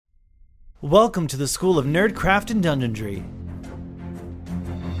Welcome to the School of Nerdcraft and Dungeonry.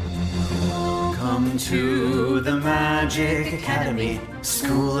 Come to the Magic Academy,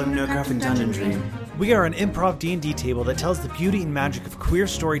 School of Nerdcraft and Dungeonry. We are an improv D&D table that tells the beauty and magic of queer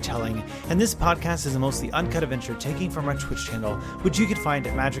storytelling, and this podcast is a mostly uncut adventure taking from our Twitch channel, which you can find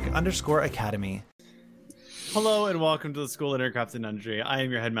at magic_academy. Hello and welcome to the School of Nerdcraft and Dungeonry. I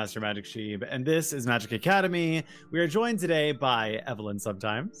am your headmaster, Magic Sheeb, and this is Magic Academy. We are joined today by Evelyn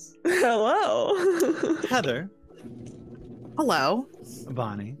sometimes. Hello. Heather. Hello.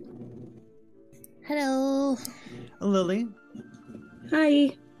 Bonnie. Hello. Lily.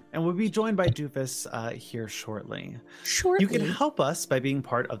 Hi. And we'll be joined by Doofus here shortly. Shortly. You can help us by being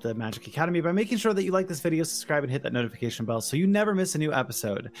part of the Magic Academy by making sure that you like this video, subscribe, and hit that notification bell so you never miss a new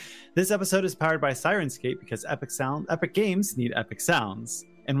episode. This episode is powered by Sirenscape because epic games need epic sounds.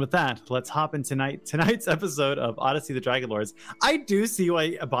 And with that, let's hop into tonight's episode of Odyssey the Dragonlords. I do see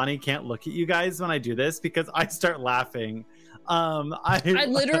why Bonnie can't look at you guys when I do this because I start laughing. I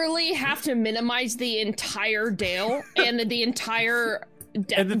literally have to minimize the entire Dale and the entire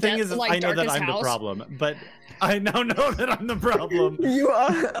and the thing is, I know that I'm the problem, but I now know that I'm the problem. You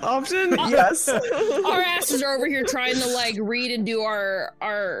are often? Yes. Our asses are over here trying to read and do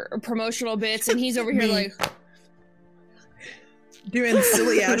our promotional bits, and he's over here doing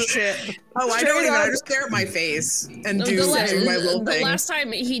silly ass shit. Oh, I don't even. I just stare at my face and do my little thing. The last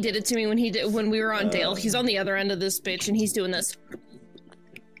time he did it to me when we were on Dale, he's on the other end of this bitch, and he's doing this.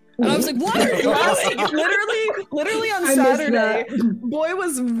 And I was like, what are you doing? Literally on Saturday, boy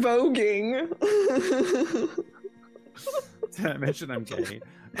was voguing. Did I mention I'm gay?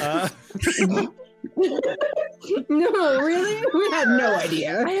 No, really? We had no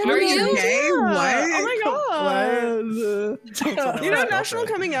idea. Are you gay? What? Oh my god. You know, National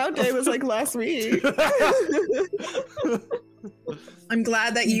Coming Out Day was last week. I'm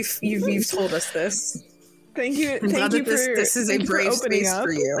glad that you've told us this. Thank you. I'm glad that this is a brave space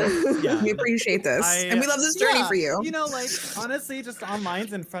for you. Yeah. We appreciate this, and we love this journey for you. You know, honestly, just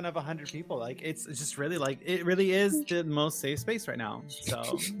online's in front of 100 people. It's just really it really is the most safe space right now.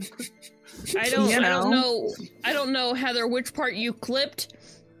 So I don't know, Heather, which part you clipped.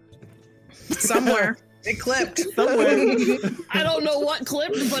 Somewhere. It clipped. Somewhere. I don't know what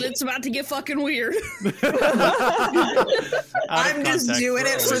clipped, but it's about to get fucking weird. I'm just doing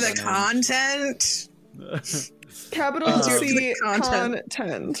it for the content. Capital C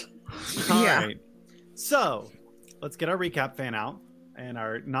content. All right. So let's get our recap fan out and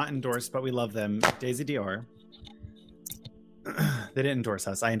our not endorsed, but we love them. Daisy Dior. They didn't endorse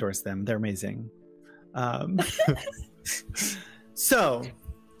us. I endorsed them. They're amazing. So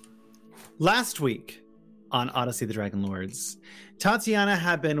last week on Odyssey the Dragonlords, Tatiana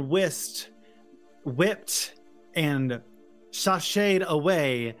had been whipped, and sashayed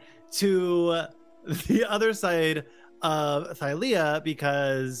away to the other side of Thylea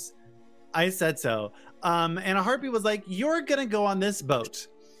because I said so. And a heartbeat was like, you're gonna go on this boat.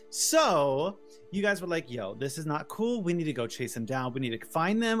 So you guys were like, yo, this is not cool. We need to go chase them down. We need to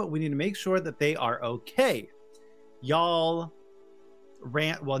find them. We need to make sure that they are okay. Y'all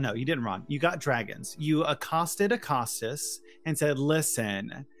ran. Well, no, you didn't run. You got dragons. You accosted Acostus and said,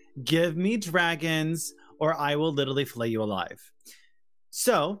 listen, give me dragons or I will literally flay you alive.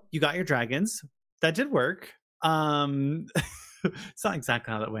 So you got your dragons. That did work. It's not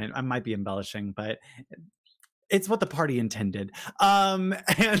exactly how that went. I might be embellishing, but it's what the party intended.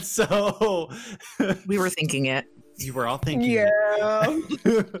 And so we were thinking it. You were all thinking it.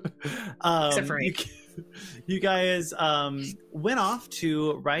 Except for me. You guys went off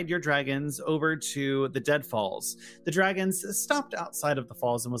to ride your dragons over to the Dead Falls. The dragons stopped outside of the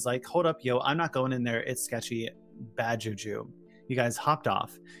falls and was like, hold up, yo, I'm not going in there. It's sketchy. Bad juju. You guys hopped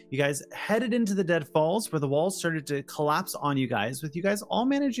off. You guys headed into the Dead Falls where the walls started to collapse on you guys, with you guys all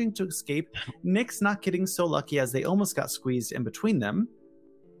managing to escape. Nyx not getting so lucky as they almost got squeezed in between them.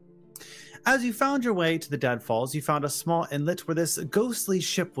 As you found your way to the Dead Falls, you found a small inlet where this ghostly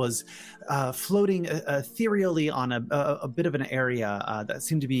ship was floating ethereally on a bit of an area that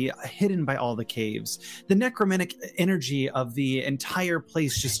seemed to be hidden by all the caves. The necromantic energy of the entire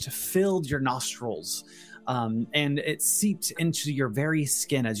place just filled your nostrils. And it seeped into your very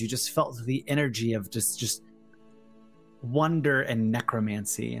skin as you just felt the energy of just wonder and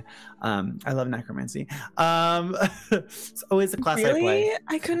necromancy. I love necromancy. It's always a class I play.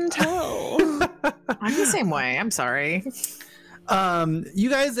 I couldn't tell. I'm the same way. I'm sorry. You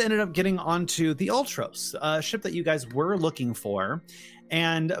guys ended up getting onto the Ultros, a ship that you guys were looking for.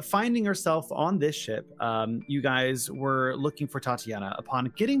 And finding yourself on this ship, you guys were looking for Tatiana.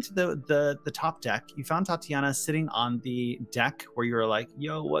 Upon getting to the top deck, you found Tatiana sitting on the deck where you were like,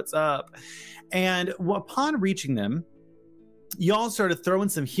 yo, what's up? And upon reaching them, y'all started throwing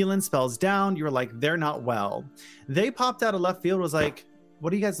some healing spells down. You were like, they're not well. They popped out of left field, was like,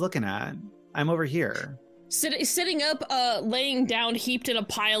 what are you guys looking at? I'm over here. Sitting up, laying down, heaped in a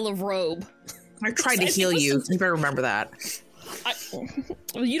pile of robe. I tried to heal you. You better remember that.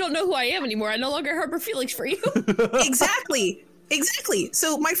 You don't know who I am anymore. I no longer harbor feelings for you. Exactly.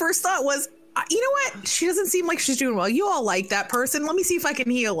 So my first thought was, you know what? She doesn't seem like she's doing well. You all like that person. Let me see if I can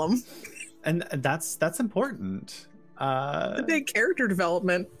heal him. And that's important. The big character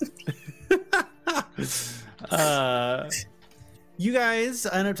development. You guys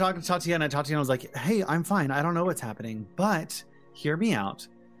ended up talking to Tatiana. Tatiana was like, hey, I'm fine. I don't know what's happening, but hear me out.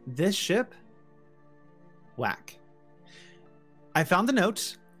 This ship, whack. I found the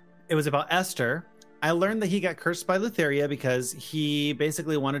note. It was about Esther. I learned that he got cursed by Lutheria because he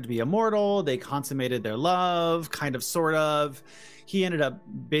basically wanted to be immortal. They consummated their love, kind of, sort of. He ended up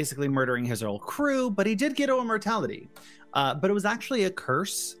basically murdering his whole crew, but he did get immortality. But it was actually a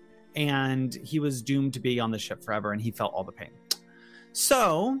curse, and he was doomed to be on the ship forever, and he felt all the pain.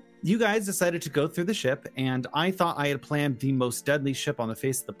 So you guys decided to go through the ship, and I thought I had planned the most deadly ship on the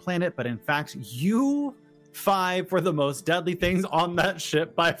face of the planet, but in fact, you 5 were the most deadly things on that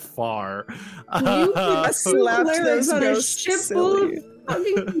ship by far. You slapped those on a ghosts ship silly. full of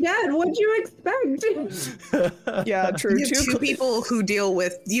fucking dead. What'd you expect? Yeah, true. You have two people who deal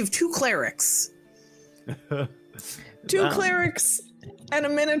with. You have 2 clerics. Two clerics and a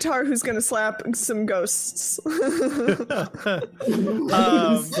minotaur who's gonna slap some ghosts. Y'all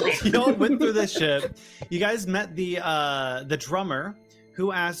went through the ship. You guys met the drummer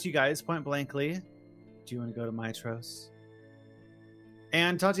who asked you guys point blankly, do you want to go to Mitros?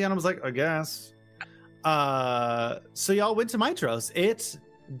 And Tatiana was like, I guess. So y'all went to Mitros. It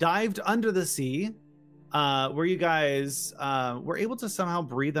dived under the sea, where you guys were able to somehow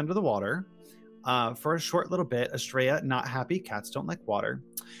breathe under the water for a short little bit. Estrella, not happy. Cats don't like water.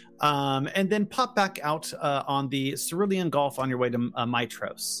 And then pop back out on the Cerulean Gulf on your way to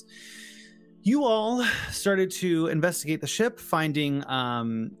Mitros. You all started to investigate the ship, finding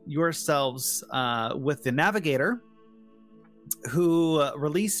yourselves with the navigator, who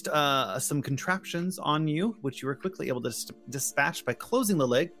released some contraptions on you, which you were quickly able to dispatch by closing the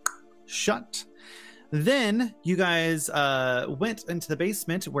lid shut. Then you guys went into the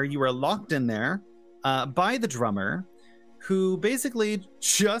basement where you were locked in there by the drummer, who basically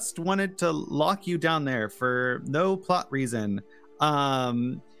just wanted to lock you down there for no plot reason.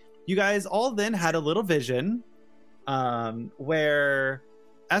 You guys all then had a little vision where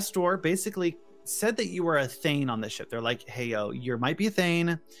Estor basically said that you were a Thane on the ship. They're like, hey, yo, you might be a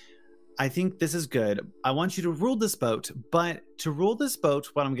Thane. I think this is good. I want you to rule this boat. But to rule this boat,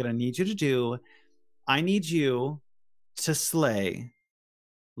 what I'm going to need you to do, I need you to slay,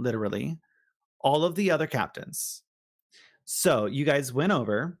 literally, all of the other captains. So you guys went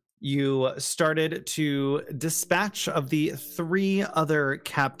over. You started to dispatch of the 3 other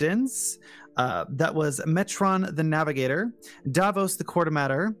captains. That was Metron the Navigator, Davos the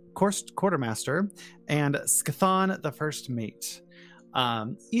Quartermaster, and Scathon the First Mate.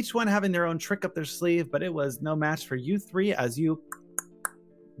 Each one having their own trick up their sleeve, but it was no match for you 3 as you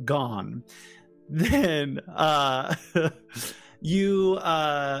gone. Then you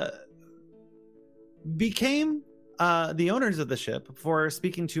became the owners of the ship for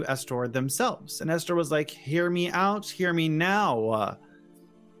speaking to Estor themselves. And Estor was like, hear me out, hear me now.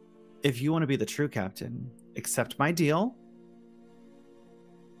 If you want to be the true captain, accept my deal.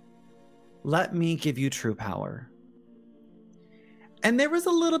 Let me give you true power. And there was a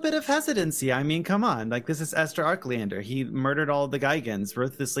little bit of hesitancy. I mean, come on. Like, this is Esther Arkleander. He murdered all the Geigans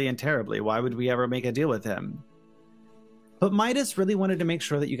ruthlessly and terribly. Why would we ever make a deal with him? But Midas really wanted to make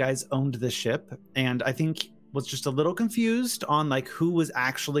sure that you guys owned the ship. And I think was just a little confused on like who was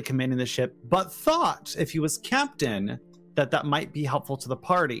actually commanding the ship, but thought if he was captain, that might be helpful to the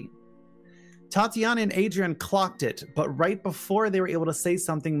party. Tatiana and Adrian clocked it, but right before they were able to say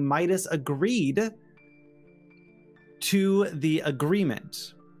something, Midas agreed to the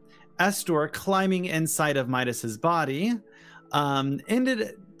agreement. Estor, climbing inside of Midas's body,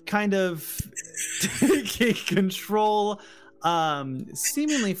 ended kind of taking control,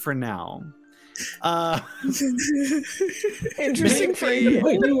 seemingly for now. Interesting for you.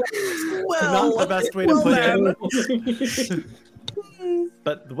 Well, not the best way to put it.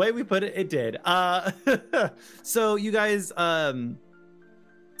 But the way we put it, it did. So you guys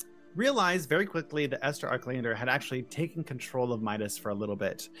realize very quickly that Esther Arclander had actually taken control of Midas for a little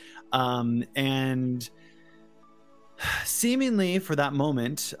bit. And seemingly for that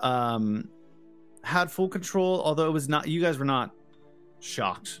moment, had full control, although it was not, you guys were not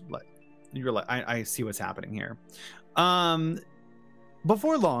shocked. Like, you were like, I see what's happening here.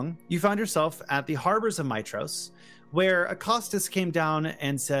 Before long, you found yourself at the harbors of Mitros, where Acostus came down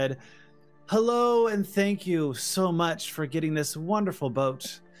and said, "Hello, and thank you so much for getting this wonderful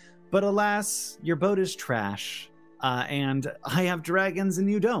boat. But alas, your boat is trash, and I have dragons and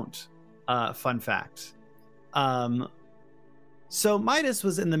you don't." Fun fact. So Midas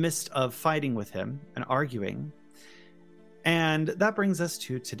was in the midst of fighting with him and arguing. And that brings us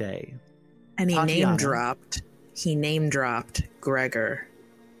to today. And he Tatiana. name dropped Gregor,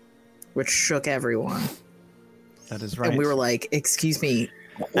 which shook everyone. That is right. And we were like, excuse me,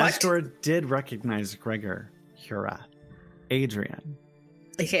 what? Astor did recognize Gregor, Hura, Adrian.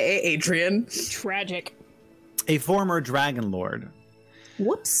 AKA Adrian. Tragic. A former Dragonlord.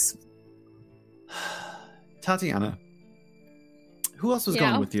 Whoops. Tatiana, who else was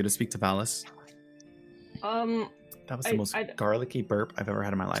going with you to speak to Valis? That was the most garlicky burp I've ever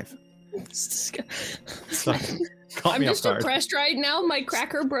had in my life. So, I'm just depressed right now. My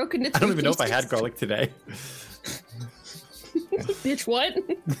cracker broke into 3 I don't even know if I pieces. had garlic today. Bitch, what?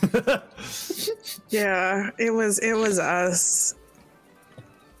 Yeah, it was us.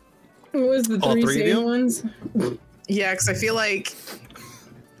 What was the All three three of same you? ones? Yeah, because I feel like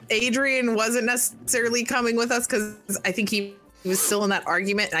Adrian wasn't necessarily coming with us because I think he was still in that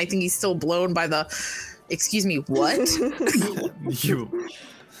argument, and I think he's still blown by the, excuse me, what?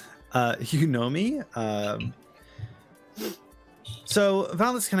 You know me. So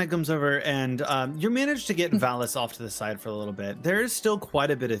Valis kind of comes over, and you manage to get Valis off to the side for a little bit. There is still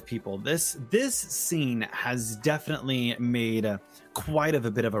quite a bit of people. This scene has definitely made quite of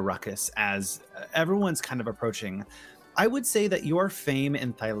a bit of a ruckus as everyone's kind of approaching. I would say that your fame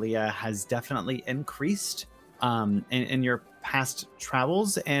in Thylea has definitely increased in your past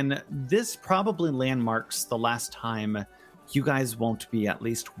travels, and this probably landmarks the last time you guys won't be at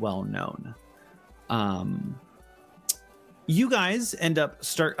least well known. You guys end up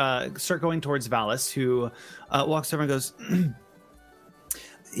start going towards Valis, who walks over and goes,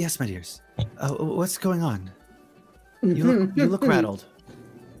 "Yes, my dears. What's going on? You look rattled."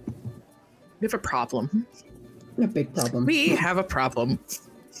 We have a problem. A big problem. We have a problem.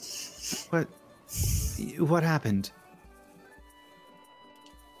 What happened?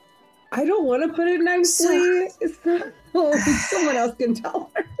 I don't want to put it nicely. Someone else can tell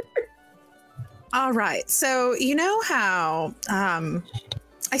her. All right. So you know how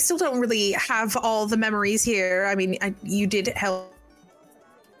I still don't really have all the memories here. I mean, you did help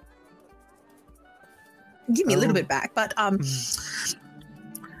give me a little bit back, but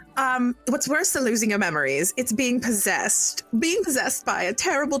what's worse than losing your memories? It's being possessed by a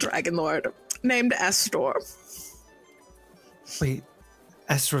terrible dragon lord named Estor. Wait,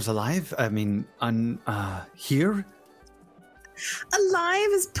 Estor's alive? I mean, here? Alive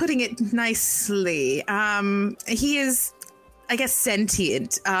is putting it nicely. He is, I guess,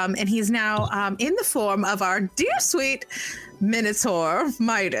 sentient, and he is now in the form of our dear sweet Minotaur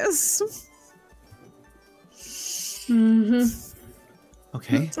Midas. Mm-hmm.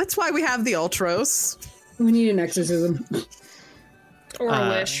 Okay. That's why we have the Ultros. We need an exorcism. Or a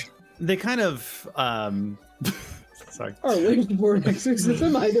wish. They kind of sorry. Or wish for an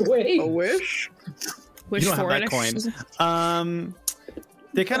exorcism, either way. A wish? Wish You don't for have an that coin. exorcism.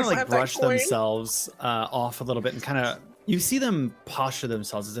 They kind of If I like have that brush coin. themselves off a little bit and kind of, you see them posture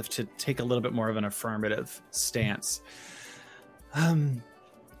themselves as if to take a little bit more of an affirmative stance.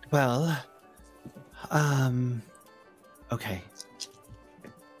 Okay.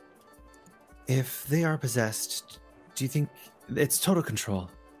 If they are possessed, do you think it's total control?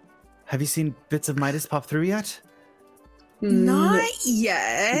 Have you seen bits of Midas pop through yet? Not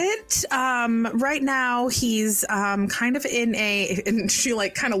yet. Right now he's kind of in a, and she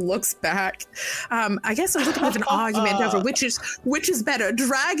like kind of looks back. I guess a little bit of an argument over which is better.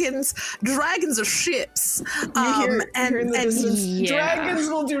 Dragons are ships. Hear in the distance, yeah. dragons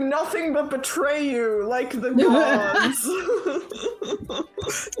will do nothing but betray you, like the gods.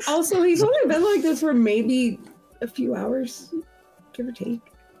 Also, he's only been like this for maybe a few hours, give or take.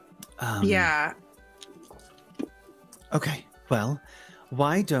 Yeah. Okay, well,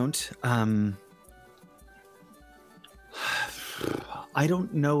 why don't, I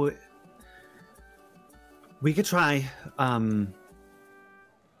don't know. We could try,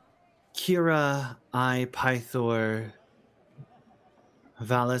 Kira, Pythor,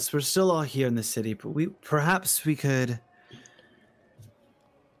 Valis, we're still all here in the city, but perhaps we could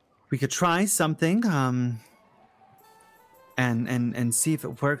we could try something, and see if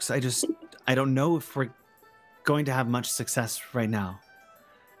it works. I don't know if we're going to have much success right now.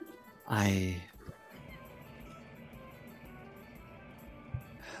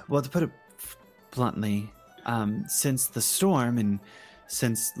 Well, to put it bluntly, since the storm and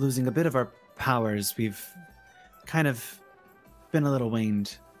since losing a bit of our powers, we've kind of been a little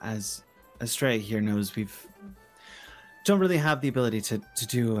waned. As Estrella here knows, we've don't really have the ability to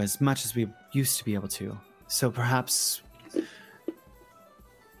do as much as we used to be able to. So perhaps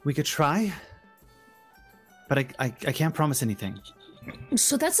we could try, but I can't promise anything.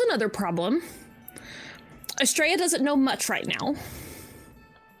 So that's another problem. Estrella doesn't know much right now.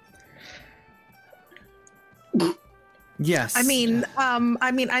 Yes. I mean,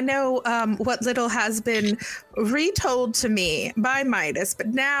 I know what little has been retold to me by Midas, but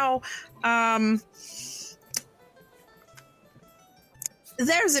now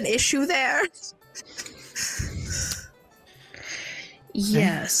there's an issue there.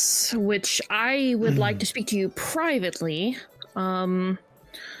 Yes, which I would like to speak to you privately.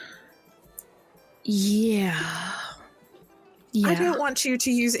 Yeah. I don't want you to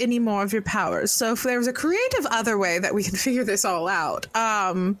use any more of your powers. So if there's a creative other way that we can figure this all out,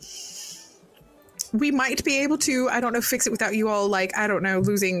 we might be able to, I don't know, fix it without you all, like, I don't know,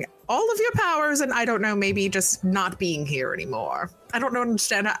 losing all of your powers, and I don't know, maybe just not being here anymore. I don't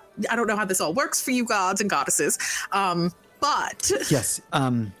know how this all works for you gods and goddesses. But yes,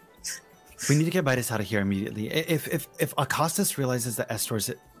 we need to get Midas out of here immediately. If Akastus realizes that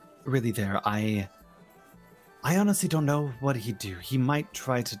Estor's really there, I honestly don't know what he'd do. He might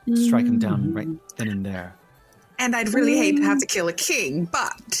try to strike him down right then and there. And I'd really hate to have to kill a king,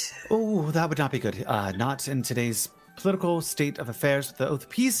 but... Oh, that would not be good. Not in today's political state of affairs. With the Oath of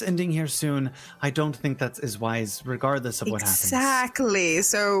Peace ending here soon, I don't think that is wise, regardless of what happens. Exactly.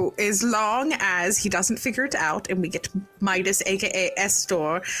 So as long as he doesn't figure it out and we get Midas, a.k.a.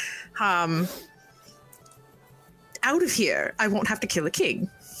 Estor, out of here, I won't have to kill a king.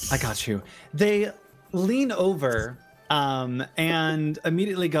 I got you. They lean over and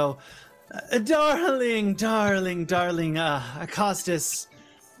immediately go, darling, Akastus,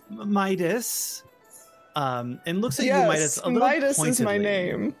 Midas, and looks at you, Midas, a little Midas pointedly. is my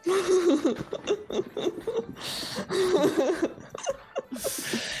name.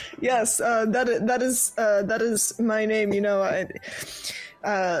 Yes, that is my name. You know,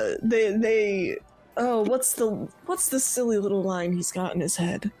 what's the silly little line he's got in his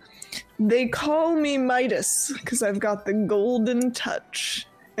head? They call me Midas because I've got the golden touch.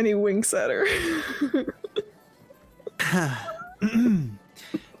 And he winks at her.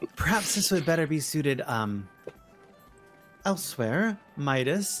 Perhaps this would better be suited elsewhere,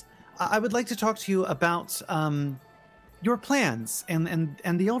 Midas. I would like to talk to you about your plans and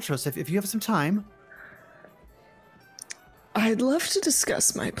the Ultros, if you have some time. I'd love to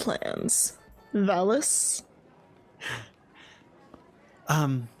discuss my plans. Valis?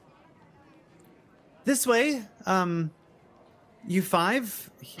 This way, you five.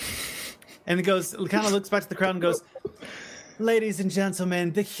 And it goes, kind of looks back to the crowd and goes, ladies and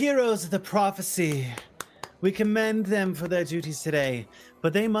gentlemen, the heroes of the prophecy. We commend them for their duties today,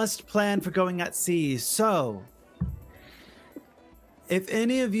 but they must plan for going at sea. So, if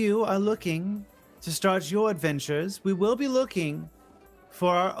any of you are looking to start your adventures, we will be looking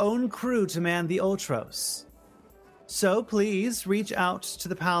for our own crew to man the Ultros. So please reach out to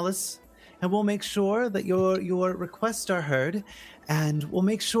the palace, and we'll make sure that your requests are heard, and we'll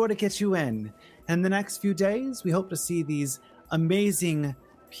make sure to get you in. And the next few days, we hope to see these amazing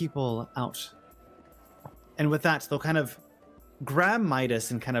people out. And with that, they'll kind of grab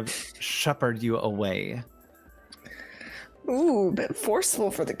Midas and kind of shepherd you away. Ooh, a bit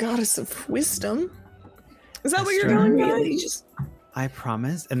forceful for the goddess of wisdom. Is that Esther, what you're telling me? I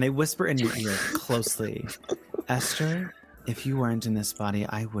promise. And they whisper in your ear closely. Esther, if you weren't in this body,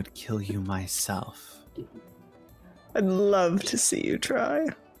 I would kill you myself. I'd love to see you try.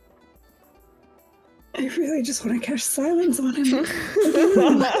 I really just want to catch silence on him.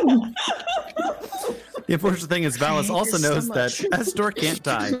 The unfortunate thing is Valis also knows that Estor can't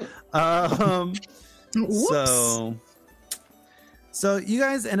die. So you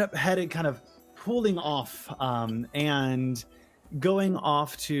guys end up kind of pulling off and going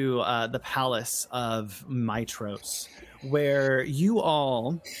off to the palace of Mitros, where you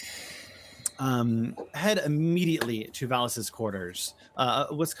all head immediately to Valis's quarters.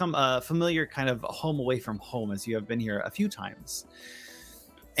 What's come a familiar kind of home away from home, as you have been here a few times.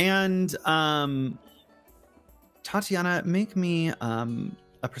 And Tatiana, make me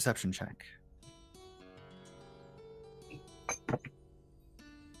a perception check.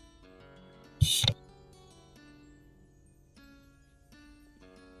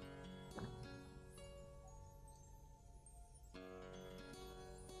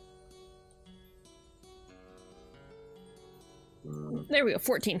 There we go,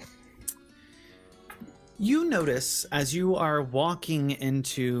 14. You notice as you are walking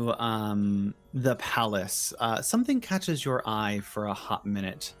into the palace, something catches your eye for a hot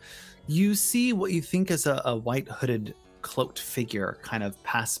minute. You see what you think is a white hooded cloaked figure kind of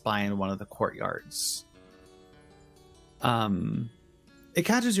pass by in one of the courtyards. It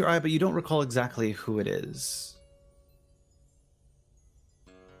catches your eye, but you don't recall exactly who it is.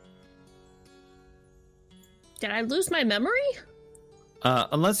 Did I lose my memory?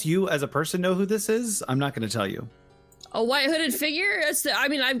 Unless you as a person know who this is, I'm not going to tell you. A white hooded figure?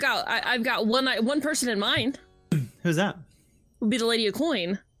 I've got one person in mind. Who's that? Would be the Lady of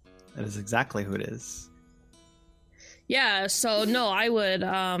Coin. That is exactly who it is. Yeah, so no, I would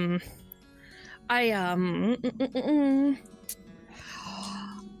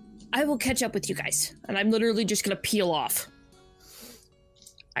I will catch up with you guys, and I'm literally just gonna peel off.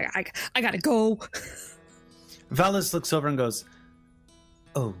 I gotta go. Valis looks over and goes,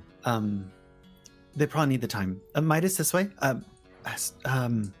 "Oh, they probably need the time. Midas, this way. I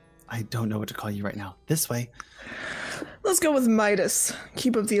don't know what to call you right now. This way." Let's go with Midas.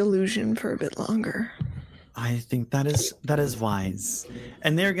 Keep up the illusion for a bit longer. I think that is wise.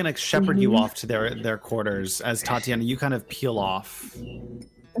 And they're gonna shepherd you off to their quarters as Tatiana, you kind of peel off.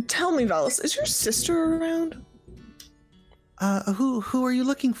 Tell me, Valis, is your sister around? Who are you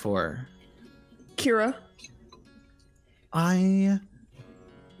looking for? Kira. I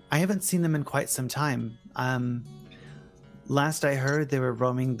haven't seen them in quite some time. Last I heard, they were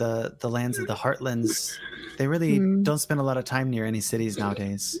roaming the lands of the Heartlands. They really don't spend a lot of time near any cities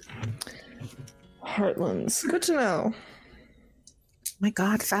nowadays. Heartlands. Good to know. My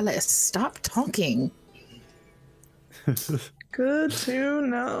God, Valis, stop talking. Good to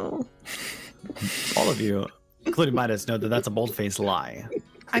know. All of you, including Midas, know that that's a bold-faced lie.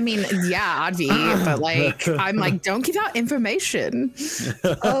 I mean, yeah, Advi, but like, I'm like, don't give out information.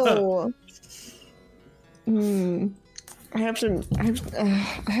 Oh. I have to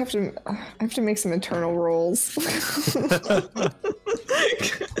make some internal rolls.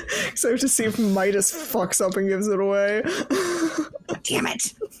 So I have to see if Midas fucks up and gives it away. Damn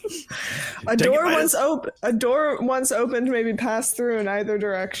it. A door once opened, maybe pass through in either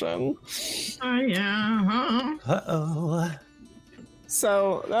direction. Uh-oh.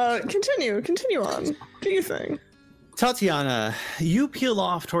 So, continue on. Do you think? Tatiana, you peel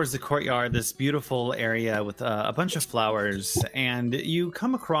off towards the courtyard, this beautiful area with a bunch of flowers, and you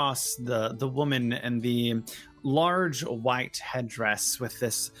come across the woman in the large white headdress with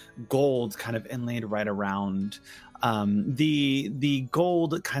this gold kind of inlaid right around. The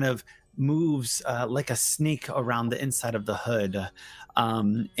gold kind of moves like a snake around the inside of the hood.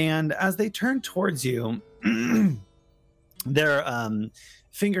 And as they turn towards you, their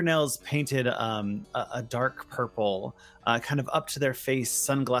fingernails painted a dark purple, kind of up to their face,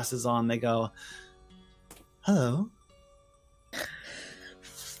 sunglasses on. They go, "Hello."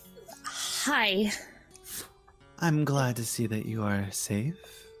 Hi. I'm glad to see that you are safe.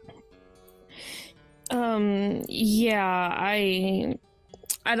 Yeah, I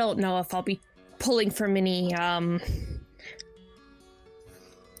don't know if I'll be pulling from any, I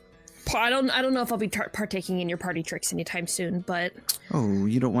don't know if I'll be partaking in your party tricks anytime soon, but... Oh,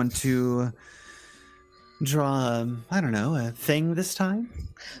 you don't want to draw, I don't know, a thing this time?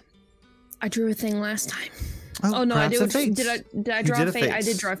 I drew a thing last time. Oh no, I did. did. Did I draw a fate? I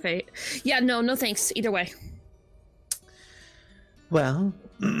did draw a fate. Yeah, no thanks. Either way. Well,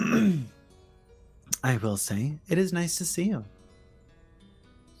 I will say, it is nice to see you.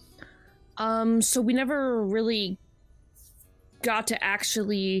 So we never really got to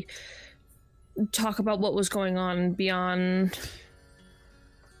actually talk about what was going on beyond...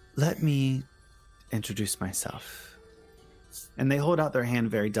 Let me introduce myself. And they hold out their hand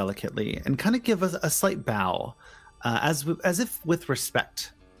very delicately and kind of give us a slight bow, as if with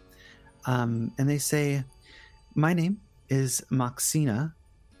respect. And they say, "My name is Moxina,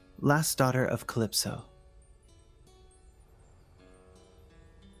 last daughter of Calypso."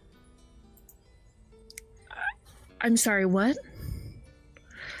 I'm sorry, what?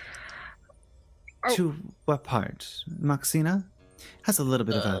 To what part? Moxina has a little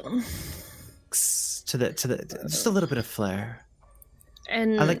bit of a to the just a little bit of flair.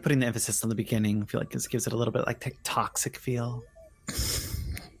 And I like putting the emphasis on the beginning. I feel like this gives it a little bit like toxic feel.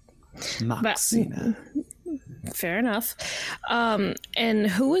 Moxina. Fair enough. And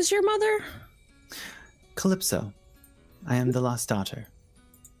who is your mother? Calypso. I am the lost daughter.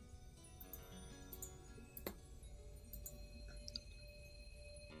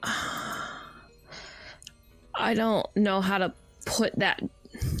 I don't know how to put that.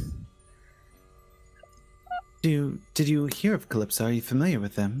 Did you hear of Calypso? Are you familiar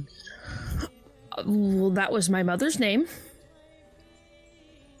with them? Well, that was my mother's name.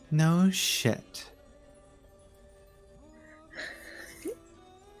 No shit.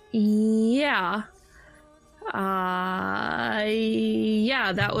 Yeah.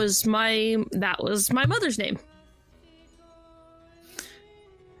 Yeah, that was my mother's name.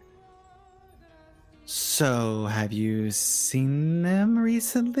 So, have you seen them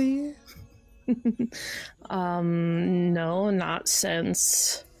recently? No, not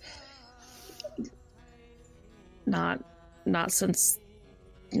since the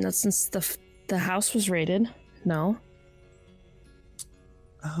house was raided. No.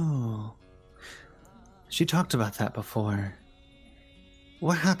 Oh. She talked about that before.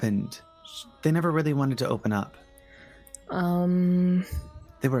 What happened? They never really wanted to open up.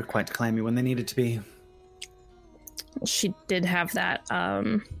 They were quite clammy when they needed to be. She did have that,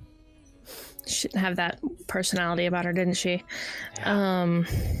 she didn't have that personality about her, didn't she? Yeah.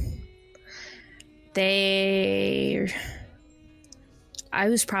 I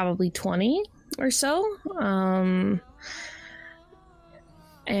was probably 20 or so.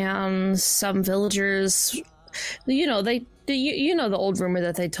 And some villagers, you know, you know the old rumor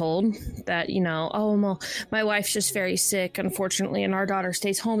that they told that, you know, oh, well, my wife's just very sick, unfortunately, and our daughter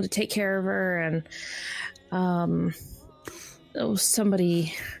stays home to take care of her, and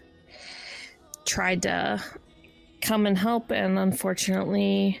somebody tried to come and help, and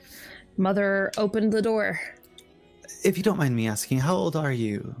unfortunately, Mother opened the door. If you don't mind me asking, how old are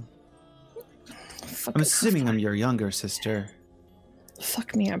you? I'm assuming I'm your younger sister.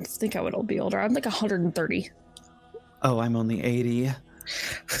 Fuck me, I think I would be older. I'm like 130. Oh, I'm only 80.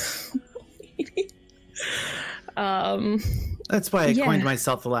 That's why I coined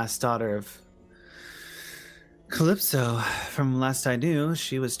myself the last daughter of Calypso. From last I knew,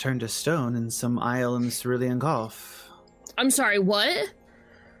 she was turned to stone in some isle in the Cerulean Gulf. I'm sorry, what?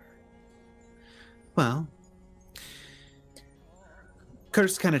 Well,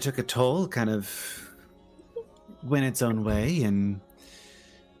 curse kind of took a toll, kind of went its own way, and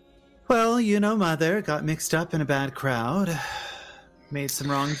well, you know, Mother got mixed up in a bad crowd, made some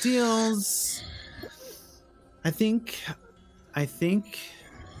wrong deals. I think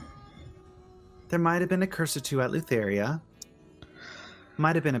there might have been a curse or two at Lutheria.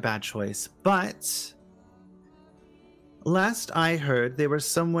 Might have been a bad choice, but last I heard, they were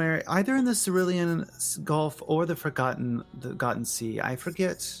somewhere either in the Cerulean Gulf or the Forgotten Sea. I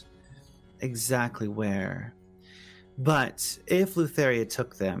forget exactly where. But if Lutheria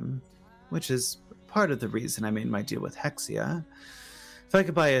took them, which is part of the reason I made my deal with Hexia, if I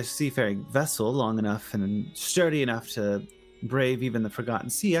could buy a seafaring vessel long enough and sturdy enough to brave even the Forgotten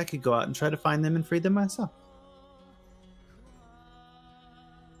Sea, I could go out and try to find them and free them myself.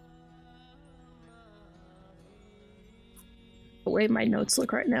 The way my notes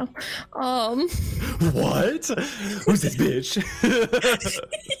look right now. What? Who's this bitch?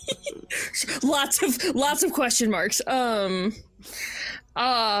 lots of question marks.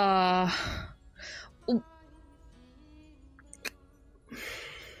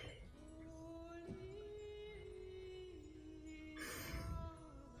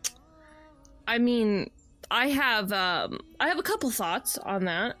 I mean, I have a couple thoughts on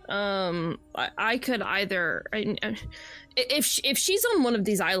that. I could either, if she's on one of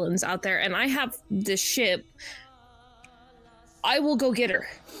these islands out there and I have this ship, I will go get her.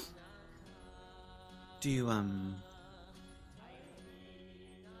 Do you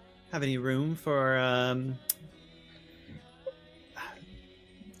have any room for a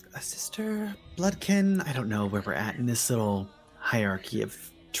sister, bloodkin? I don't know where we're at in this little hierarchy of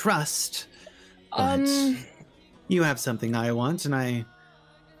trust. But you have something I want, and I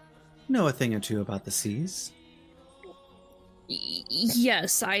know a thing or two about the seas.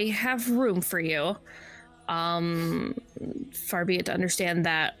 Yes, I have room for you. Far be it to understand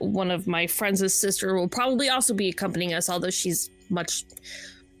that one of my friends' sister will probably also be accompanying us, although she's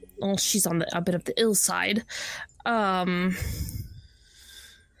she's on a bit of the ill side.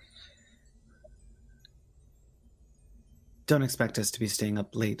 Don't expect us to be staying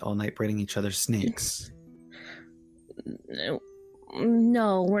up late all night braiding each other's snakes.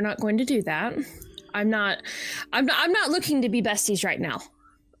 No, we're not going to do that. I'm not looking to be besties right now.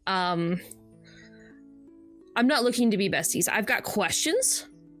 I'm not looking to be besties. I've got questions.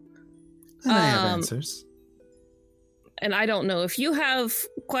 And I have answers. And I don't know if you have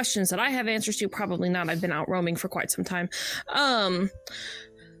questions that I have answers to. Probably not. I've been out roaming for quite some time.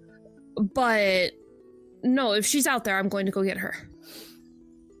 But no, if she's out there, I'm going to go get her.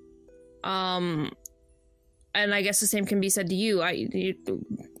 And I guess the same can be said to you.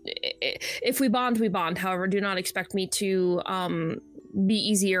 if we bond, we bond. However, do not expect me to be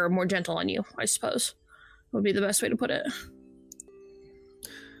easier or more gentle on you, I suppose. Would be the best way to put it.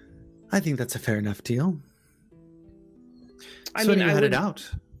 I think that's a fair enough deal. I So mean, when are you I headed would,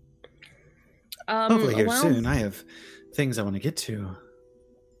 out? Hopefully here well, soon. I have things I want to get to.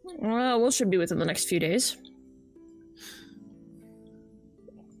 Well, we should be within the next few days.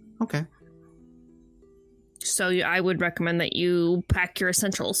 Okay. So I would recommend that you pack your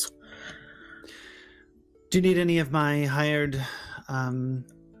essentials. Do you need any of my hired men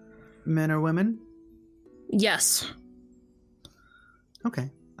or women? Yes. Okay.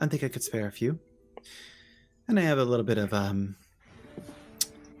 I think I could spare a few. And I have a little bit of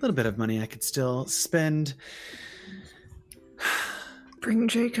money I could still spend. Bring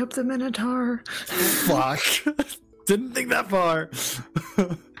Jacob the Minotaur. Fuck. Didn't think that far.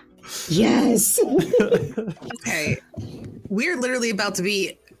 Yes. Okay. We're literally about to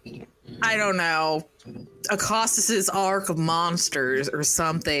be, I don't know, Acostus's Ark of Monsters or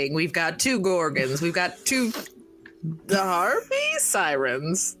something. We've got 2 Gorgons. We've got 2 the Harpy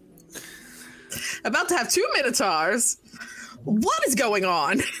Sirens. About to have 2 Minotaurs. What is going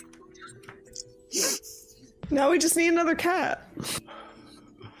on? Now we just need another cat.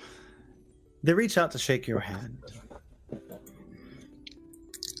 They reach out to shake your hand.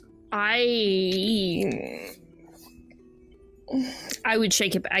 I would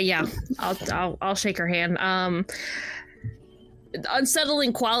shake it. Yeah, I'll shake her hand. The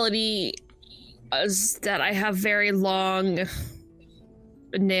unsettling quality is that I have very long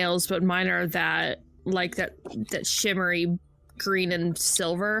nails, but mine are that shimmery green and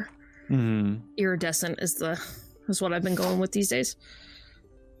silver. Mm-hmm. Iridescent is what I've been going with these days.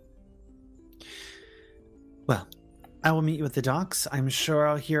 Well, I will meet you at the docks. I'm sure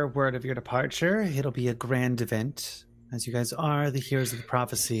I'll hear word of your departure. It'll be a grand event, as you guys are the heroes of the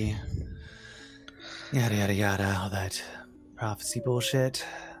prophecy. Yada, yada, yada, all that prophecy bullshit.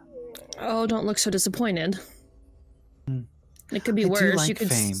 Oh, don't look so disappointed. It could be worse. I do like you could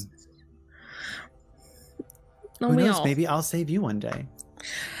fame. No, Who we knows? all. Maybe I'll save you one day.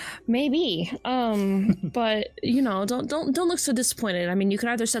 Maybe. But don't look so disappointed. I mean, you could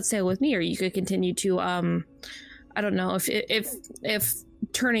either set sail with me, or you could continue to I don't know if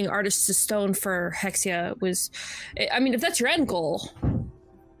turning artists to stone for Hexia was, I mean, if that's your end goal.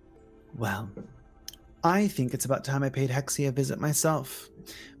 Well, I think it's about time I paid Hexia a visit myself.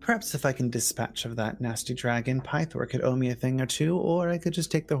 Perhaps if I can dispatch of that nasty dragon, Pythor could owe me a thing or two, or I could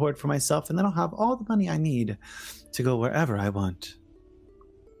just take the hoard for myself, and then I'll have all the money I need to go wherever I want.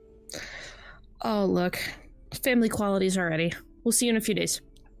 Oh, look. Family qualities already. We'll see you in a few days.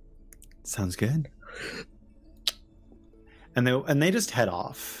 Sounds good. And they just head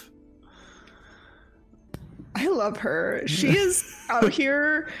off. I love her. She is out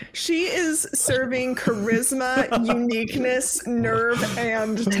here. She is serving charisma, uniqueness, nerve,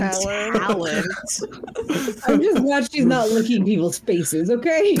 and talent. I'm just glad she's not licking people's faces,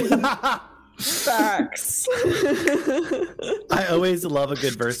 okay? Facts. I always love a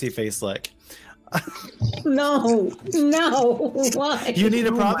good Versi face lick. No. Why? You need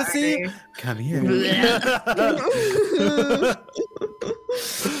a prophecy? Come here.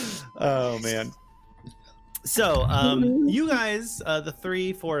 Oh, man. So, you guys,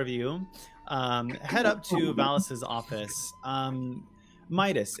 the 4 of you, head up to Valis's office.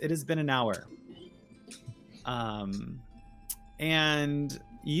 Midas, it has been an hour. And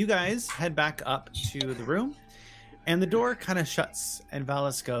you guys head back up to the room, and the door kind of shuts, and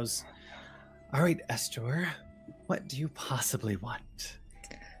Valis goes, "All right, Estor, what do you possibly want?"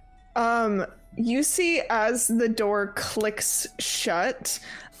 You see as the door clicks shut,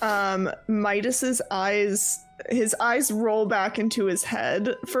 Midas's eyes, his eyes roll back into his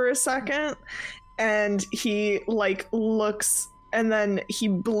head for a second, and he looks, and then he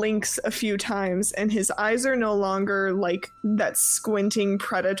blinks a few times, and his eyes are no longer like that squinting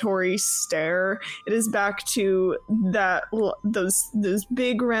predatory stare. It is back to those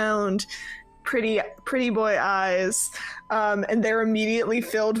big round pretty boy eyes, and they're immediately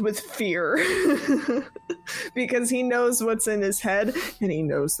filled with fear because he knows what's in his head, and he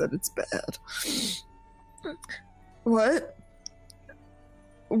knows that it's bad. What?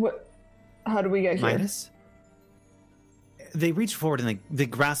 How do we get here? Midas? They reach forward and they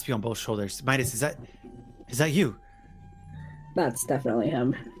grasp you on both shoulders. Midas, is that you? That's definitely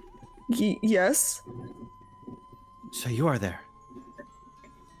him. Yes. So you are there.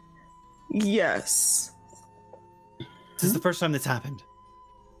 Yes. This is the first time that's happened.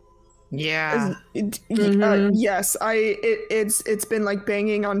 Yeah. Yes, it's been like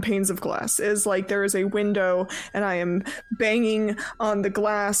banging on panes of glass. Is like there is a window and I am banging on the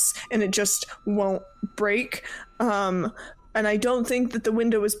glass and it just won't break. And I don't think that the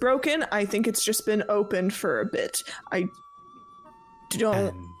window is broken. I think it's just been opened for a bit. I don't.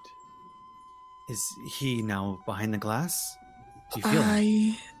 And is he now behind the glass? Do you feel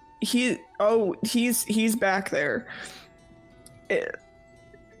him? He's back there.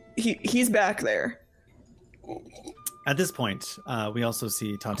 He's back there. At this point, we also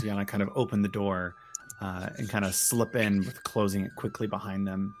see Tatiana kind of open the door and kind of slip in with closing it quickly behind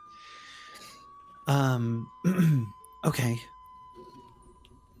them. Okay.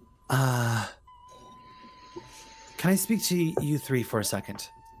 Can I speak to you three for a second?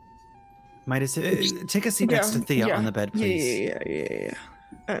 Midas, take a seat next to Thea on the bed, please. Yeah.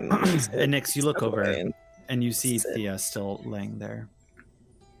 And Nix, you look over and you see Thea still laying there.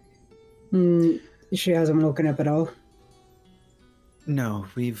 She hasn't woken up at all. No,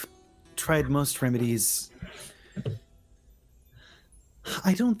 we've tried most remedies.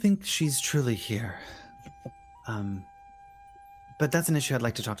 I don't think she's truly here. But that's an issue I'd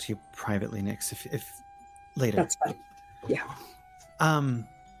like to talk to you privately, Nix, if later. That's fine. Yeah.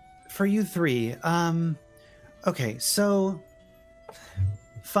 For you three, okay, so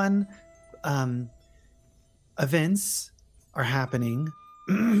fun events are happening.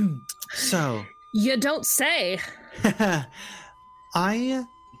 So you don't say. The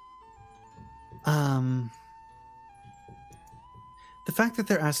fact that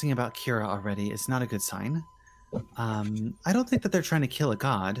they're asking about Kira already is not a good sign. I don't think that they're trying to kill a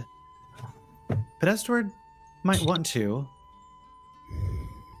god, but Estward might want to,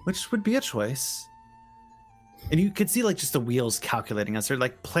 which would be a choice. And you could see like just the wheels calculating us. They're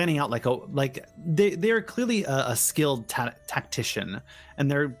like planning out they're clearly a skilled tactician,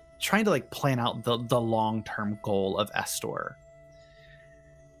 and they're trying to like plan out the long-term goal of Estor.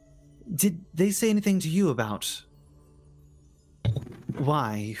 Did they say anything to you about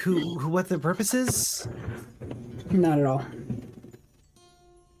why, who, what the purpose is? Not at all.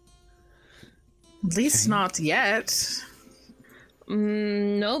 At least not yet.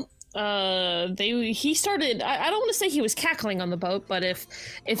 Nope. He started. I don't want to say he was cackling on the boat, but if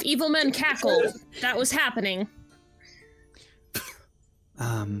evil men cackle, that was happening.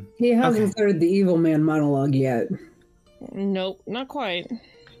 He hasn't started the evil man monologue yet. Nope, not quite.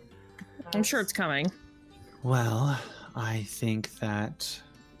 I'm sure it's coming. Well, I think that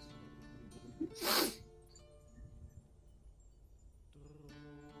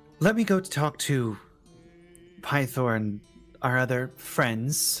let me go talk to Pythor and our other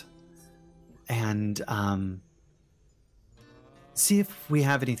friends and see if we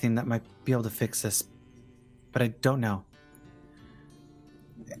have anything that might be able to fix this. But I don't know.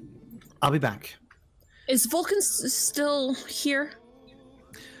 I'll be back. Is Vulcan still here?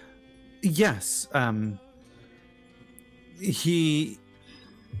 Yes. He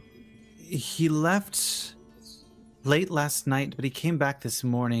left late last night, but he came back this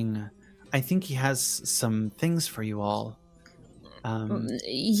morning. I think he has some things for you all.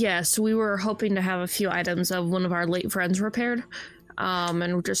 Yes, we were hoping to have a few items of one of our late friends repaired.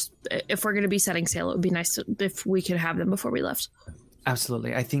 And just, if we're going to be setting sail, it would be nice if we could have them before we left.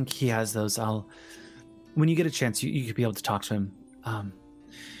 Absolutely. I think he has those. When you get a chance, you could be able to talk to him.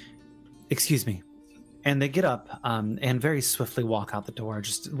 Excuse me. And they get up and very swiftly walk out the door,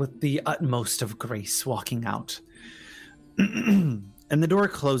 just with the utmost of grace walking out. And the door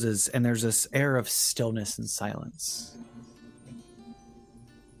closes, and there's this air of stillness and silence.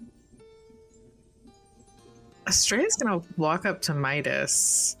 Estrella's gonna walk up to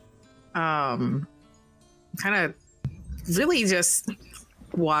Midas, kind of really just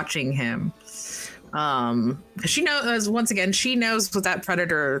watching him. She knows, once again, she knows what that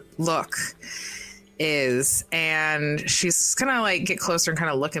predator look is, and she's gonna like get closer and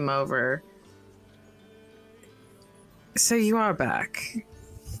kind of look him over. So you are back.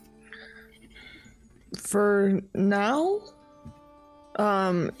 For now?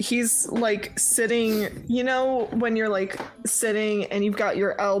 He's like sitting, you know, when you're like sitting and you've got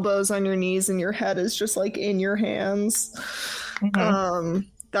your elbows on your knees and your head is just like in your hands. Mm-hmm.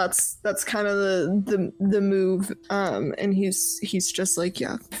 That's kind of the move. And he's just like,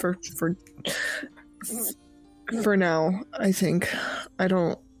 yeah, for now, I think. I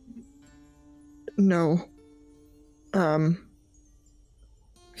don't know.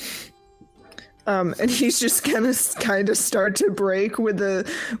 And he's just gonna kind of start to break with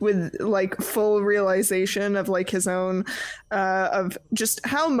like full realization of like his own of just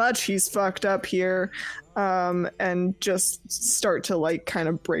how much he's fucked up here, and just start to like kind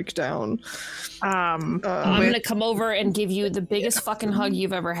of break down. I'm gonna come over and give you the biggest fucking hug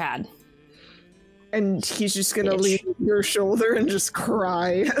you've ever had. And he's just gonna lean your shoulder and just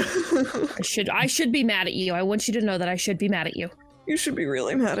cry. I should be mad at you. I want you to know that I should be mad at you. You should be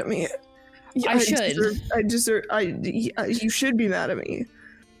really mad at me. I should. You should be mad at me.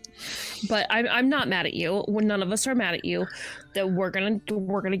 But I'm not mad at you. When none of us are mad at you, that we're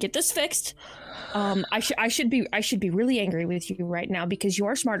gonna get this fixed. I should be really angry with you right now because you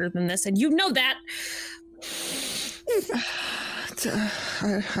are smarter than this, and you know that.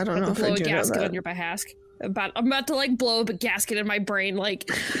 I don't know if I do know that. Blow a gasket on your behalf. I'm about to like blow up a gasket in my brain, like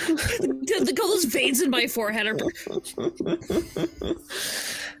those veins in my forehead are.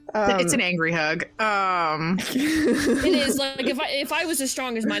 It's an angry hug. It is like if I was as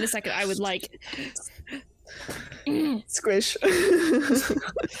strong as mine a second, I would like squish. Hear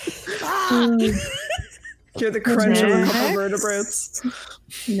the crunch of a couple vertebrates.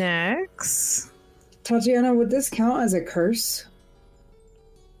 Next, Tatiana, would this count as a curse?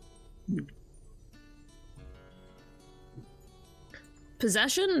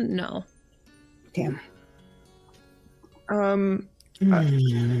 Possession? No. Damn. I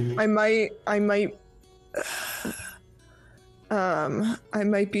might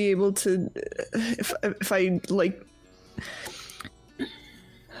be able to if I like.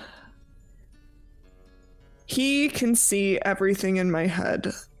 He can see everything in my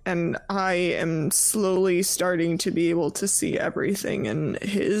head, and I am slowly starting to be able to see everything in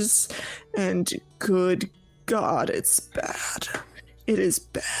his, and good God, it's bad. It is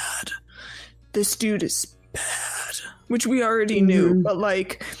bad. This dude is bad, which we already knew, but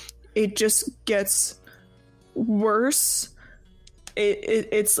like it just gets worse.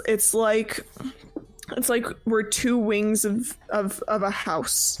 It's like we're two wings of a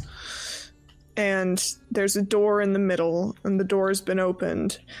house, and there's a door in the middle, and the door's been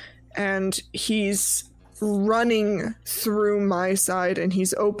opened, and he's running through my side, and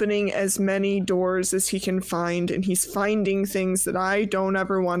he's opening as many doors as he can find, and he's finding things that I don't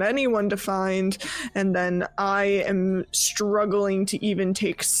ever want anyone to find, and then I am struggling to even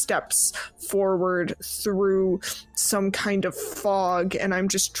take steps forward through some kind of fog, and I'm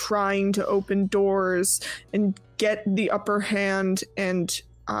just trying to open doors and get the upper hand, and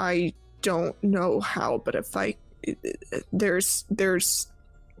I don't know how, but if I there's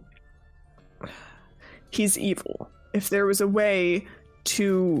he's evil. If there was a way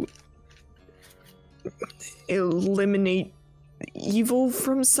to eliminate evil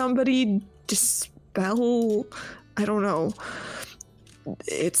from somebody, dispel, I don't know.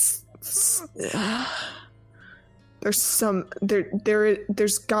 There's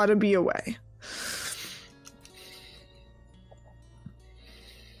gotta be a way.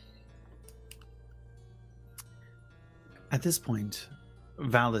 At this point,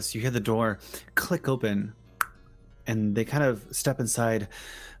 Valis, you hear the door click open, and they kind of step inside.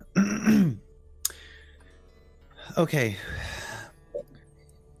 Okay.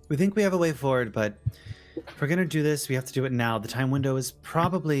 We think we have a way forward, but if we're going to do this, we have to do it now. The time window is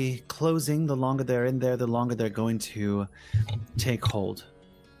probably closing. The longer they're in there, the longer they're going to take hold.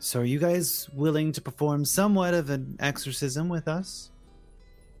 So are you guys willing to perform somewhat of an exorcism with us?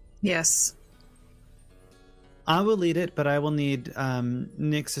 yes. I will lead it, but I will need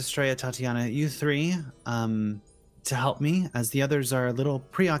Nyx, Estrella, Tatiana, you three, to help me, as the others are a little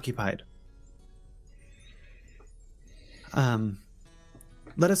preoccupied.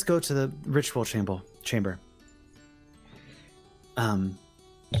 Let us go to the ritual chamber. Chimbo.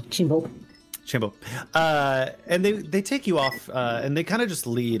 And they take you off, and they kind of just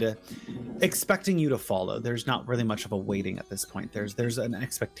lead, expecting you to follow. There's not really much of a waiting at this point. There's an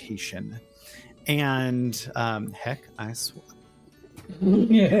expectation. And heck, I swear. You know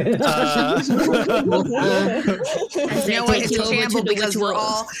what? It's a shamble because we're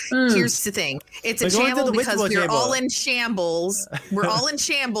all. Here's the thing: it's a shamble because we're all in shambles. We're all in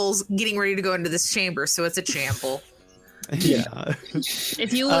shambles, getting ready to go into this chamber. So it's a shamble. Yeah.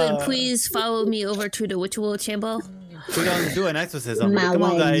 If you would please follow me over to the ritual chamber. We're going to do an exorcism. My Come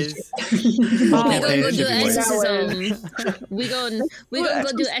on, way. guys. We're going to go do exorcism. We're going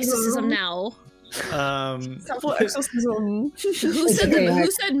to do exorcism now. Exorcism. Who said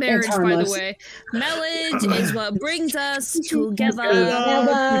marriage, by the way? Marriage is what brings us together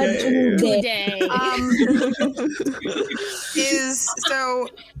today. Is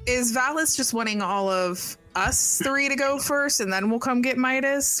Valis just wanting all of us three to go first, and then we'll come get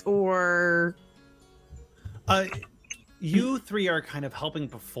Midas, or You three are kind of helping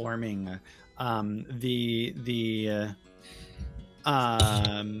performing the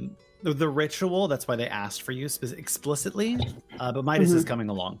ritual. That's why they asked for you explicitly. But Midas is coming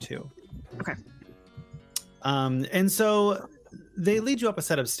along too. Okay. And so they lead you up a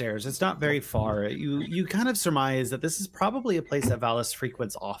set of stairs. It's not very far. You kind of surmise that this is probably a place that Valis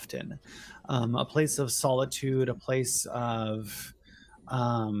frequents often. A place of solitude, a place of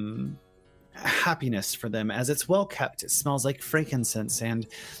happiness for them, as it's well kept. It smells like frankincense, and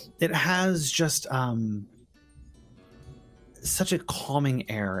it has just such a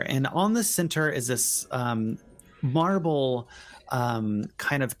calming air. And on the center is this marble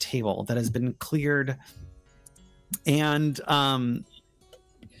kind of table that has been cleared, and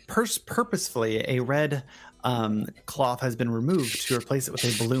purposefully a red cloth has been removed to replace it with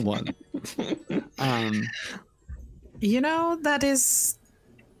a blue one. That is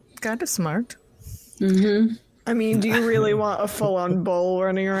kind of smart. Mm-hmm. I mean, do you really want a full-on bull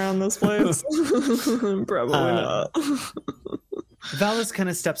running around this place? Probably not. Valis kind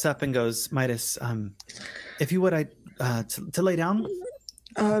of steps up and goes, Midas, if you would, to lay down?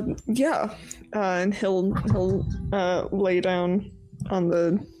 Yeah. And he'll lay down on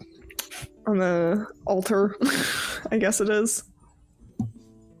the altar, I guess it is.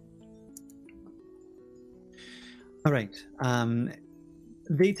 All right.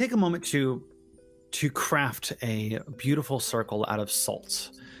 They take a moment to craft a beautiful circle out of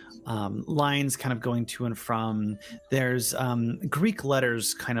salt. Lines kind of going to and from. There's Greek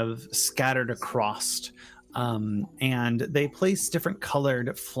letters kind of scattered across. And they place different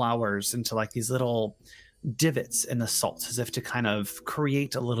colored flowers into like these little divots in the salt, as if to kind of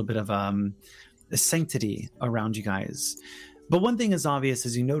create a little bit of a sanctity around you guys. But one thing is obvious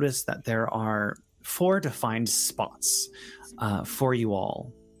is you notice that there are 4 defined spots for you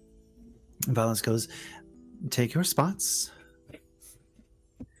all. Valis goes, take your spots.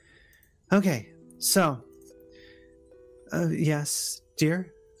 Okay, so yes,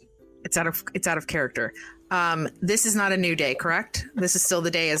 dear. It's out of character. This is not a new day, correct? This is still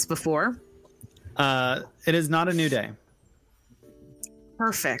the day as before. It is not a new day.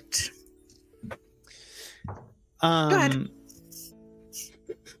 Perfect. Go ahead.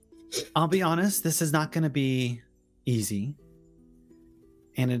 I'll be honest, this is not going to be easy.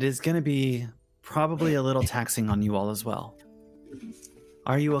 And it is going to be probably a little taxing on you all as well.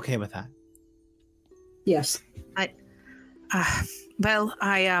 Are you okay with that? Yes. Well,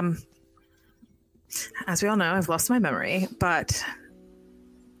 as we all know, I've lost my memory, but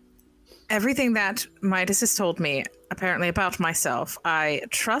everything that Midas has told me, apparently about myself, I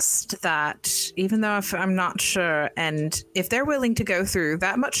trust that even though if I'm not sure, and if they're willing to go through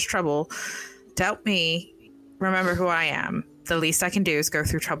that much trouble to help me remember who I am, the least I can do is go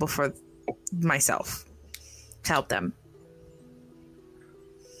through trouble for myself to help them.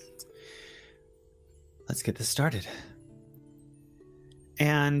 Let's get this started.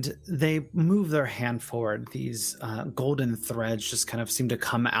 And they move their hand forward. These golden threads just kind of seem to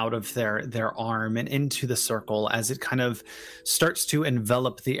come out of their arm and into the circle as it kind of starts to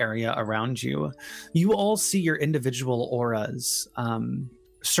envelop the area around you. You all see your individual auras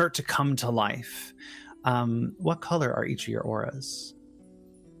start to come to life. What color are each of your auras?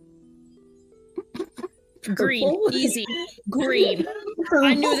 Green. Easy. Green.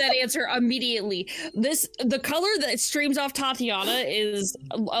 I knew that answer immediately. The color that streams off Tatiana is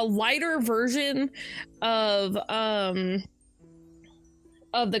a lighter version of the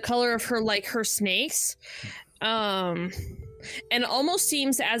color of her snakes. And it almost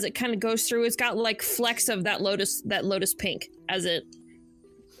seems as it kind of goes through, it's got like flecks of that lotus pink as it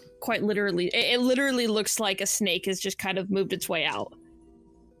quite literally, it literally looks like a snake has just kind of moved its way out.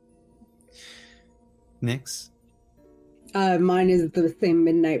 Nyx? Mine is the same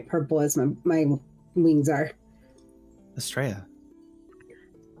midnight purple as my wings are. Estrella?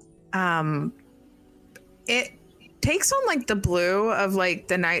 It takes on like the blue of like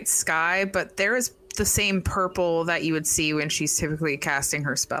the night sky, but there is the same purple that you would see when she's typically casting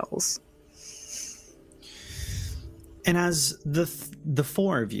her spells. And as the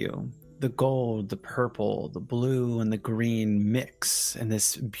 4 of you, the gold, the purple, the blue, and the green mix in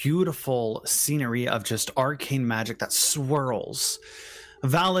this beautiful scenery of just arcane magic that swirls,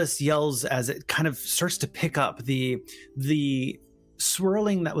 Valis yells as it kind of starts to pick up the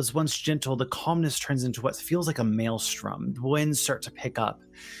swirling that was once gentle. The calmness turns into what feels like a maelstrom. The winds start to pick up.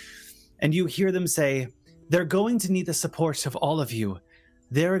 And you hear them say, they're going to need the support of all of you.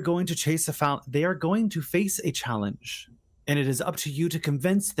 They're going to they are going to face a challenge. And it is up to you to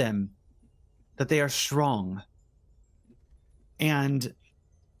convince them that they are strong. And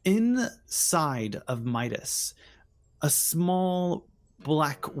Inside of Midas, a small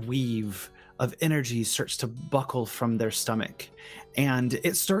black weave of energy starts to buckle from their stomach, and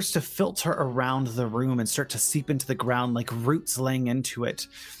it starts to filter around the room and start to seep into the ground like roots laying into it.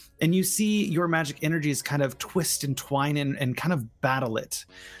 And you see your magic energies kind of twist and twine and kind of battle it.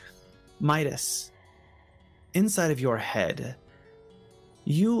 Midas, inside of your head,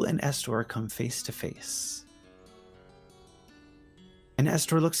 you and Estor come face to face. And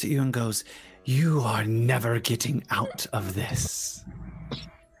Estor looks at you and goes, "You are never getting out of this."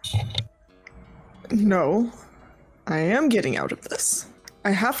 No, I am getting out of this.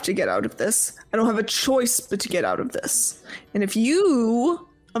 I have to get out of this. I don't have a choice but to get out of this. And if you,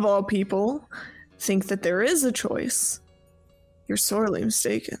 of all people, think that there is a choice, you're sorely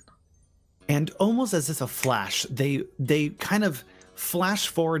mistaken. And almost as if a flash, they kind of flash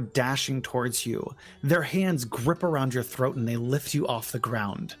forward, dashing towards you. Their hands grip around your throat and they lift you off the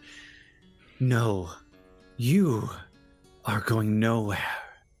ground. No, you are going nowhere.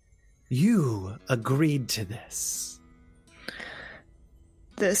 You agreed to this.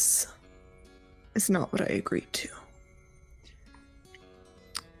 This is not what I agreed to.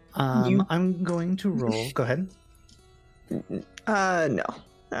 I'm going to roll. Go ahead. No.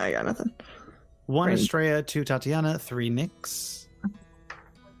 I got nothing. 1 Right. Estrella, 2 Tatiana, 3 Nyx. Let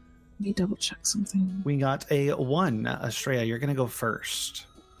me double check something. We got a 1. Estrella, you're going to go first.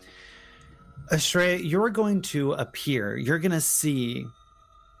 Estrella, you're going to appear. You're going to see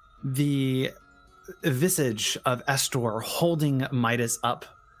the visage of Estor holding Midas up.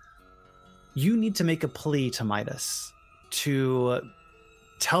 You need to make a plea to Midas to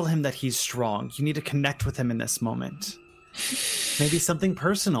tell him that he's strong. You need to connect with him in this moment. Maybe something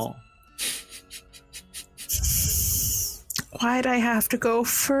personal. Why'd I have to go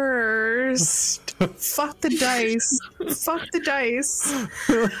first? Fuck the dice. Fuck the dice.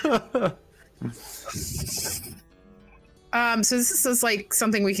 So this is like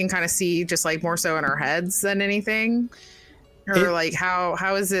something we can kind of see just like more so in our heads than anything? Or like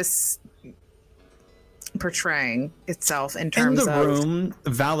how is this portraying itself in terms of... In the room,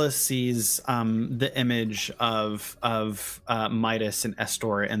 Valis sees the image of Midas and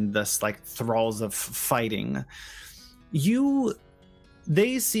Estor and this like thralls of fighting.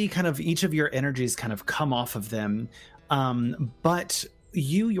 They see kind of each of your energies kind of come off of them, but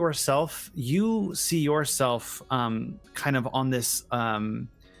you yourself, you see yourself kind of on this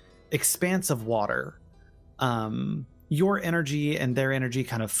expanse of water. Your energy and their energy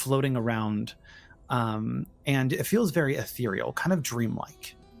kind of floating around, and it feels very ethereal, kind of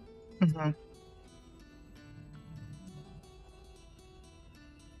dreamlike. Mm-hmm.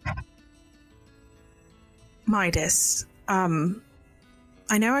 Midas,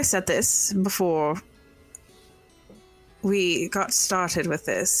 I know I said this before we got started with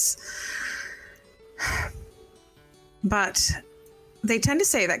this, but they tend to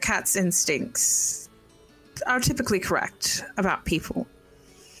say that cats' instincts are typically correct about people.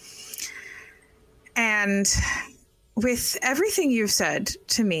 And with everything you've said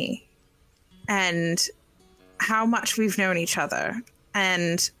to me and how much we've known each other,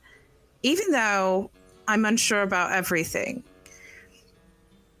 and even though I'm unsure about everything,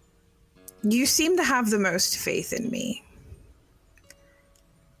 you seem to have the most faith in me.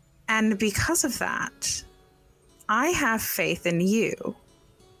 And because of that, I have faith in you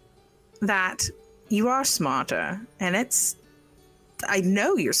that you are smarter, and I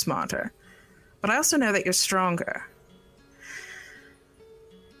know you're smarter, but I also know that you're stronger.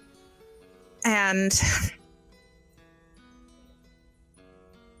 And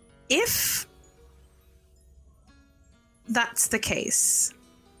if that's the case,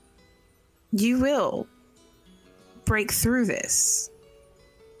 you will break through this.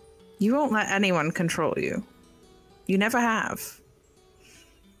 You won't let anyone control you. You never have.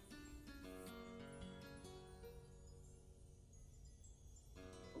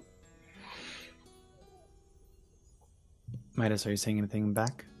 Midas, are you saying anything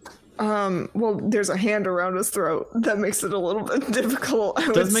back? Well, there's a hand around his throat. That makes it a little bit difficult, I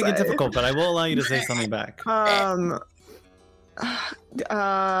It does would make it say. difficult, but I will allow you to say something back.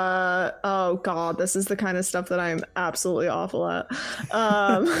 Oh god, this is the kind of stuff that I'm absolutely awful at.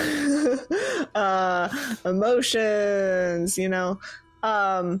 Emotions, you know.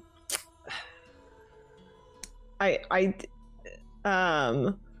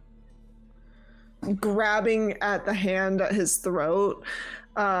 Grabbing at the hand at his throat,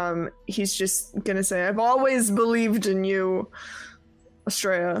 he's just gonna say, "I've always believed in you,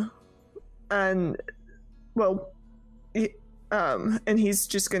 Estrella," and well, and he's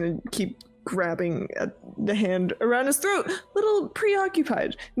just gonna keep grabbing at the hand around his throat, a little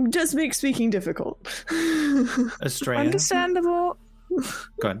preoccupied. Does make speaking difficult. Estrella. Understandable.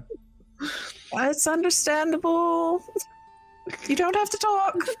 Go ahead. It's understandable. You don't have to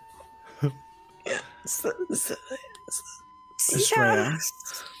talk. Estrella.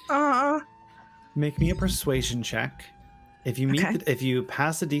 Yeah. Make me a persuasion check. If you meet, Okay. if you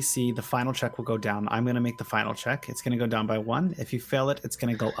pass the DC, the final check will go down. I'm going to make the final check. It's going to go down by 1. If you fail it, it's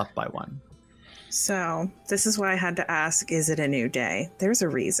going to go up by 1. So, this is why I had to ask, is it a new day? There's a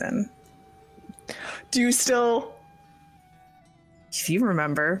reason. Do you still... If you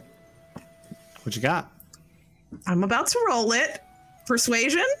remember, What you got? I'm about to roll it.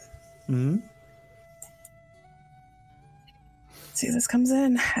 Persuasion? Mm-hmm. See, this comes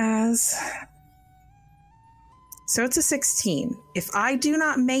in as... So it's a 16. If I do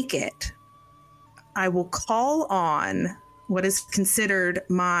not make it, I will call on what is considered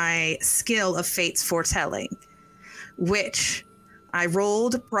my skill of Fate's foretelling, which I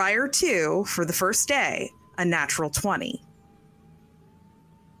rolled prior to, for the first day, a natural 20.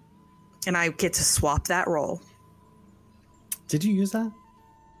 And I get to swap that roll. Did you use that?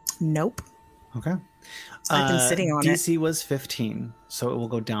 Nope. Okay. I've been sitting on it. DC was 15, so it will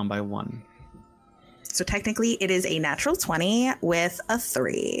go down by 1. So technically it is a natural 20 with a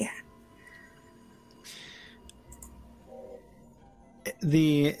 3.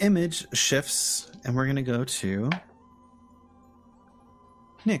 The image shifts, and we're going to go to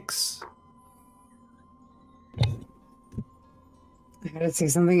Nyx. I gotta say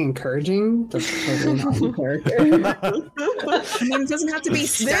something encouraging. That's totally not in character. I mean, it doesn't have to be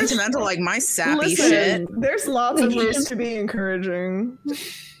sentimental like my sappy Listen, shit. there's lots of ways to be encouraging.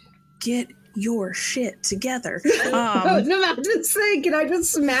 Get your shit together. I was about to say, can I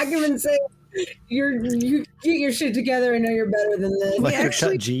just smack him and say, you get your shit together, I know you're better than this. Like your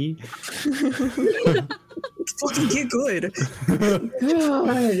actually- shut G. Fucking get good.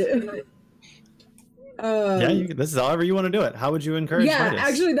 God. Yeah, this is however you want to do it. How would you encourage Yeah, Midas?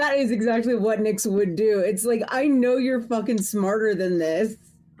 actually, that is exactly what Nyx would do. It's like, I know you're fucking smarter than this,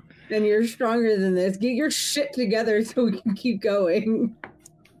 and you're stronger than this. Get your shit together so we can keep going.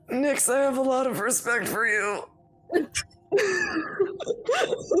 Nyx, I have a lot of respect for you.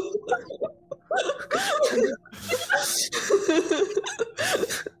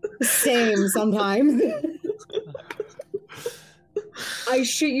 Same sometimes. I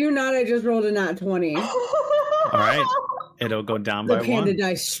shit you not, I just rolled a nat 20. All right. It'll go down The by panda 1.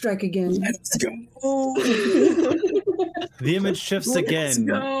 dice strike again. Let's go. The image shifts Let's again.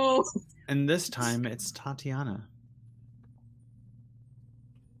 go. And this time it's Tatiana.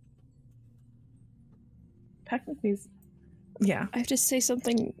 Technically, Yeah. I have to say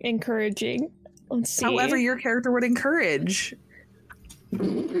something encouraging. Let's see. However your character would encourage.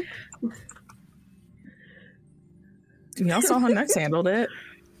 Y'all saw how Nex handled it.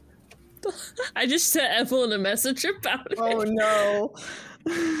 I just sent Evelyn a message about it. Oh no.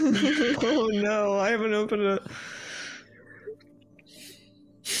 Oh no, I haven't opened it.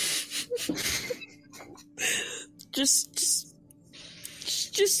 Just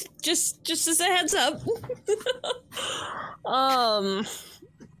as a heads up.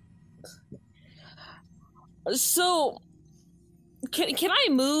 So can I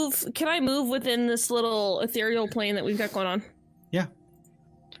move within this little ethereal plane that we've got going on? Yeah.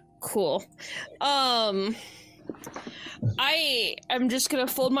 Cool. I'm just gonna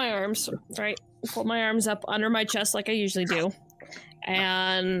fold my arms, right? Fold my arms up under my chest like I usually do.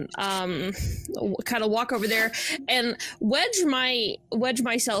 And kind of walk over there and wedge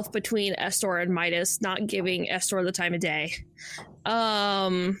myself between Estor and Midas, not giving Estor the time of day.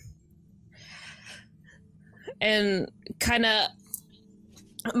 And kind of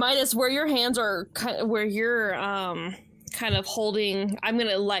Midas, where your hands are, where you're kind of holding, I'm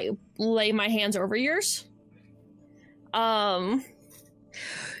gonna lay my hands over yours.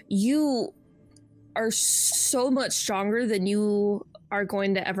 You are so much stronger than you are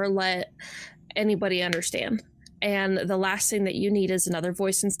going to ever let anybody understand. And the last thing that you need is another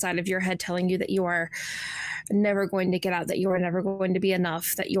voice inside of your head telling you that you are never going to get out, that you are never going to be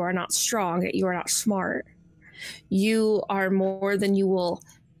enough, that you are not strong, that you are not smart. You are more than you will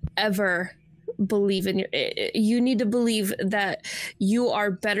ever believe in. You need to believe that you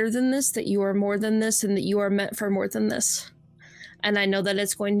are better than this, that you are more than this, and that you are meant for more than this. And I know that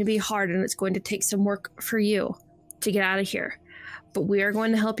it's going to be hard and it's going to take some work for you to get out of here. But we are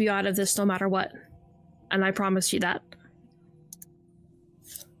going to help you out of this no matter what. And I promise you that.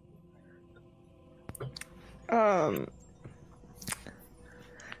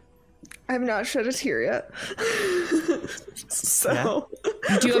 I've not shed a tear yet. So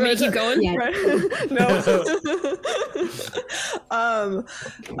Do you want me to keep going? Yeah. No.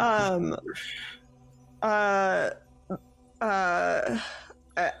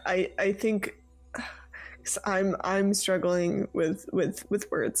 I think 'cause I'm struggling with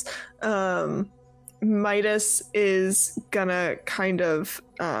words. Midas is gonna kind of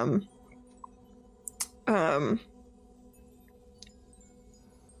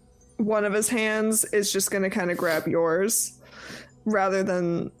one of his hands is just gonna kind of grab yours rather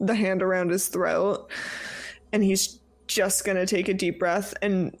than the hand around his throat, and he's just gonna take a deep breath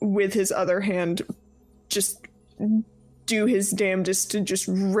and with his other hand just do his damnedest to just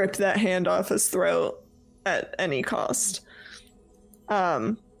rip that hand off his throat at any cost.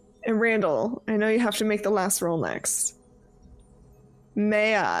 And Randall, I know you have to make the last roll next.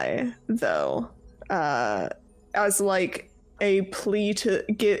 May I, though, as like a plea to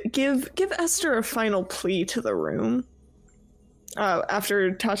give Esther a final plea to the room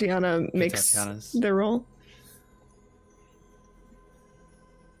after Tatiana makes the roll?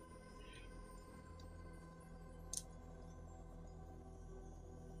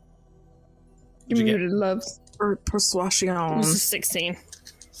 You muted, loves. Or persuasion. This is 16.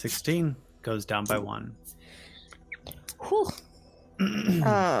 16 goes down by 1. Whew.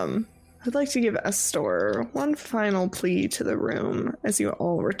 I'd like to give Estor one final plea to the room as you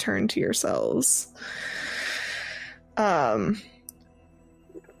all return to yourselves. Don't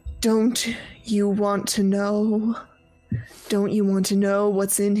you want to know? Don't you want to know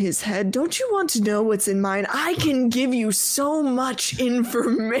what's in his head? Don't you want to know what's in mine? I can give you so much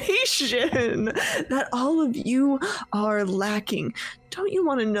information that all of you are lacking. Don't you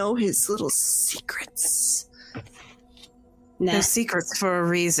want to know his little secrets? Nah. They're secrets for a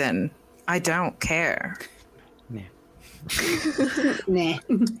reason. I don't care. Yeah. Nah.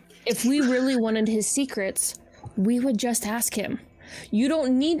 If we really wanted his secrets, we would just ask him. You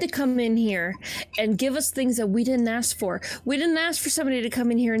don't need to come in here and give us things that we didn't ask for. We didn't ask for somebody to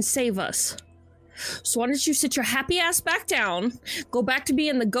come in here and save us. So why don't you sit your happy ass back down, go back to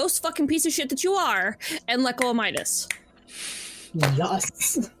being the ghost fucking piece of shit that you are, and let go of Midas.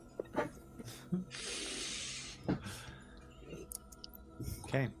 Yes.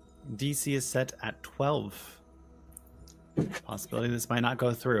 Okay. DC is set at 12. Possibility this might not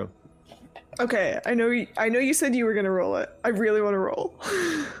go through. Okay, I know you said you were gonna roll it. I really want to roll.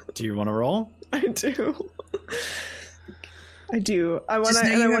 Do you want to roll? I do. I do. I want Just to.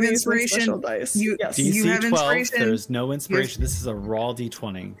 know And I you want have to use my inspiration. special dice. Yes. DC You have 12, inspiration. there's no inspiration. This is a raw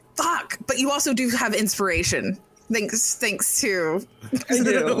D20. Fuck! But you also do have inspiration. Thanks to I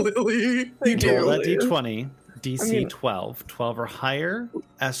do. Lily. I You do. Roll that do. D20. DC I mean- 12. 12 or higher.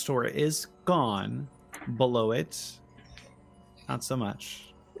 Estor is gone. Below it, not so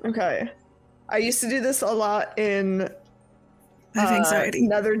much. Okay. I used to do this a lot in I have anxiety.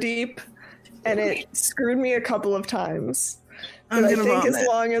 Netherdeep, and it screwed me a couple of times. I'm But I gonna think as vomit.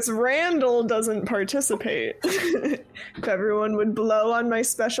 long as Randall doesn't participate, if everyone would blow on my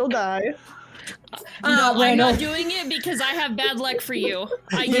special die. Not I'm Randall. not doing it because I have bad luck for you.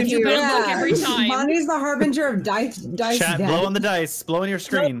 I You give you do. bad luck every time. Bonnie's the harbinger of dice Chat, death. blow on the dice. Blow on your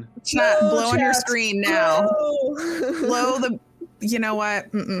screen. Chat, No, blow on your chat. screen now. No. Blow the. You know what?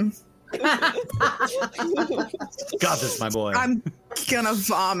 Mm-mm. Got this, my boy. I'm gonna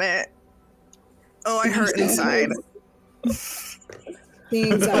vomit. Oh, I hurt inside. The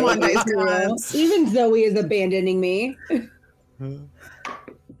anxiety Come on, nice is real. gods. Even Zoe is abandoning me. It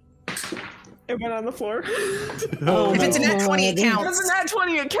went on the floor. Oh If my it's a net 20, it God. counts. Doesn't that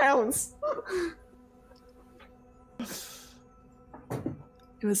 20 accounts?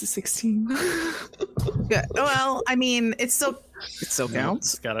 It was a 16. Good. Well, I mean, it still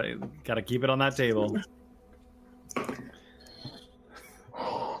counts. Just gotta keep it on that table.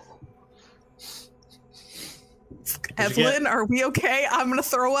 Evelyn, are we okay? I'm gonna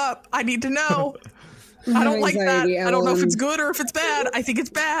throw up. I need to know. I don't like that. Anxiety, I don't know if Evelyn. it's good or if it's bad. I think it's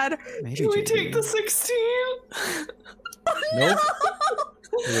bad. Maybe Can we JD. take the 16? Nope.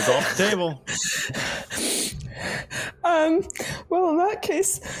 It was off the table. Well, in that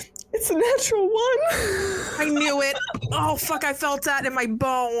case, it's a natural one. I knew it. Oh, fuck. I felt that in my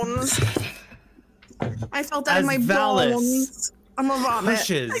bones. I felt that As in my Valis bones. I'm a vomit.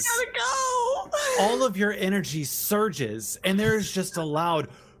 Pushes. I gotta go. All of your energy surges, and there's just a loud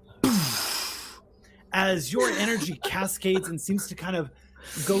as your energy cascades and seems to kind of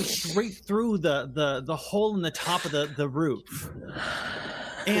go straight through the hole in the top of the roof.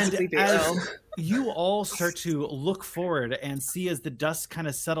 And Physically as ill. you all start to look forward and see as the dust kind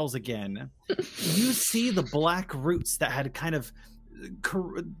of settles again, you see the black roots that had kind of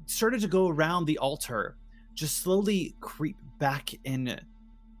started to go around the altar just slowly creep back in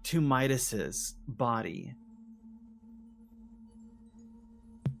to Midas's body.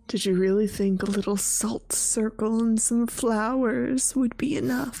 Did you really think a little salt circle and some flowers would be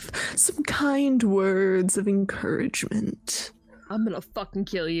enough? Some kind words of encouragement. I'm gonna fucking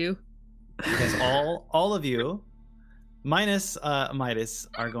kill you. Because all of you, minus Midas,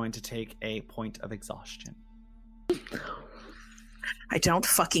 are going to take a point of exhaustion. I don't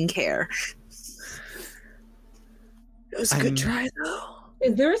fucking care. It was a good try, though.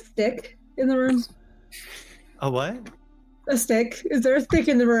 Is there a stick in the room? A what? A stick? Is there a stick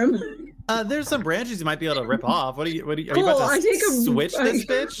in the room? There's some branches you might be able to rip off. Are you Cool, about I to take a- switch this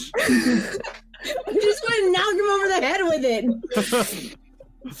bitch? I just want to knock him over the head with it.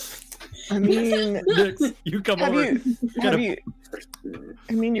 I mean, Nix, you come over.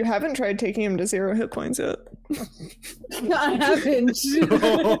 You haven't tried taking him to 0 hit points yet. I haven't.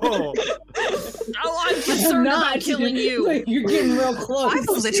 Oh. Oh, I'm concerned about killing you. Like, you're getting real close. I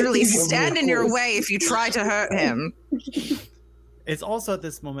will literally stand in your way if you try to hurt him. It's also at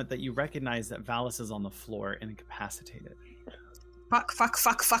this moment that you recognize that Valis is on the floor and incapacitated. Fuck.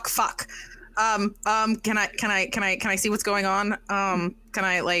 Can I see what's going on? Can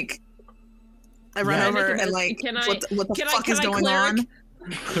I like? I run over and like, what the fuck is going on?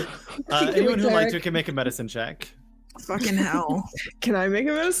 Anyone who would like to can make a medicine check. Fucking hell! Can I make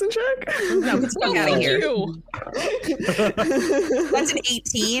a medicine check? No, get the fuck out of here. You. That's an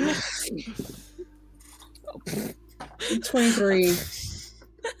 18. 23.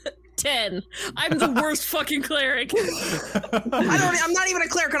 10. I'm the worst fucking cleric. I'm not even a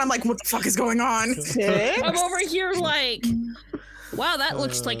cleric, and I'm like, what the fuck is going on? I'm over here like, wow, that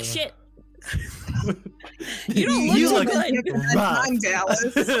looks like shit. You don't look so good. rough. I'm Dallas.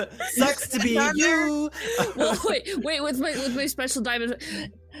 Sucks to be you. Well, wait, with my special diamond.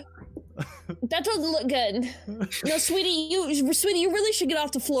 That doesn't look good. No, sweetie, you really should get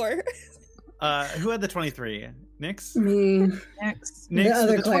off the floor. Who had the 23? Nix? Me. Next. Nix, The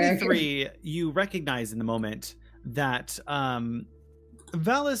other with the cleric. 23, you recognize in the moment that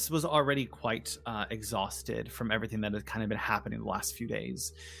Valis was already quite exhausted from everything that had kind of been happening the last few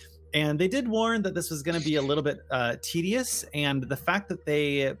days. And they did warn that this was going to be a little bit tedious, and the fact that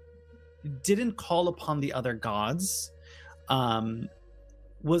they didn't call upon the other gods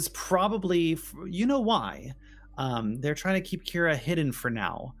was probably, you know why. They're trying to keep Kira hidden for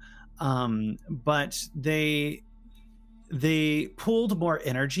now. But they pulled more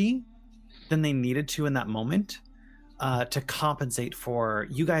energy than they needed to in that moment to compensate for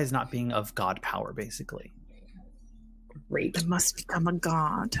you guys not being of god power, basically. Great. I must become a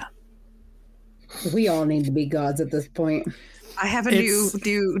god. We all need to be gods at this point. I have a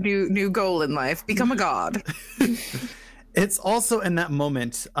new goal in life: become a god. It's also in that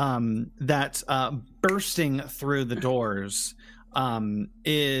moment that bursting through the doors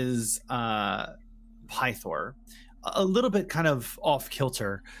is Pythor. A little bit kind of off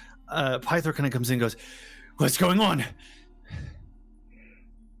kilter. Pythor kind of comes in and goes, "What's going on?"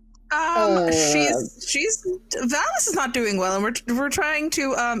 She's Valis is not doing well, and we're trying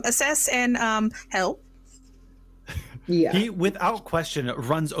to assess and help. Yeah. He, without question,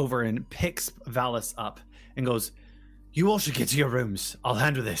 runs over and picks Valis up and goes, "You all should get to your rooms. I'll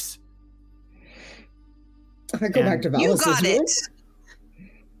handle this." I go back to Valis. You got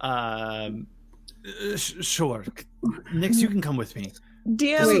it. Sure. Nix, you can come with me.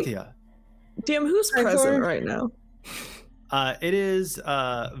 DM, Cynthia. who's present right now? It is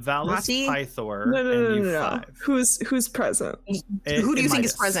Valis, Mati? Pythor, No, and you no. five. Who's present? Who do you think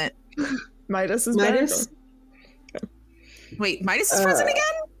is Midas. present? Midas is Midas? back? Wait, Midas is present again?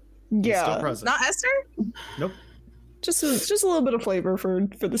 He's Yeah, still present. Not Esther? Nope. just a little bit of flavor for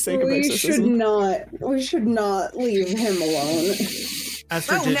the sake of We exorcism. should not leave him alone.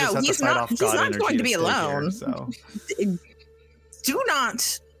 Esther Oh, did no, just have to he's fight not- off he's God not energy going to be stay here, alone. so. Do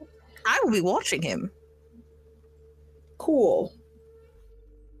not. I will be watching him. Cool.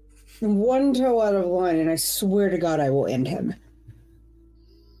 One toe out of line, and I swear to God, I will end him.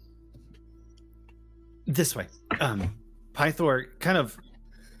 This way. Pythor kind of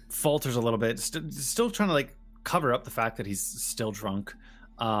falters a little bit, still trying to like cover up the fact that he's still drunk,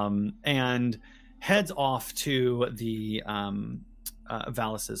 and heads off to the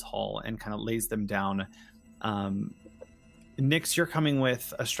Valis's hall and kind of lays them down. Nix, you're coming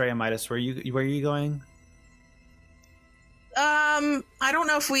with Estrella Midas. Where are you going? I don't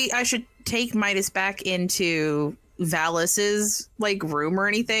know if I should take Midas back into Valis's like room or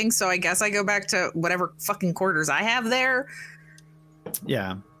anything, so I guess I go back to whatever fucking quarters I have there.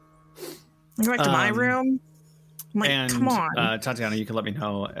 Yeah. I go back to my room. I'm like, and come on. Tatiana, you can let me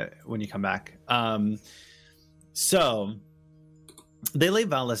know when you come back. So they lay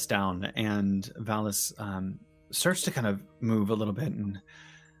Valis down, and Valis starts to kind of move a little bit. And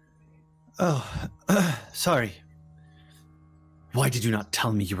sorry. Why did you not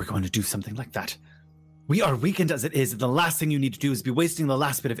tell me you were going to do something like that? We are weakened as it is. The last thing you need to do is be wasting the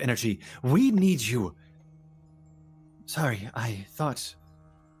last bit of energy. We need you. Sorry, I thought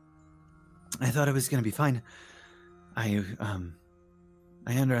it was going to be fine. I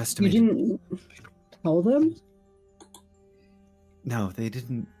underestimated. You didn't tell them? No, they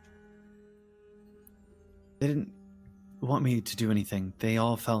didn't. They didn't want me to do anything. They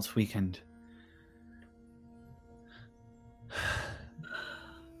all felt weakened.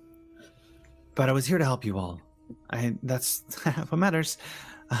 But I was here to help you all. That's what matters.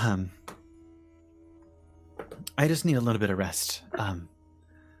 I just need a little bit of rest.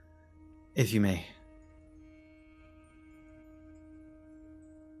 If you may.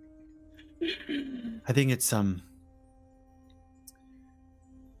 I think it's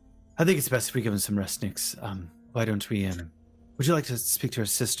best if we give him some rest, Nix. Why don't we would you like to speak to her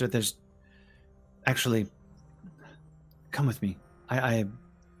sister? There's actually, come with me.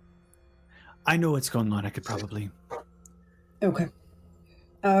 I know what's going on. I could probably. Okay.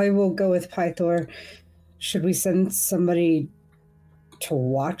 I will go with Pythor. Should we send somebody to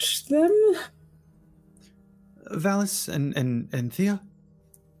watch them? Valis and Thea?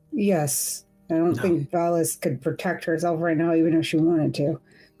 Yes. I don't think Valis could protect herself right now, even if she wanted to.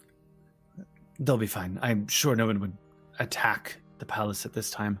 They'll be fine. I'm sure no one would attack the palace at this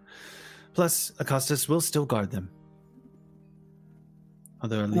time. Plus, Acostus will still guard them.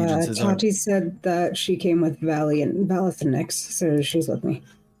 Other allegiances Tati said that she came with Valis and Nyx, so she's with me.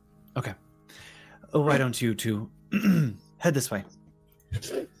 Okay. Why don't you two head this way?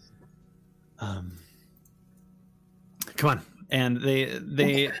 Come on. And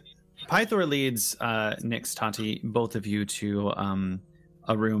they Pythor leads Nyx, Tati, both of you to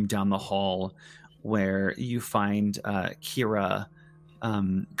a room down the hall where you find Kira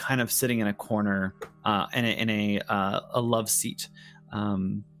kind of sitting in a corner in a love seat.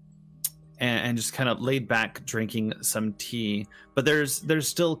 And just kind of laid back drinking some tea, but there's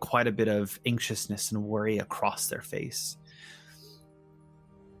still quite a bit of anxiousness and worry across their face.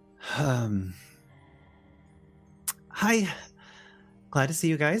 Hi, glad to see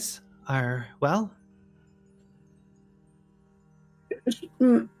you guys are well.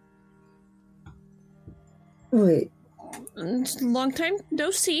 Wait, long time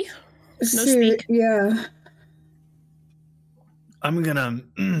no see, no speak. Yeah. I'm gonna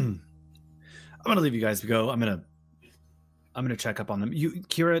leave you guys to go. I'm gonna check up on them.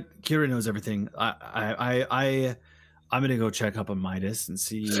 Kira knows everything. I'm gonna go check up on Midas and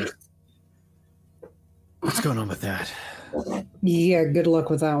see what's going on with that. Yeah, good luck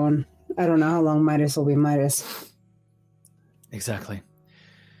with that one. I don't know how long Midas will be Midas. Exactly.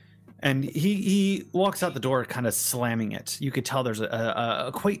 And he walks out the door, kind of slamming it. You could tell there's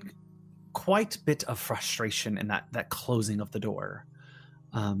a quite bit of frustration in that closing of the door.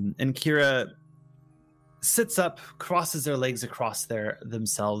 And Kira sits up, crosses their legs across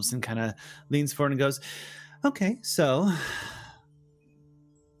themselves, and kind of leans forward and goes, "Okay, so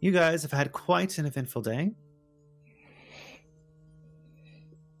you guys have had quite an eventful day."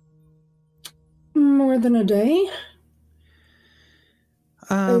 More than a day?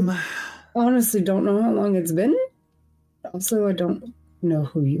 I honestly don't know how long it's been. Also, I don't know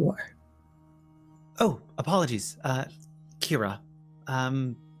who you are. Oh, apologies. Kira.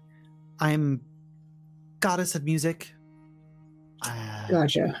 I'm goddess of music.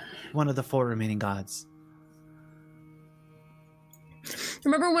 Gotcha. One of the 4 remaining gods.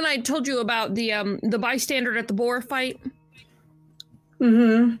 Remember when I told you about the bystander at the boar fight?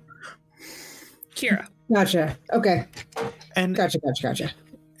 Mm-hmm. Kira. Gotcha. Okay. And Gotcha.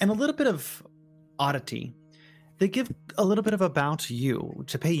 And a little bit of oddity. They give a little bit of a bow to you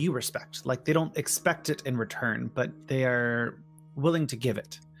to pay you respect. Like, they don't expect it in return, but they are willing to give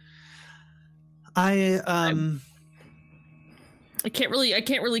it. I can't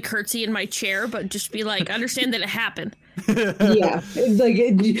really curtsy in my chair, but just be like, understand that it happened. Yeah, it's like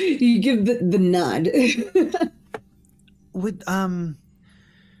you give the nod. Would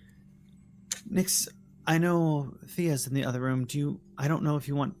Nyx, I know Thea's in the other room. I don't know if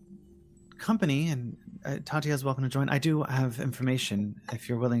you want company, and Tatia's welcome to join. I do have information if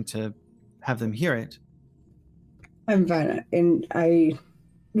you're willing to have them hear it. I'm fine, and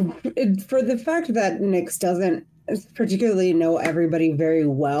for the fact that Nyx doesn't particularly know everybody very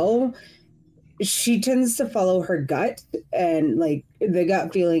well, she tends to follow her gut, and like the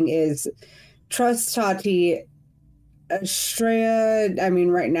gut feeling is trust Tati. Estrella, I mean,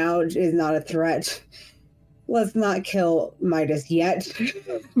 right now is not a threat. let's not kill Midas yet,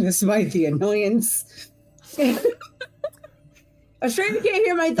 despite the annoyance. I'm sure you can't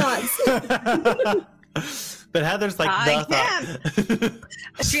hear my thoughts. But Heather's like, I thought.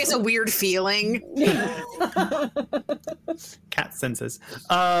 She has a weird feeling. Cat senses.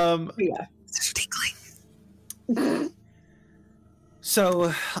 Yeah.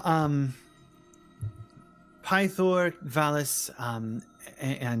 So, Pythor, Valis,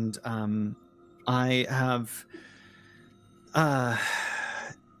 and I have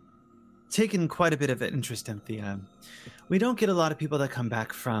taken quite a bit of interest in Thea. We don't get a lot of people that come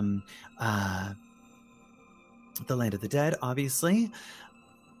back from the land of the dead, obviously.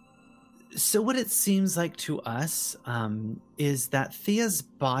 So what it seems like to us is that Thea's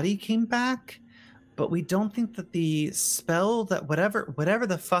body came back, but we don't think that the spell that whatever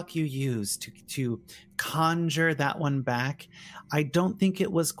the fuck you used to conjure that one back, I don't think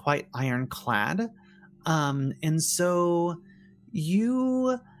it was quite ironclad. And so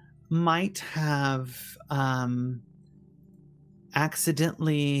you might have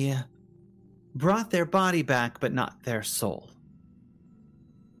accidentally brought their body back, but not their soul.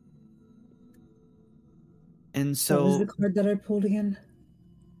 And so, what was the card that I pulled again?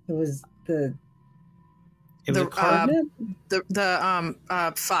 It was the card.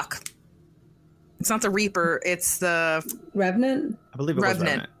 Fuck. It's not the Reaper. It's the Revenant. I believe it was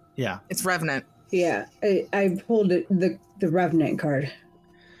Revenant. Yeah, it's Revenant. Yeah, I pulled it, the Revenant card.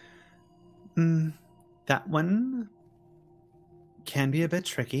 That one can be a bit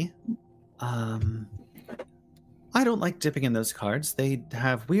tricky. I don't like dipping in those cards. They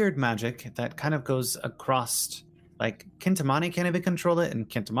have weird magic that kind of goes across, like Kintamani can't even control it, and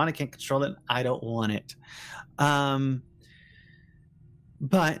Kintamani can't control it. I don't want it.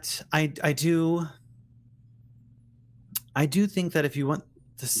 But I do think that if you want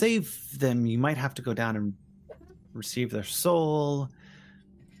to save them, you might have to go down and receive their soul.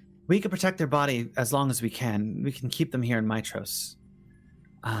 We can protect their body as long as we can. We can keep them here in Mitros.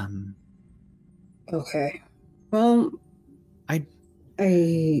 Okay. Well, I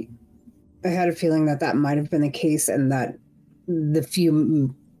had a feeling that might have been the case, and that the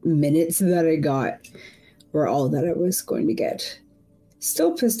few minutes that I got were all that I was going to get.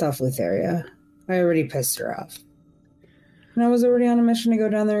 Still pissed off Lutheria. I already pissed her off. And I was already on a mission to go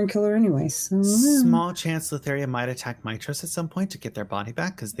down there and kill her anyway. So. Small chance Lutheria might attack Mitros at some point to get their body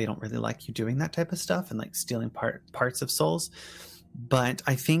back, because they don't really like you doing that type of stuff and like stealing parts of souls. But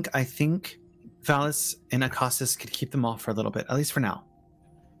I think Valis and Akastis could keep them off for a little bit, at least for now.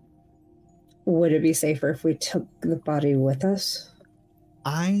 Would it be safer if we took the body with us?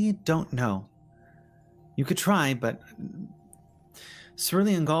 I don't know. You could try, but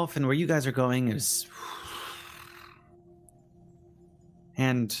Cerulean Gulf and where you guys are going is...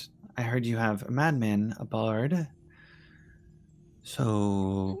 And I heard you have a madman, a bard.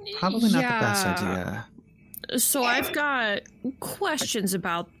 So probably not the best idea. So I've got questions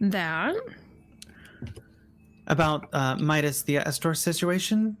about that. About Midas, the Estor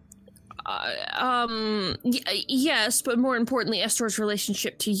situation? Yes, but more importantly, Estor's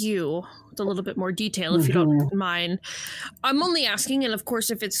relationship to you. With a little bit more detail, if you don't mind. I'm only asking, and of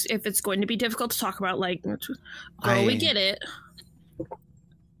course, if it's going to be difficult to talk about, like, we get it.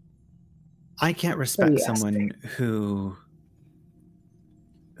 I can't respect someone who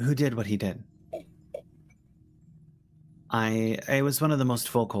did what he did. I was one of the most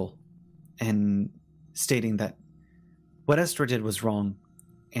vocal in stating that what Estor did was wrong,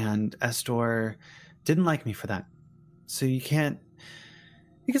 and Estor didn't like me for that. So you can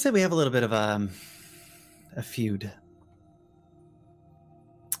say we have a little bit of a feud.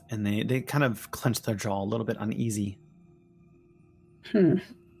 And they kind of clenched their jaw a little bit uneasy.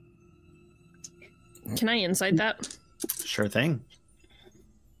 Can I insight that? Sure thing.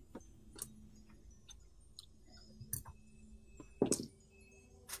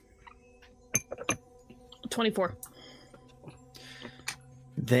 $24.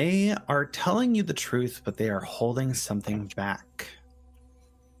 They are telling you the truth, but they are holding something back.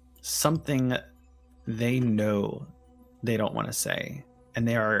 Something they know they don't want to say. And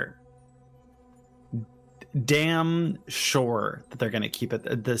they are damn sure that they're going to keep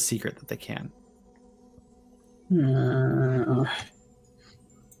it the secret that they can.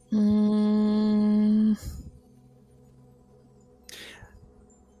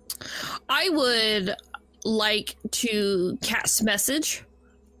 I would like to cast message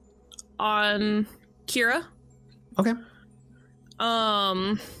on Kira. Okay.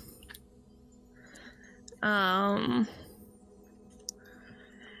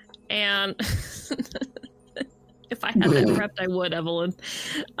 And if I had that prepped, I would, Evelyn.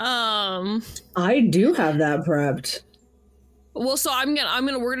 I do have that prepped. Well, so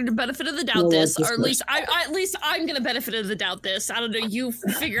we're gonna benefit of the doubt this, or at least I'm gonna benefit of the doubt this. I don't know, you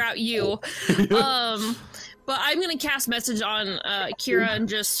figure out you. But I'm gonna cast message on Kira and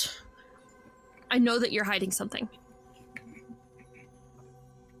just, I know that you're hiding something.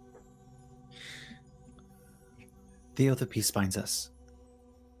 The oath of peace binds us.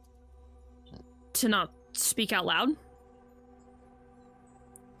 To not speak out loud?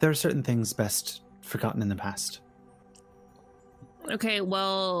 There are certain things best forgotten in the past. Okay,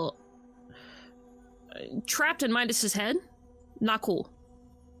 well, trapped in Midas's head, not cool.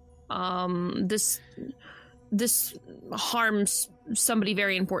 This harms somebody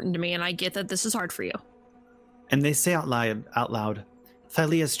very important to me, and I get that this is hard for you. And they say out loud,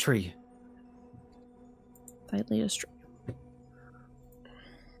 Thylea's tree. Thylea's tree.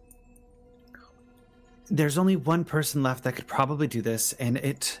 There's only one person left that could probably do this, and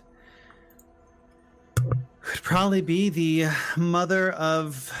it could probably be the mother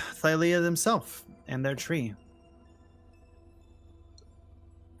of Thylea themselves and their tree.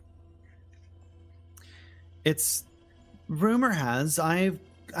 It's, rumor has, I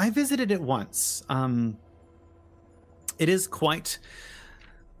visited it once. It is quite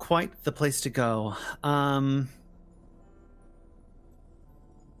the place to go.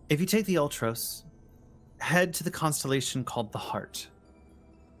 If you take the Ultros, head to the constellation called the Heart.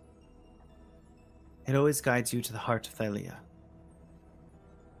 It always guides you to the heart of Thylea.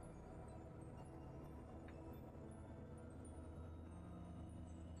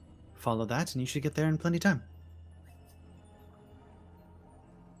 Follow that, and you should get there in plenty of time.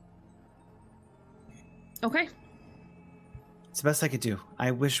 Okay. It's the best I could do.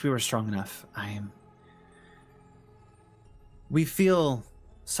 I wish we were strong enough. We feel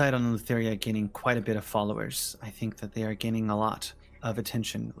Sidon and Lutheria gaining quite a bit of followers. I think that they are gaining a lot of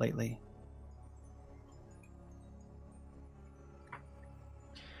attention lately.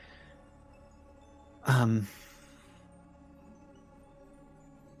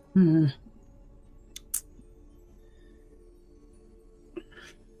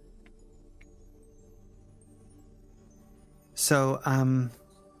 So,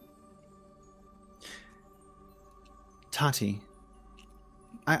 Tati,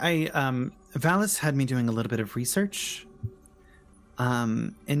 Valis had me doing a little bit of research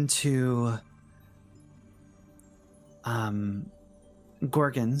into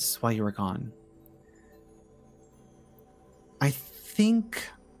Gorgons while you were gone. I think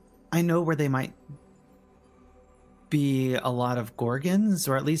I know where they might be a lot of Gorgons,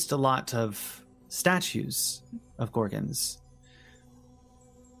 or at least a lot of statues of Gorgons.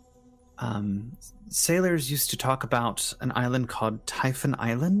 Sailors used to talk about an island called Typhon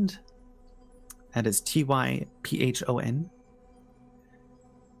Island. That is Typhon.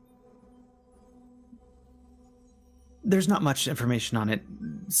 There's not much information on it.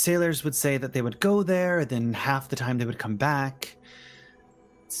 Sailors would say that they would go there, then half the time they would come back.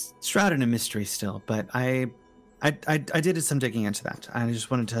 It's shrouded in mystery still, but I did some digging into that. I just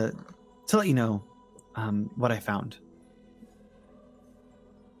wanted to let you know what I found.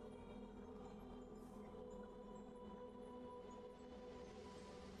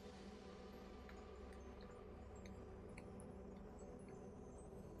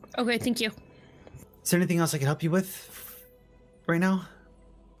 Okay, thank you. Is there anything else I can help you with right now?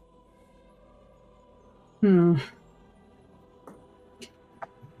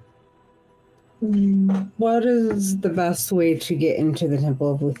 What is the best way to get into the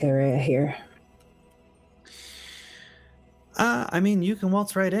Temple of Lutheria here? I mean, you can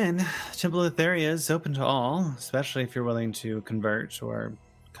waltz right in. Temple of Lutheria is open to all, especially if you're willing to convert or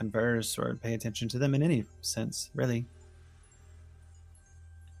converse or pay attention to them in any sense, really.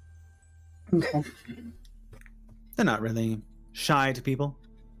 Okay. They're not really shy to people.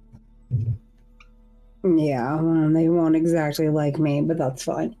 Yeah, well, they won't exactly like me, but that's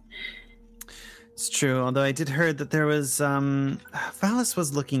fine. It's true, although I did hear that there was, Valis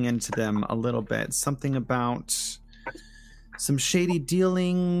was looking into them a little bit. Something about some shady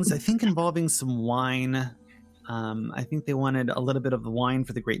dealings, I think involving some wine. I think they wanted a little bit of the wine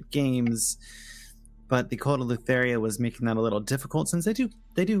for the Great Games, but the Cult of Lutheria was making that a little difficult since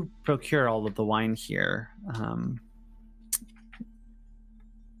they do procure all of the wine here.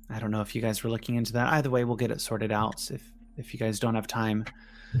 I don't know if you guys were looking into that. Either way, we'll get it sorted out if you guys don't have time.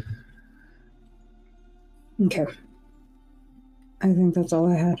 Okay. I think that's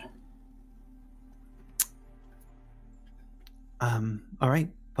all I had. All right.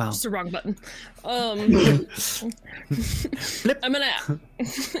 Wow. Just the wrong button. I'm gonna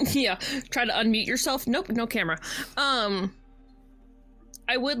try to unmute yourself. Nope, no camera. I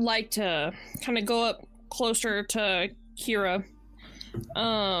would like to kind of go up closer to Kira.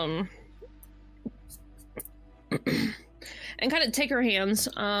 And kind of take her hands.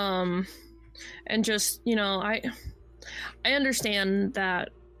 And just, I understand that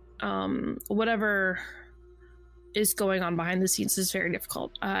whatever is going on behind the scenes is very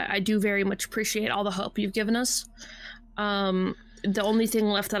difficult. I do very much appreciate all the help you've given us. The only thing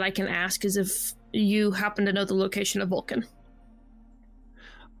left that I can ask is if you happen to know the location of Vulcan.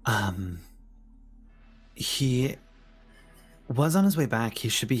 He was on his way back. He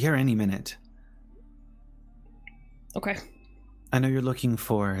should be here any minute. Okay. I know you're looking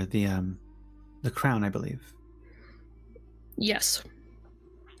for the crown, I believe. Yes.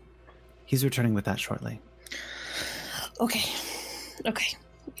 He's returning with that shortly. Okay.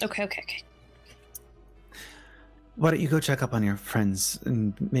 Why don't you go check up on your friends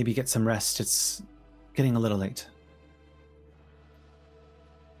and maybe get some rest? It's getting a little late.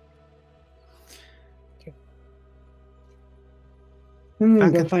 I'm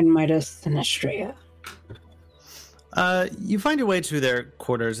gonna go find Midas and Estrella. You find your way to their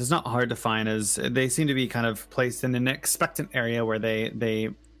quarters. It's not hard to find, as they seem to be kind of placed in an expectant area where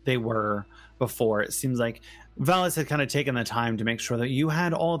they were before. It seems like Valis had kind of taken the time to make sure that you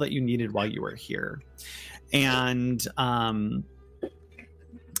had all that you needed while you were here. And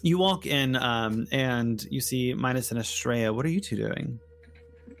you walk in and you see Midas and Estrella. What are you two doing?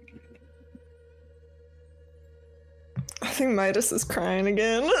 I think Midas is crying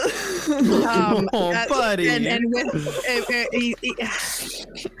again. Buddy. And with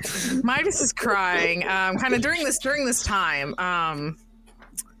Midas is crying. Kind of during this time.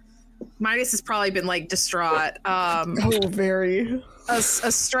 Midas has probably been like distraught. Very.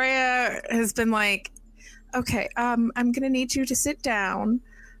 Estrella has been like, okay, I'm gonna need you to sit down,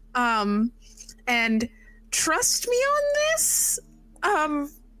 and trust me on this.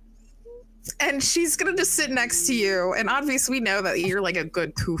 And she's gonna just sit next to you, and obviously we know that you're like a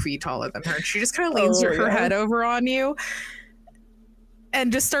good 2 feet taller than her. She just kind of leans her head over on you,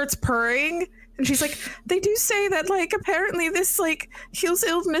 and just starts purring. And she's like, they do say that, like, apparently this, like, heals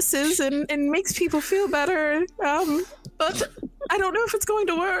illnesses and makes people feel better. But I don't know if it's going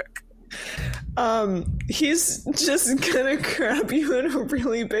to work. He's just gonna grab you in a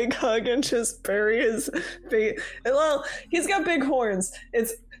really big hug and just bury his face. Well, he's got big horns.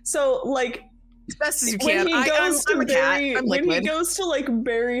 It's so, like, as best as you can. I'm a cat. I'm when liquid. he goes to like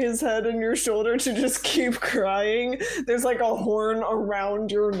bury his head in your shoulder to just keep crying, there's like a horn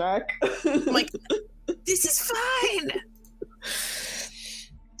around your neck. I'm like, this is fine.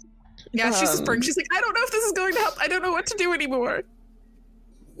 Yeah, she's spring. She's like, I don't know if this is going to help. I don't know what to do anymore.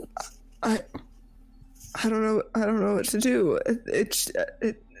 I don't know what to do.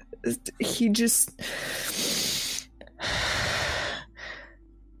 He just.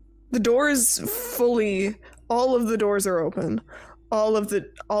 The door is fully. All of the doors are open. All of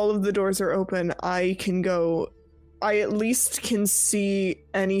the doors are open. I can go. I at least can see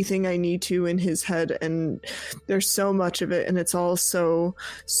anything I need to in his head, and there's so much of it, and it's all so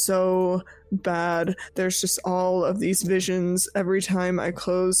bad. There's just all of these visions every time I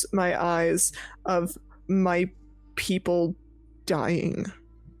close my eyes of my people dying.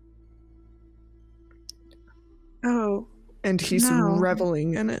 Oh. And he's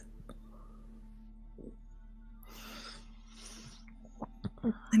reveling in it.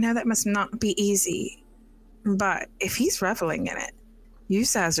 I know that must not be easy, but if he's reveling in it,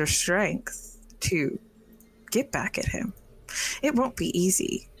 use that as your strength to get back at him. It won't be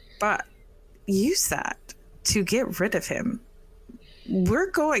easy, but use that to get rid of him.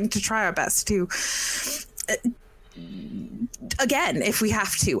 We're going to try our best to, again, if we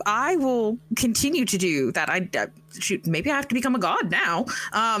have to. I will continue to do that. Shoot, maybe I have to become a god now.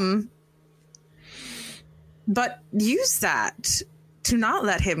 But use that to not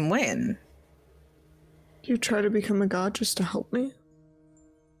let him win. You try to become a god just to help me?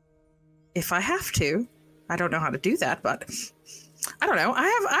 If I have to. I don't know how to do that, but I don't know. I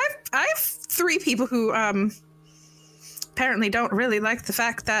have 3 people who apparently don't really like the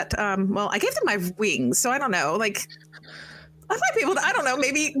fact that well, I gave them my wings, so I don't know. Like, I might be able to, I don't know,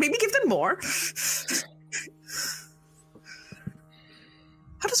 maybe give them more.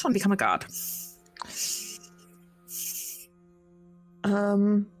 How does one become a god?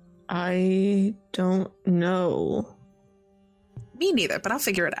 I don't know. Me neither, but I'll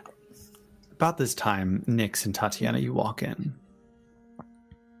figure it out. About this time, Nyx and Tatiana, you walk in.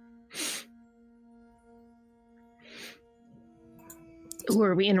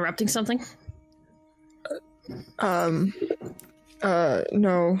 Were we interrupting something? No.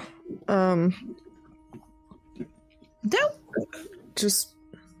 Nope. Just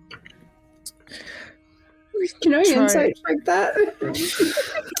Can I Try. insight check that?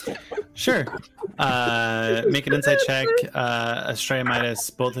 Sure. Make an insight check. Estrella, Midas,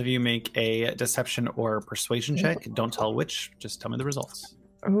 both of you make a deception or persuasion check. Don't tell which. Just tell me the results.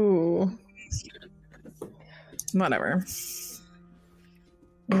 ooh. Whatever.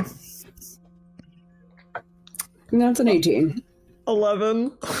 That's an 18.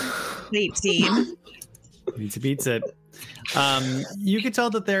 11. 18. Beats it. You could tell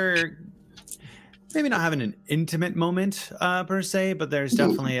that they're maybe not having an intimate moment per se, but there's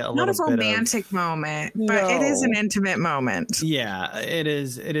definitely a Not little a bit romantic moment, but it is an intimate moment. Yeah, it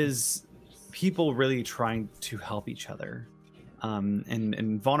is. It is people really trying to help each other,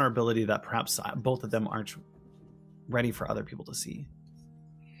 and vulnerability that perhaps both of them aren't ready for other people to see.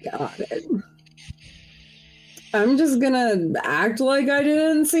 Got it. I'm just gonna act like I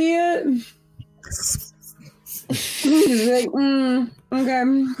didn't see it. Like,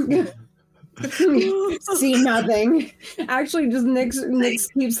 okay. See nothing. Actually, just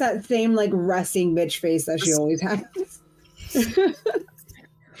Nyx keeps that same like resting bitch face that she always has.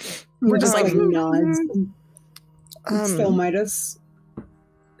 We're just like, nods. Still Midas.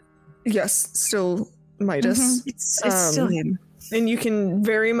 Yes, still Midas. It's still him. And you can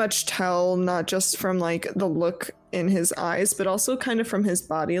very much tell, not just from like the look in his eyes, but also kind of from his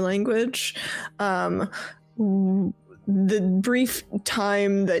body language. The brief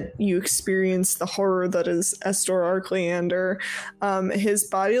time that you experience the horror that is Estor Arcleander, his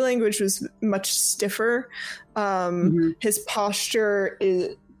body language was much stiffer. His posture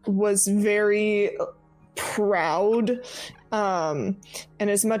was very proud. And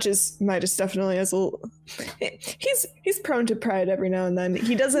as much as Midas definitely has he's prone to pride every now and then,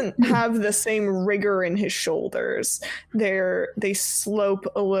 he doesn't have the same rigor in his shoulders. They slope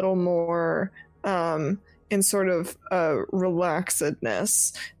a little more in sort of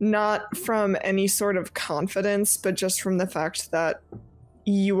relaxedness, not from any sort of confidence, but just from the fact that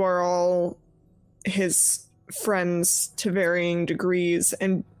you are all his friends to varying degrees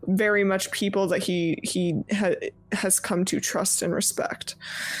and very much people that he has come to trust and respect.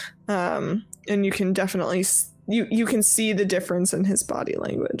 And you can definitely you can see the difference in his body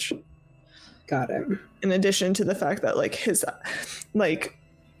language. Got it. In addition to the fact that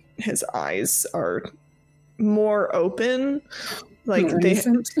his eyes are more open, like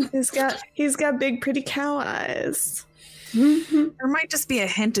he's got big pretty cow eyes. There might just be a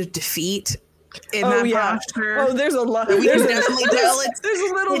hint of defeat in that posture. Oh, there's a lot. We can definitely tell there's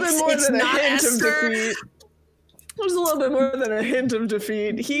a little bit more than a hint Esther. of defeat. There's a little bit more than a hint of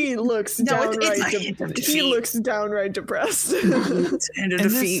defeat. He looks he looks downright depressed. In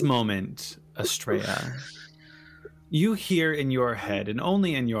this moment, Estrella, you hear in your head, and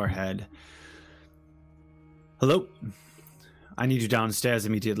only in your head, "Hello, I need you downstairs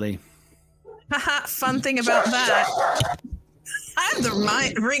immediately." Fun thing about that, I have the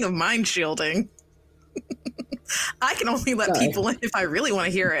ring of mind shielding. I can only let people in if I really want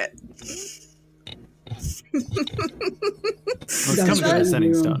to hear it. Let's come to the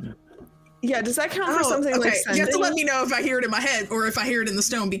sending stone. Yeah, does that count for something like sending? You have to let me know if I hear it in my head or if I hear it in the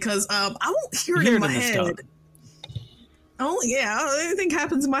stone, because I won't hear it in my head. Oh yeah, anything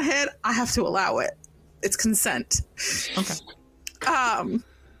happens in my head, I have to allow it. It's consent. Okay.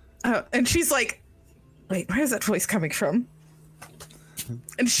 And she's like, wait, where's that voice coming from?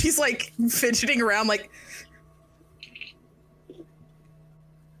 And she's like fidgeting around like,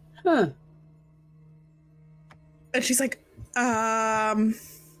 huh. And she's like, that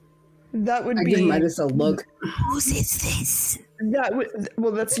would I be give Midas a look. whose is this? That would,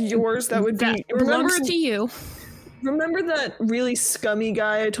 well, that's yours. That would That be belongs to you. Remember that really scummy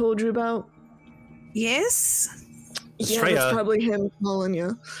guy I told you about? Yes. Yeah, Estrella. that's probably him calling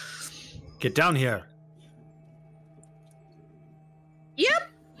you. Get down here. Yep.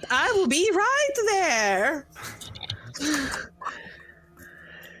 I will be right there.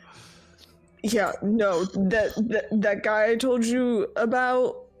 Yeah, no, that guy I told you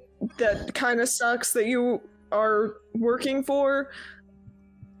about that kind of sucks that you are working for.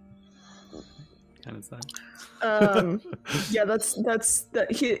 Kind of sad. Yeah,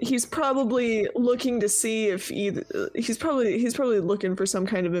 he's probably looking to see if he's probably looking for some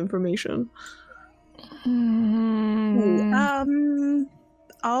kind of information.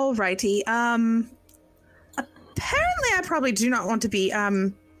 Alrighty. Apparently I probably do not want to be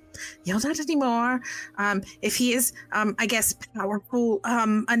yelled at anymore. If he is I guess powerful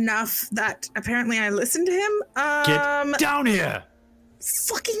enough that apparently I listen to him. Get down here.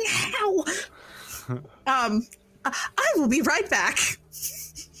 Fucking hell. I will be right back.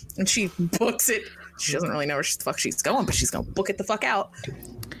 And she books it. She doesn't really know where the fuck she's going, but she's gonna book it the fuck out.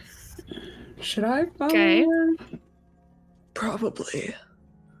 Should I follow Okay. her? Probably.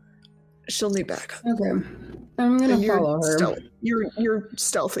 She'll need backup. Okay. I'm gonna And follow her. You're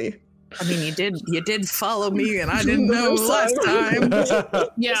stealthy. I mean, you did follow me, and I didn't know last time.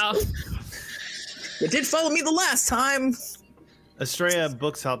 Yeah. You did follow me the last time. Estrella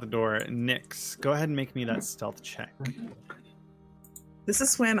books out the door. Nyx, go ahead and make me that stealth check. This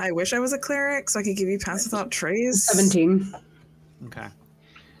is when I wish I was a cleric, so I could give you pass without trace. 17. Okay.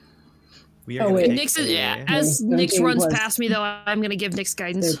 We Oh, gonna wait. take Nyx is, a- as 17 Nyx runs plus- past me, though, I'm gonna give Nyx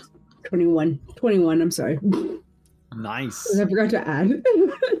guidance. 21. 21, I'm sorry. Nice. I forgot to add.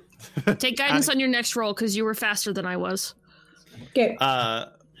 Take guidance on your next roll because you were faster than I was. Okay.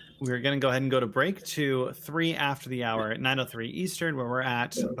 We're going to go ahead and go to break to 3 after the hour, 9:03 Eastern, where we're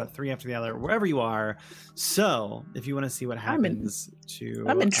at, but 3 after the hour, wherever you are. So, if you want to see what happens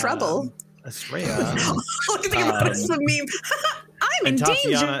I'm in trouble. Estrella, Look at the rest of me. I'm in and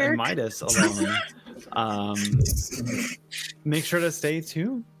Tatiana danger. and Midas alone, make sure to stay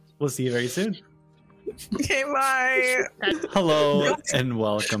tuned. We'll see you very soon. Okay, bye. Hello and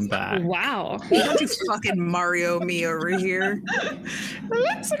welcome back. Wow. Don't you fucking Mario me over here.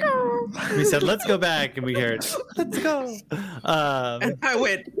 Let's go. We said, let's go back, and we heard, let's go. And I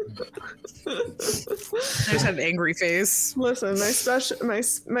went. I just had an angry face. Listen,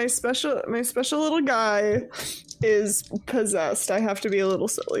 my special little guy is possessed. I have to be a little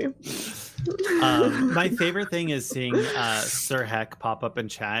silly. My favorite thing is seeing Sir Heck pop up in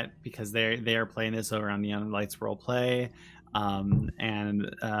chat because they are playing this over on Neon Lights Roleplay,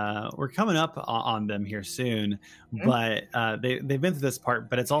 and we're coming up on them here soon. But they've been through this part,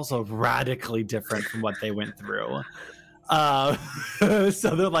 but it's also radically different from what they went through.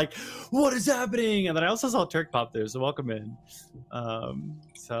 So they're like, "What is happening?" And then I also saw Turk pop there, so welcome in.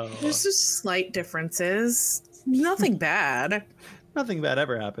 So There's just slight differences. Nothing bad. nothing bad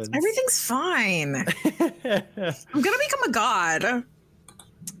ever happens. Everything's fine. I'm gonna become a god.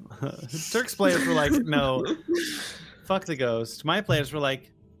 Turk's players were like, no, fuck the ghost. My players were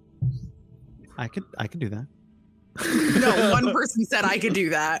like, I could do that. No, one person said I could do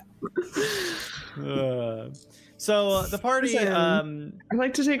that. So the party Listen. I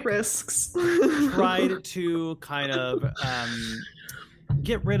like to take risks. tried to kind of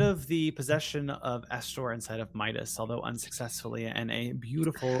get rid of the possession of Astor inside of Midas, although unsuccessfully, in a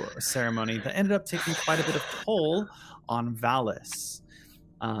beautiful ceremony that ended up taking quite a bit of toll on Valis.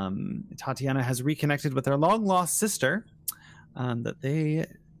 Tatiana has reconnected with her long-lost sister that they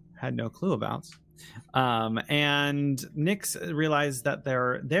had no clue about. And Nyx realized that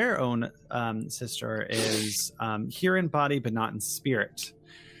their own sister is here in body but not in spirit.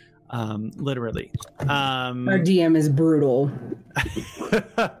 Literally. Our DM is brutal.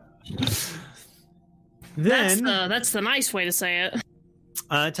 Then That's the nice way to say it.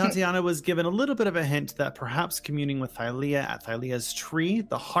 Tatiana was given a little bit of a hint that perhaps communing with Thylea at Thylea's tree,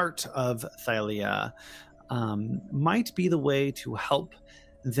 the heart of Thylea, might be the way to help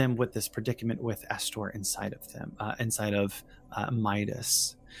them with this predicament with Astor inside of them, inside of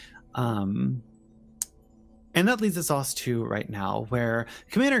Midas. And that leads us off to right now, where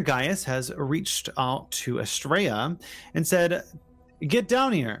Commander Gaius has reached out to Estrella and said, "Get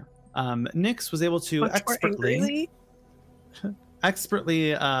down here." Nyx was able to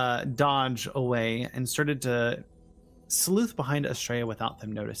expertly dodge away and started to sleuth behind Estrella without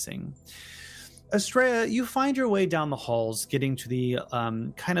them noticing. Estrella, you find your way down the halls, getting to the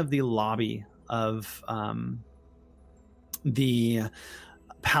kind of the lobby of the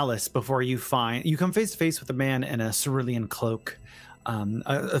palace before you come face to face with a man in a cerulean cloak,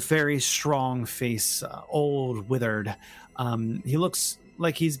 a very strong face, old, withered. He looks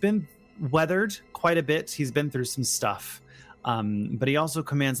like he's been weathered quite a bit. He's been through some stuff, but he also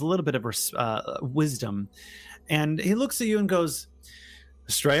commands a little bit of wisdom. And he looks at you and goes,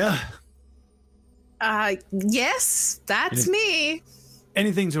 "Estrella? Yes, that's me.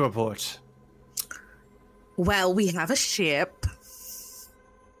 Anything to report?" Well, we have a ship.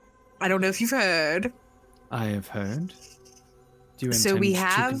 I don't know if you've heard. I have heard. Do you So intend we to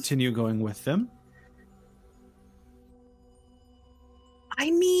have- continue going with them? I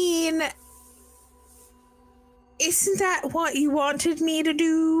mean, isn't that what you wanted me to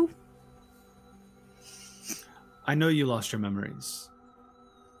do? I know you lost your memories.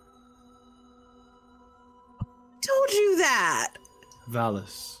 Told you that.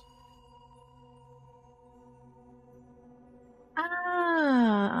 Valis.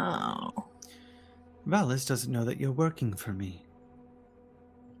 Oh. Valis doesn't know that you're working for me.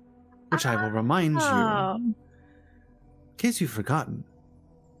 which I will remind you, in case you've forgotten.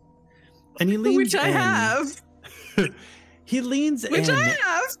 And he leans Which I in. have. He leans Which in. I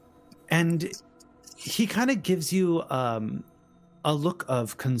have. And he kind of gives you a look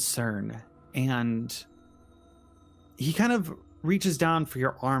of concern, and he kind of reaches down for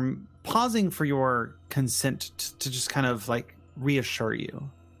your arm, pausing for your consent to just kind of like reassure you.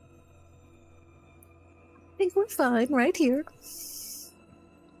 I think we're fine right here.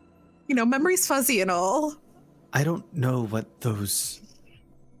 You know, memory's fuzzy and all. I don't know what those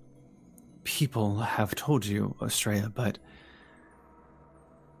people have told you, Estrella, but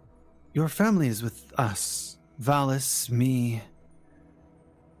your family is with us. Valis, me.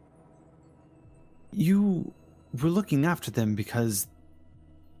 You were looking after them because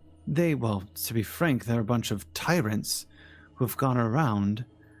they, well, to be frank, they're a bunch of tyrants who have gone around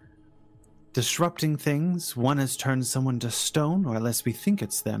disrupting things. One has turned someone to stone, or unless we think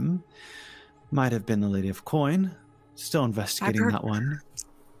it's them. Might have been the Lady of Coin. Still investigating that one.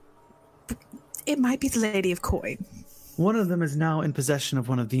 It might be the Lady of Coin. One of them is now in possession of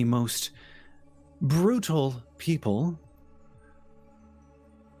one of the most brutal people.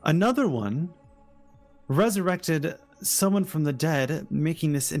 Another one resurrected someone from the dead,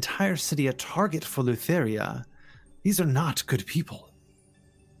 making this entire city a target for Lutheria. These are not good people.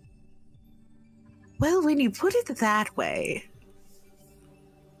 Well, when you put it that way.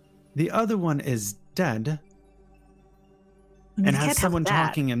 The other one is dead and has someone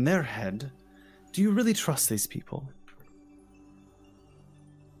talking in their head. Do you really trust these people?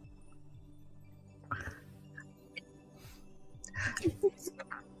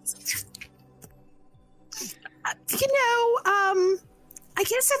 I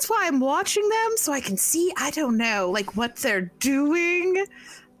guess that's why I'm watching them, so I can see, I don't know, like what they're doing.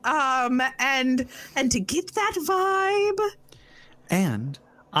 And to get that vibe. And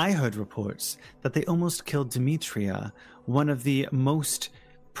I heard reports that they almost killed Demetria, one of the most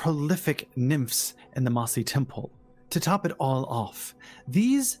prolific nymphs in the Mossy Temple. To top it all off,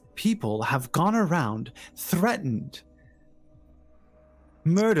 these people have gone around, threatened,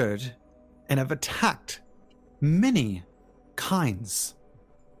 murdered, and have attacked many kinds.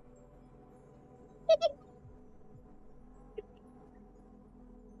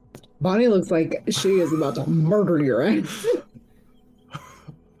 Bonnie looks like she is about to murder your ass.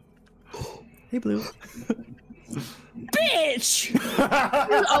 Hey, Blue. Bitch!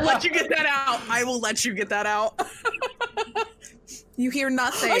 I'll let you get that out. I will let you get that out. You hear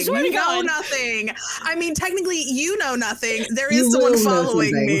nothing. You know nothing. I mean, technically, you know nothing. There is someone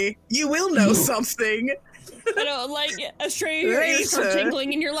following me. You will know something. I know, like, Estrella, your ears start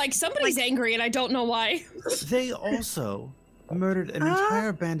tingling, and you're like, somebody's angry, and I don't know why. They also murdered an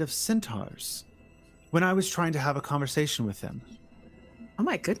entire band of centaurs when I was trying to have a conversation with them. Oh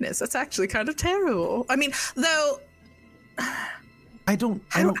my goodness, that's actually kind of terrible. I mean, though... I don't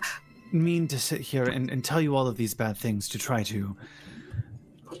mean to sit here and tell you all of these bad things to try to...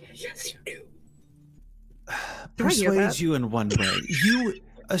 Yes, you do. Persuade you in one way. You,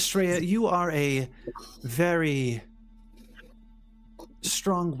 Estrella, you are a very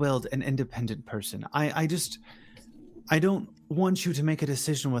strong-willed and independent person. I don't want you to make a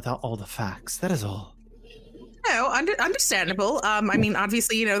decision without all the facts. That is all. No, understandable. I mean,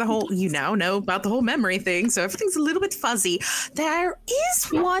 obviously, you know, know about the whole memory thing, so everything's a little bit fuzzy. There is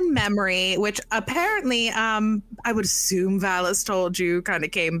one memory, which apparently, I would assume Valis told you kind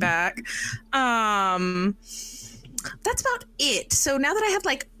of came back. That's about it. So now that I have,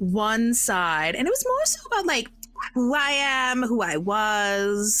 like, one side, and it was more so about, like, who I am, who I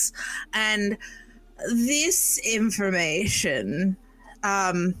was, and this information,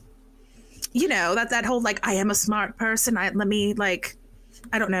 you know, that whole, like, I am a smart person. Let me, like,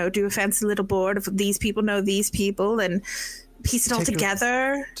 I don't know, do a fancy little board of these people know these people and piece it all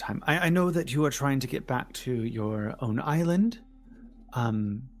together. Time. I know that you are trying to get back to your own island.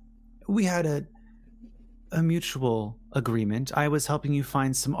 We had a mutual agreement. I was helping you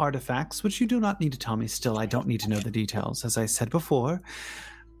find some artifacts, which you do not need to tell me still. I don't need to know the details. As I said before,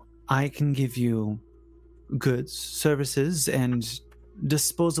 I can give you goods, services, and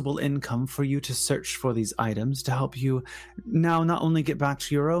disposable income for you to search for these items to help you now not only get back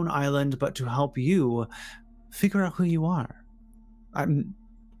to your own island, but to help you figure out who you are. I'm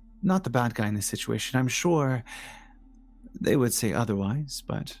not the bad guy in this situation. I'm sure they would say otherwise,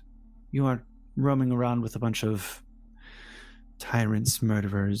 but you are roaming around with a bunch of tyrants,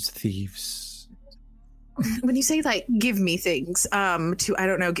 murderers, thieves. When you say, like, give me things to, I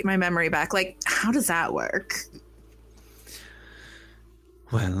don't know, get my memory back, like, how does that work?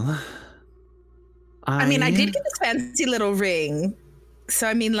 Well, I mean, I did get this fancy little ring, So,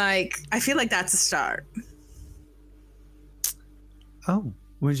 I mean, like, I feel like that's a start. Oh,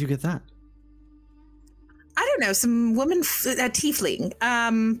 where did you get that? I don't know, some woman, a tiefling.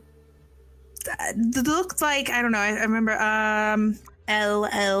 Looked like, I don't know, I remember,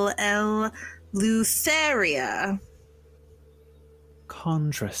 LLL Lutheria.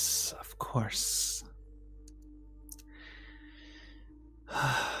 Condrus, of course.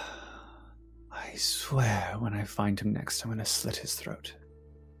 I swear when I find him next, I'm going to slit his throat.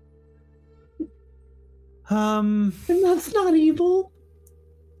 And that's not evil.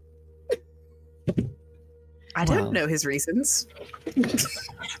 I don't know his reasons.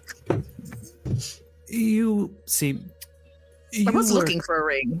 You see, I was looking for a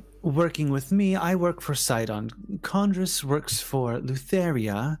ring. Working with me, I work for Sidon. Condrus works for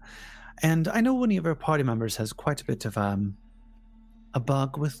Lutheria, and I know one of our party members has quite a bit of a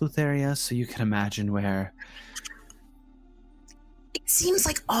bug with Lutheria, so you can imagine where. It seems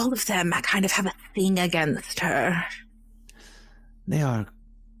like all of them kind of have a thing against her. They are.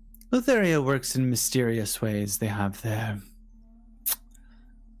 Lutheria works in mysterious ways. They have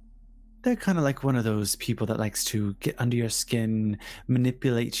they're kind of like one of those people that likes to get under your skin,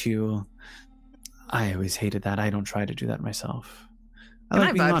 manipulate you. I always hated that. I don't try to do that myself. I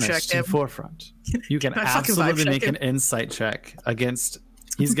like being honest in forefront. You can absolutely make an insight check against.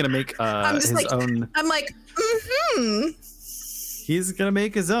 He's gonna make his own. I'm like, He's gonna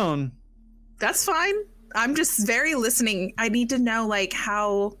make his own. That's fine. I'm just very listening. I need to know like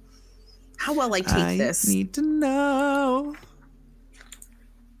how well I take this. I need to know.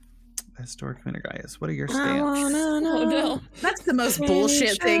 Historic Vinegar, what are your stamps? Oh no. That's the most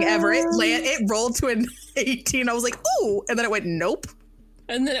bullshit thing ever. It rolled to an 18. I was like, ooh, and then it went nope.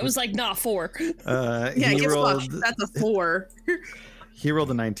 And then it was like, nah, 4. Yeah, give rolled, that's a 4. He rolled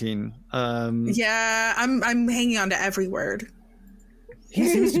a 19. Yeah, I'm hanging on to every word. He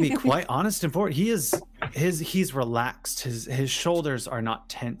seems to be quite honest and forward. He's relaxed. His shoulders are not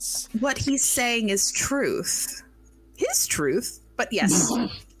tense. What he's saying is truth. His truth, but yes.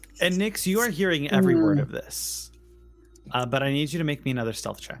 And Nyx, you are hearing every word of this. But I need you to make me another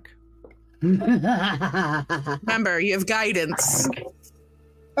stealth check. Remember, you have guidance.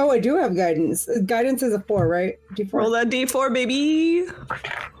 Oh, I do have guidance. Guidance is a 4, right? D4. Roll that D4, baby.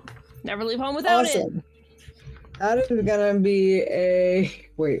 Never leave home without it. That is gonna be a...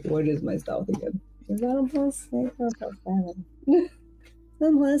 Wait, what is my stealth again? Is that a +6 or a +7?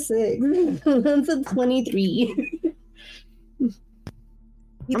 I'm +6. That's a 23.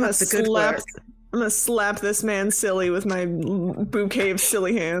 I'm gonna slap this man silly with my bouquet of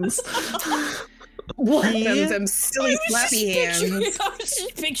silly hands. What? Them silly slappy hands. I was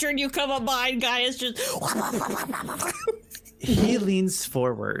just picturing you come up behind Gaius just... He leans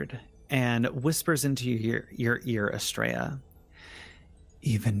forward and whispers into your ear, Estrella.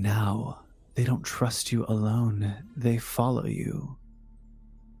 Even now, they don't trust you alone. They follow you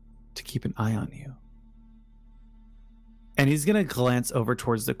to keep an eye on you. And he's going to glance over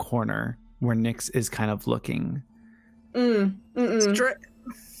towards the corner where Nyx is kind of looking.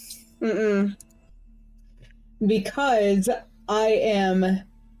 Because I am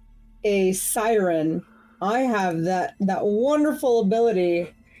a siren, I have that wonderful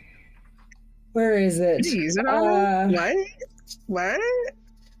ability. Where is it? What?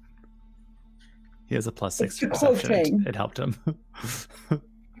 He has a +6 to perception. It helped him.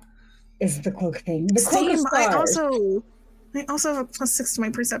 Is the cloak thing? The cloak Same, of stars. I also have a +6 to my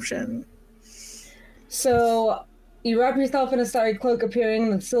perception. So you wrap yourself in a starry cloak, appearing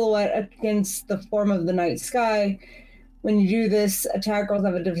in the silhouette against the form of the night sky. When you do this, attack rolls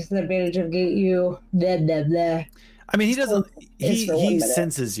have a disadvantage of gate you. Blah, blah, blah. I mean, he doesn't. He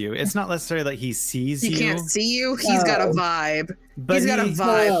senses you. It's not necessarily that he sees you. He can't see you. He's got a vibe. But he's got a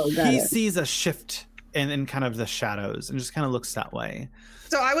vibe. He sees a shift in kind of the shadows and just kind of looks that way.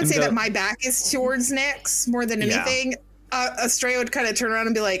 So I would say that my back is towards Nyx more than anything. Estrella would kind of turn around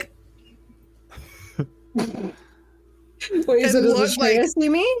and be like, "Wait, is it Estrella see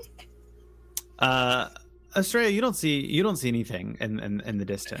me?" Estrella, you don't see anything in the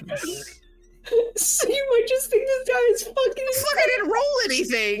distance. So you might just think this guy is fucking. Fuck! I didn't roll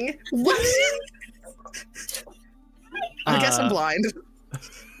anything. What? I guess I'm blind.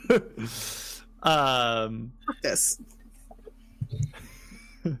 Fuck this.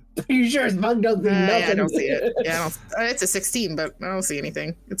 Are you sure as fuck don't see nothing? I don't see it. Yeah, it's a 16, but I don't see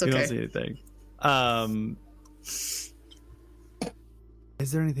anything. It's okay. You don't see anything.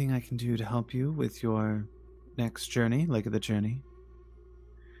 Is there anything I can do to help you with your next journey, leg of the journey?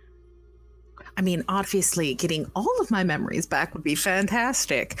 I mean, obviously, getting all of my memories back would be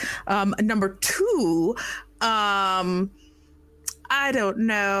fantastic. Number 2, I don't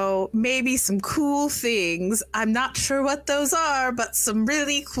know, maybe some cool things. I'm not sure what those are, but some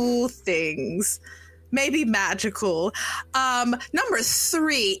really cool things. Maybe magical. Number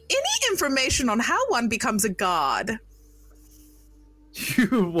 3, any information on how one becomes a god?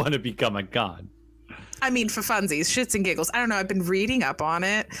 You want to become a god? I mean, for funsies, shits and giggles. I don't know. I've been reading up on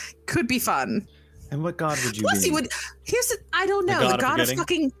it. Could be fun. And what god would you Plus, be? he would. I don't know. The god of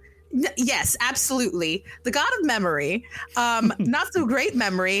fucking. Yes, absolutely. The god of memory. Not so great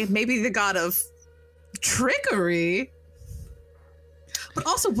memory. Maybe the god of trickery. But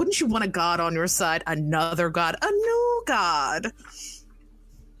also, wouldn't you want a god on your side? Another god, a new god.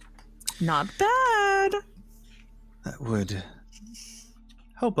 Not bad. That would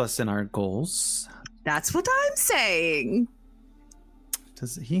help us in our goals. That's what I'm saying.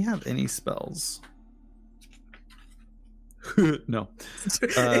 Does he have any spells? No. Is he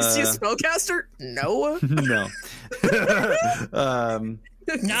a spellcaster? No. No.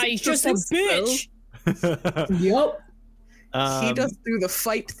 Nah, he's just a bitch. Yep. He does do the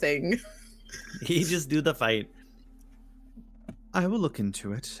fight thing. He just do the fight. I will look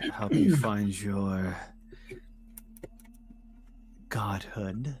into it. Help you find your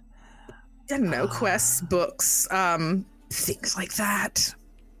godhood. I don't know, quests, books, things like that.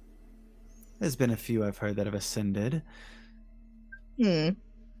 There's been a few I've heard that have ascended.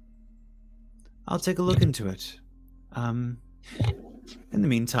 I'll take a look into it. In the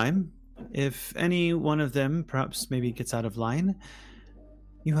meantime, if any one of them perhaps maybe gets out of line,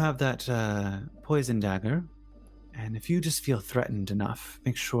 you have that poison dagger, and if you just feel threatened enough,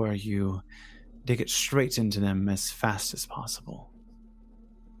 make sure you dig it straight into them as fast as possible.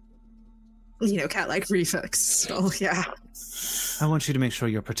 You know, cat-like reflex. Oh, yeah. I want you to make sure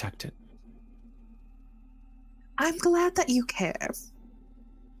you're protected. I'm glad that you care.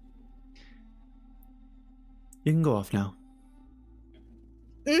 You can go off now.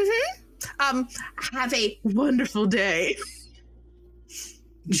 Have a wonderful day.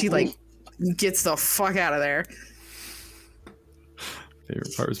 She, gets the fuck out of there.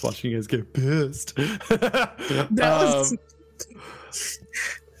 Favorite part was watching you guys get pissed.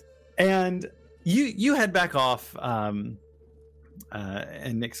 And you head back off, and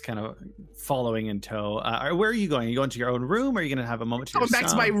Nick's kind of following in tow. Where are you going? Are you going to your own room, or are you going to have a moment to yourself? Back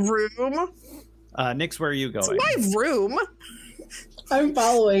to my room. Nick's, where are you going? My room. I'm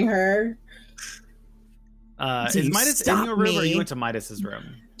following her. Is Midas in your room, or you went to Midas's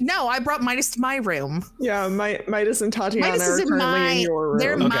room? No, I brought Midas to my room. Yeah, Midas and Tatiana are currently in your room.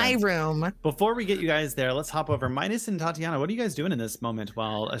 They're my room. Before we get you guys there, let's hop over. Midas and Tatiana, what are you guys doing in this moment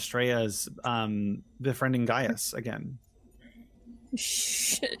while Estrella's befriending Gaius again?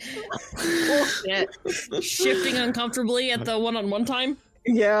 Shit. Shifting uncomfortably at the one-on-one time?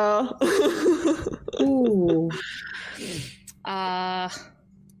 Yeah. Ooh. I'm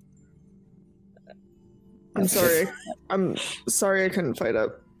sorry. I'm sorry I couldn't fight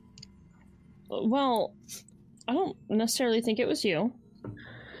up. Well, I don't necessarily think it was you.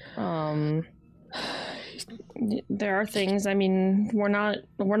 There are things, I mean, we're not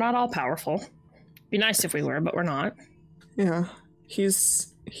all powerful. Be nice if we were, but we're not. Yeah. He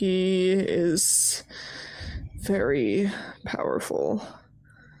is very powerful.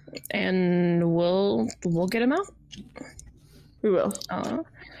 And we'll get him out. We will.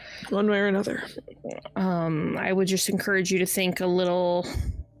 One way or another. I would just encourage you to think a little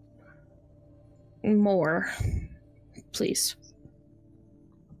more, please.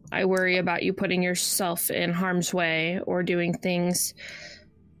 I worry about you putting yourself in harm's way or doing things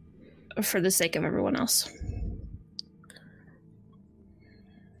for the sake of everyone else.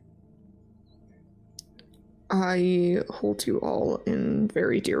 I hold you all in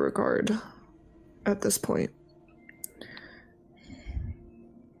very dear regard at this point.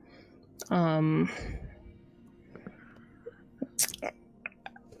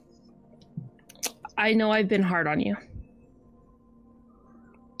 I know I've been hard on you.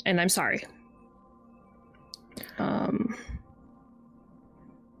 And I'm sorry.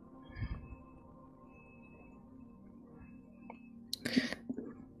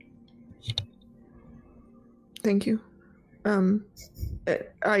 Thank you. I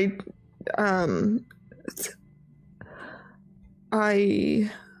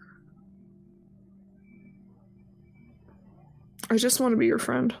just want to be your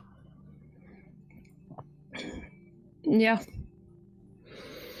friend. Yeah.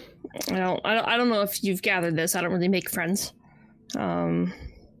 I don't know if you've gathered this. I don't really make friends.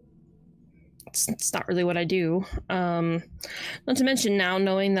 It's not really what I do. Not to mention now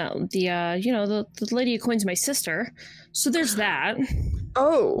knowing that the Lady of Coin's my sister. So there's that.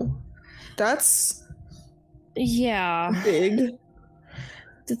 Oh, that's yeah big.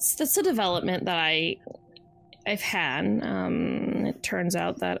 that's a development that I've had. It turns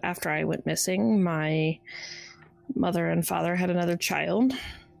out that after I went missing, my mother and father had another child.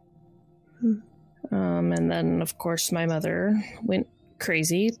 And then, of course, my mother went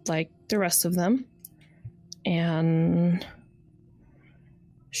crazy like the rest of them. And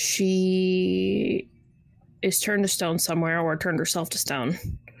she is turned to stone somewhere, or turned herself to stone.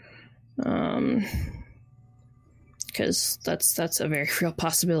 Because that's a very real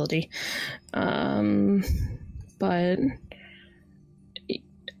possibility. But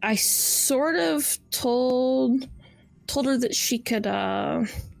I sort of told her that she could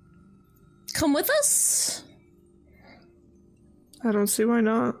come with us. I don't see why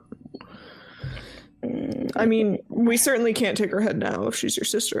not. I mean, we certainly can't take her head now if she's your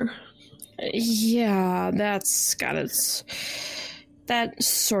sister. Yeah, that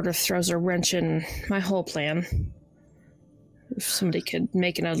sort of throws a wrench in my whole plan. If somebody could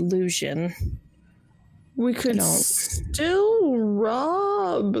make an illusion. We could still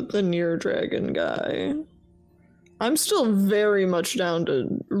rob the near dragon guy. I'm still very much down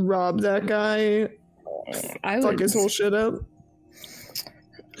to rob that guy. Fuck his whole shit up.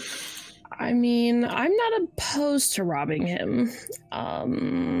 I mean, I'm not opposed to robbing him.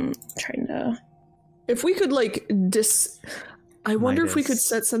 Trying to... If we could, like, I wonder if we could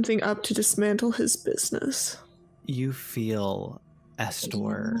set something up to dismantle his business. You feel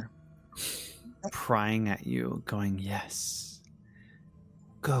Estor prying at you, going, yes,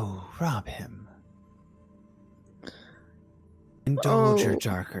 go rob him. Indulge your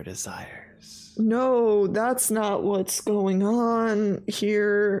darker desires. No, that's not what's going on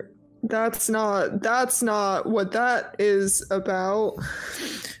here. That's not what that is about.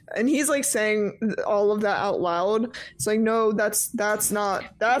 And he's like saying all of that out loud. It's like, no, that's not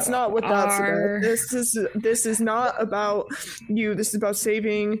what that's about. This is not about you. This is about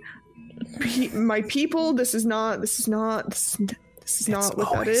saving my people. This is not what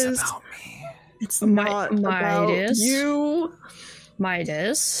that is. About me. It's not about you.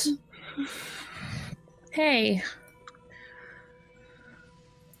 Midas. Hey.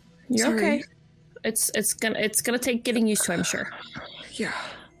 You're Sorry. okay. It's gonna take getting used to, I'm sure. Yeah.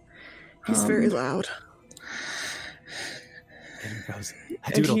 He's very loud. And he goes,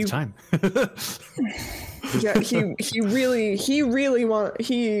 I do it all the time. Yeah, he really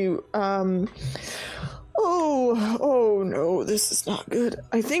oh no, this is not good.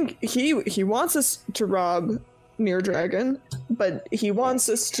 I think he wants us to rob Near Dragon, but he wants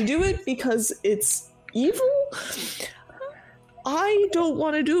us to do it because it's evil. I don't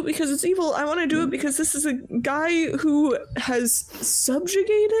want to do it because it's evil. I want to do it because this is a guy who has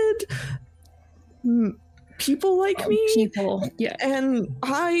subjugated people like me. People, yeah. And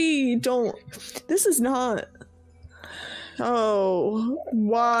I don't... This is not... Oh,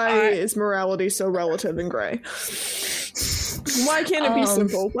 why is morality so relative and gray? Why can't it be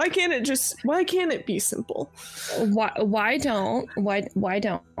simple? Why can't it be simple? Why don't we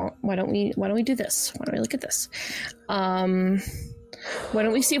do this? Why don't we look at this? Why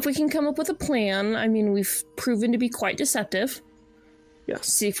don't we see if we can come up with a plan? I mean, we've proven to be quite deceptive. Yes.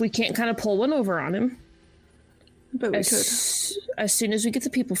 See if we can't kind of pull one over on him. But we could. As soon as we get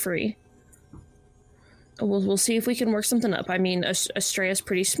the people free. We'll see if we can work something up. I mean, Estrella's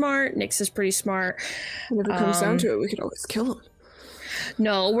pretty smart. Nyx is pretty smart. And if it comes down to it, we could always kill him.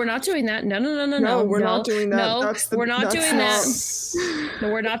 No, we're not doing that. No, we're not doing that. No, we're not doing that.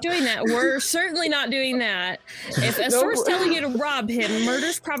 No, we're not doing that. We're certainly not doing that. If Estor's telling you to rob him,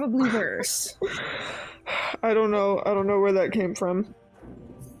 murder's probably worse. I don't know where that came from.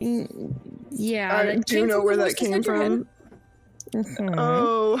 Yeah, I do know where that came from. Mm-hmm.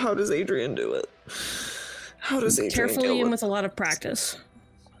 Oh, how does Adrian do it? How does Adrian carefully and with a lot of practice.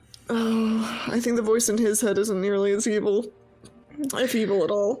 Oh, I think the voice in his head isn't nearly as evil, if evil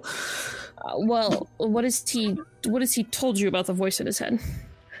at all. Well, what has he told you about the voice in his head?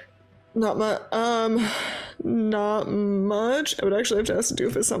 Not much. Not much. I would actually have to ask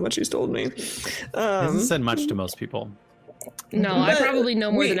Doofus how much he's told me. He hasn't said much to most people. No, I probably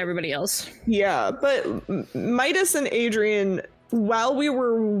know more than everybody else. Yeah, but Midas and Adrian, while we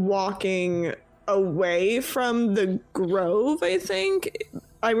were walking away from the grove, I think,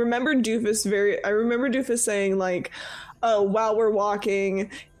 I remember Doofus saying, like, oh, while we're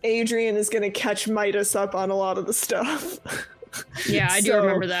walking, Adrian is going to catch Midas up on a lot of the stuff. Yeah, I do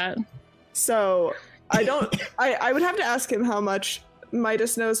remember that. So, I would have to ask him how much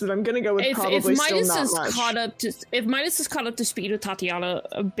Midas knows, but I'm gonna go with probably still not much. If Midas is caught up to speed with Tatiana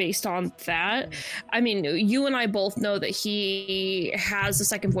based on that, I mean, you and I both know that he has a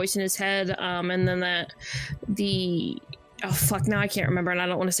second voice in his head, and then that the Oh, fuck, now I can't remember, and I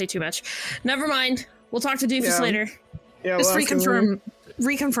don't want to say too much. Never mind. We'll talk to Doofus later. Yeah, Just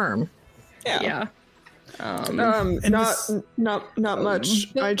reconfirm. Yeah. Not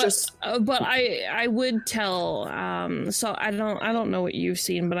much. But I would tell. So I don't know what you've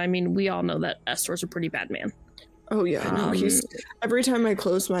seen, but I mean, we all know that Estor's a pretty bad man. Oh yeah, no, he's every time I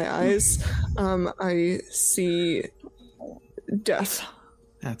close my eyes, I see death.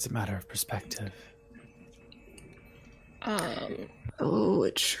 That's a matter of perspective. Oh,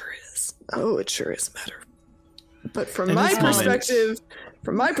 it sure is. Oh, it sure is a matter. But from my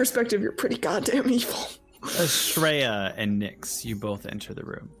perspective, you're pretty goddamn evil. Shreya and Nyx, you both enter the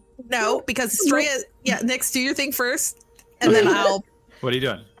room. No, because Shreya, Nyx, do your thing first, and then I'll... What are you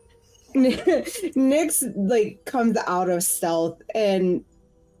doing? Nyx, like, comes out of stealth and,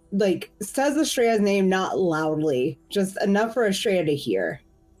 like, says Ashreya's name not loudly, just enough for Ashreya to hear.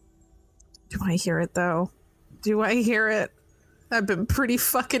 Do I hear it, though? Do I hear it? I've been pretty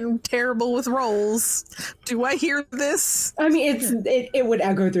fucking terrible with rolls. Do I hear this? I mean, it would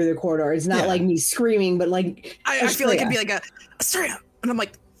echo through the corridor. It's not like me screaming, but like... I feel like it'd be like a Ashreya, and I'm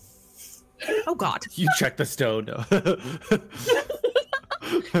like, oh God. You check the stone.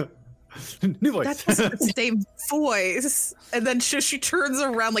 New voice. That's the same voice. And then she turns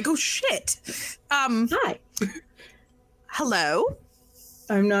around like, oh shit. Hi. Hello?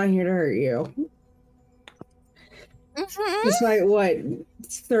 I'm not here to hurt you. Mm-hmm. Despite what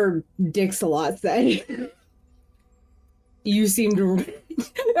Sir Dix-a-Lot said. You seem to...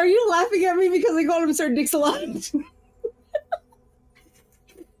 Are you laughing at me because I called him Sir Dix-a-Lot?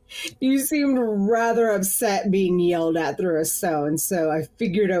 You seemed rather upset being yelled at through a stone, so I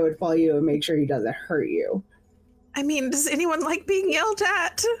figured I would follow you and make sure he doesn't hurt you. I mean, does anyone like being yelled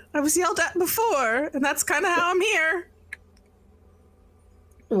at? I was yelled at before, and that's kind of how I'm here.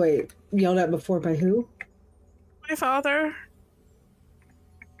 Wait, yelled at before by who? My father.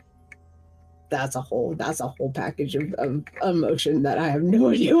 That's a whole package of emotion that I have no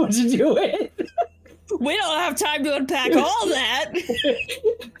idea what to do with. We don't have time to unpack all that.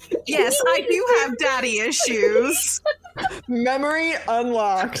 Yes, I do have daddy issues. Memory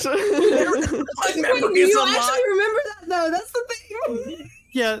unlocked. Memory You is unlocked. actually remember that though. That's the thing.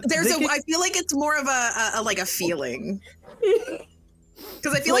 Yeah, I feel like it's more of a feeling.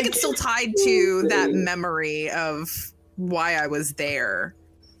 Because I feel like it's still tied to that memory of why I was there.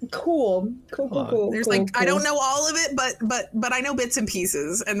 Cool. There's I don't know all of it, but I know bits and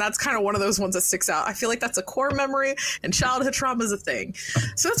pieces, and that's kind of one of those ones that sticks out. I feel like that's a core memory, and childhood trauma is a thing.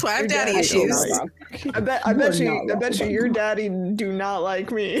 So that's why I have daddy issues. I bet you your daddy do not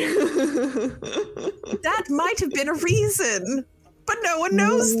like me. That might have been a reason, but no one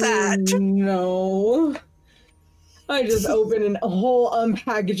knows that. No. I just opened a whole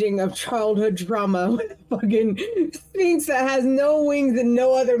unpackaging of childhood trauma with a fucking sphinx that has no wings and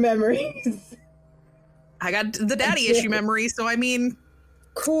no other memories. I got the daddy issue memory, so I mean,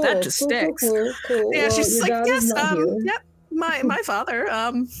 cool. That just sticks. Cool. Yeah, Well, she's like, yes, yep, my father.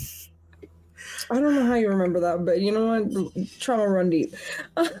 I don't know how you remember that, but you know what? Trauma run deep.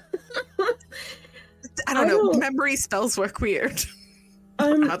 I don't know. Memory spells work weird.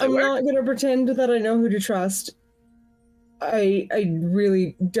 I'm not going to pretend that I know who to trust. I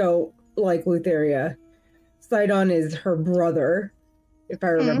really don't like Lutheria. Sidon is her brother, if I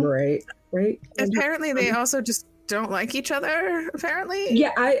remember right? Apparently they also just don't like each other, apparently.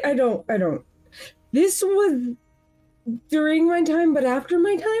 Yeah, I don't. This was during my time, but after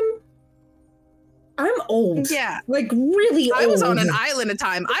my time, I'm old. Yeah. Like, really old. I was on an island at a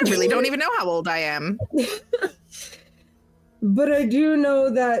time. I really don't even know how old I am. But I do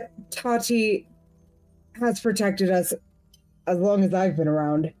know that Tati has protected us as long as I've been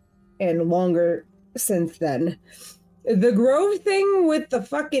around, and longer since then. The Grove thing with the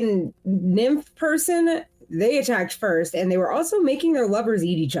fucking nymph person, they attacked first, and they were also making their lovers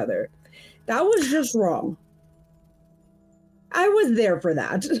eat each other. That was just wrong. I was there for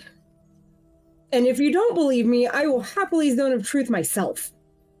that. And if you don't believe me, I will happily zone of truth myself.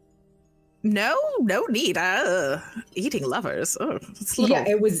 No need. Eating lovers. Oh, yeah,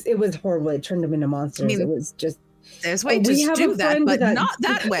 it was horrible. It turned them into monsters. I mean, it was just... There's ways to do that, but not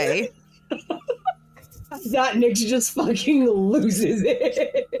that way. That Nick just fucking loses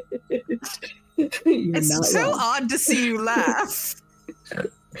it. It's so odd to see you laugh.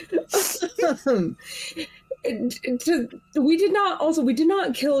 We did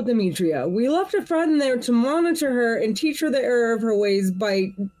not kill Demetria. We left a friend there to monitor her and teach her the error of her ways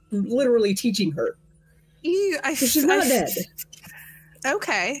by literally teaching her. She's not dead.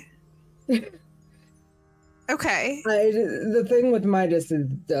 Okay. Okay. The thing with Midas is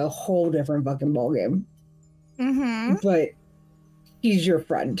a whole different fucking ballgame. but he's your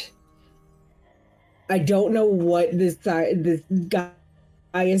friend. I don't know what this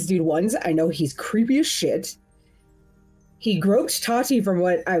Gaius dude wants. I know he's creepy as shit. He groped Tati from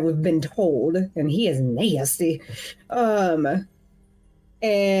what I've been told, and he is nasty. And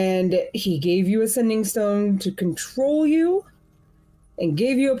he gave you a sending stone to control you and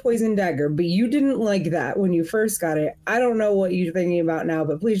gave you a poison dagger, but you didn't like that when you first got it. I don't know what you're thinking about now,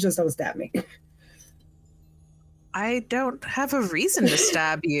 but please just don't stab me. I don't have a reason to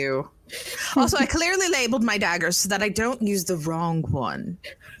stab you. Also, I clearly labeled my daggers so that I don't use the wrong one.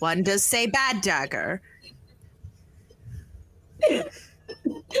 One does say bad dagger.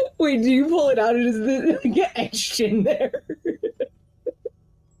 Wait, do you pull it out and does it get etched in there?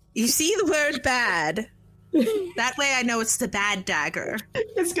 You see the word bad. That way I know it's the bad dagger.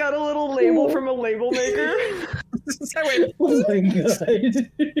 It's got a little label from a label maker. Oh my god.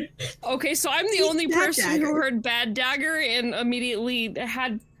 Okay, so I'm the only person who heard bad dagger and immediately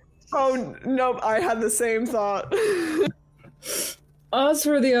had... Oh, nope, I had the same thought. As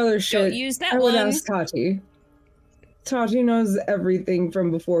for the other shit, Don't use that I would one. ask Tati. Tati knows everything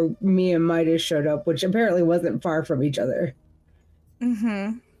from before me and Midas showed up, which apparently wasn't far from each other.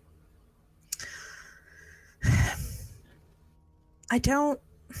 Mm-hmm. I don't...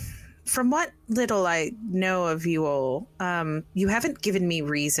 From what little I know of you all, you haven't given me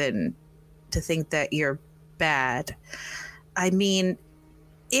reason to think that you're bad. I mean,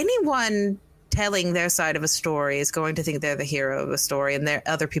 anyone telling their side of a story is going to think they're the hero of a story, and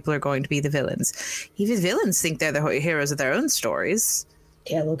other people are going to be the villains. Even villains think they're the heroes of their own stories.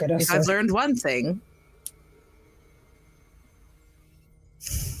 Yeah, look at us. If I've learned one thing.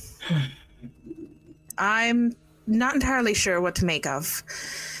 I'm not entirely sure what to make of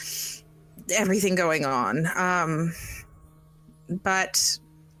everything going on. But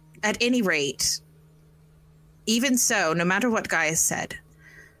at any rate, even so, no matter what Guy has said,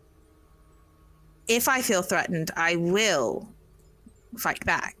 if I feel threatened, I will fight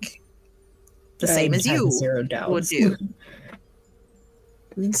back. The same as you would do.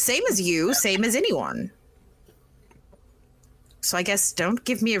 Same as you, same as anyone. So I guess don't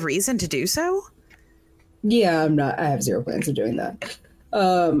give me a reason to do so? Yeah, I have zero plans of doing that.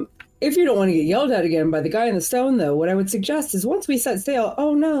 If you don't want to get yelled at again by the guy in the stone, though, what I would suggest is once we set sail,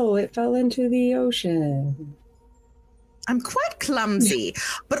 oh no, it fell into the ocean. I'm quite clumsy,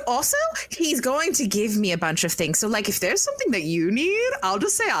 but also he's going to give me a bunch of things. So, like, if there's something that you need, I'll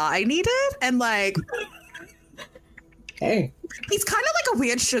just say I need it. And, like, hey, he's kind of like a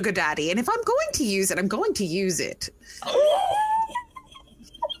weird sugar daddy. And if I'm going to use it, I'm going to use it.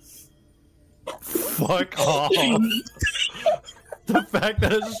 Fuck off. The fact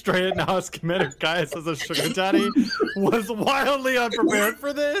that Estrella now has committed Gaius as a sugar daddy was wildly unprepared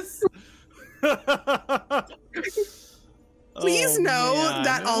for this. Please know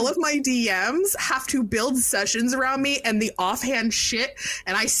that all of my DMs have to build sessions around me and the offhand shit,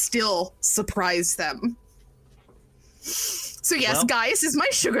 and I still surprise them. So yes, well, Gaius is my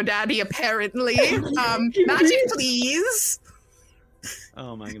sugar daddy, apparently. Magic, please.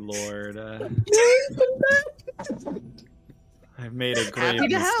 Oh my lord. I've made a grave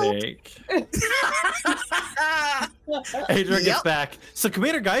mistake. Adrian gets back. So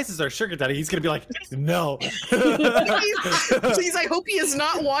Commander Gaius is our sugar daddy. He's going to be like, no. Please, I hope he is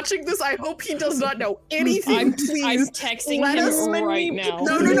not watching this. I hope he does not know anything. Please. I'm texting him right now.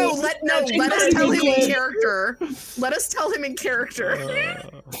 No. Let us tell him in character. Let us tell him in character.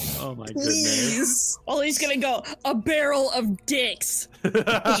 Oh my Please. goodness. Oh, he's going to go, a barrel of dicks.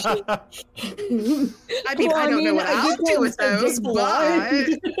 I mean, I don't know what I'll do with those, but...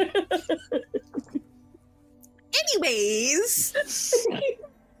 Anyways,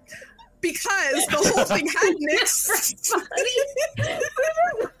 because the whole thing had Nick's...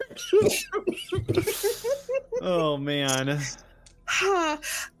 Oh, man.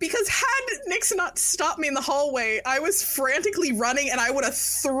 Because had Nyx not stopped me in the hallway, I was frantically running and I would have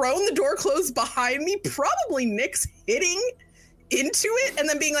thrown the door closed behind me, probably Nyx hitting into it and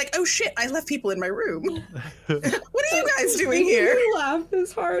then being like, oh shit, I left people in my room. What are you guys doing here? You laugh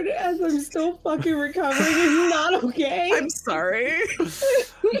this hard as I'm still fucking recovering. It's not okay. I'm sorry.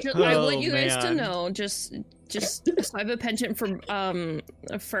 I want you guys to know, just so I have a penchant for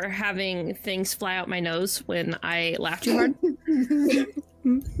having things fly out my nose when I laugh too hard.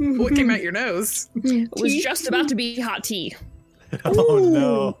 What came out your nose? It was just about to be hot tea. Oh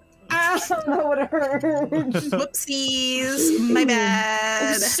no. That would hurt. Whoopsies. My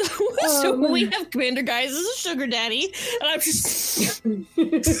bad. So we have Commander Gaius as a sugar daddy, and I'm just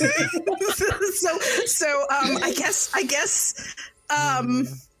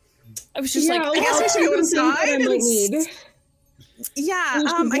I was just like, I guess we should go inside. I might need. Yeah,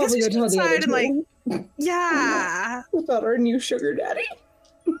 I guess we should go inside and like, yeah. About our new sugar daddy.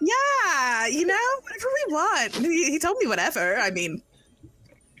 Yeah, you know, whatever we want. He told me whatever. I mean,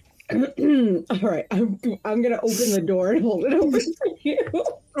 all right, I'm gonna open the door and hold it open for you.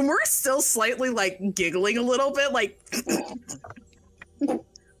 and we're still slightly like giggling a little bit, like.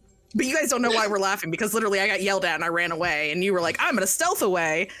 But you guys don't know why we're laughing because literally I got yelled at and I ran away, and you were like, "I'm gonna stealth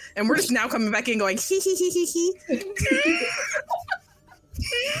away," and we're just now coming back in going hee hee hee hee hee.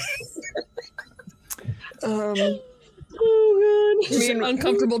 Oh god. I mean,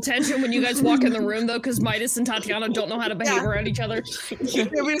 uncomfortable tension when you guys walk in the room, though, because Midas and Tatiana don't know how to behave around each other. Yeah,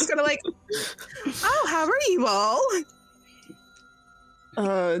 we're just kind of like, "Oh, how are you all?"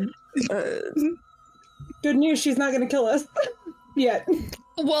 Good news, she's not gonna kill us yet.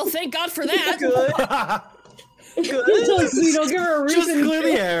 Well, thank God for that. Good. We don't give her a reason. Just clear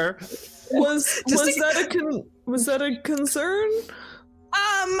the air. Was that a concern?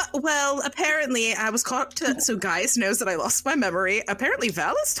 Well, apparently I was caught so Gaius knows that I lost my memory. Apparently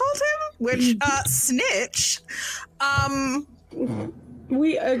Valis told him, which, snitch.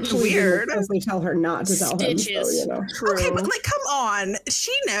 We actually Weird. we tell her not to tell him, so, you know. True. Okay, but like, come on.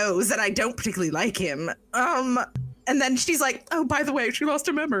 She knows that I don't particularly like him. And then she's like, "Oh, by the way, she lost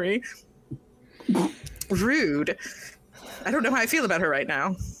her memory." Rude. I don't know how I feel about her right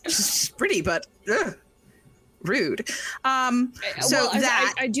now. She's pretty, but rude.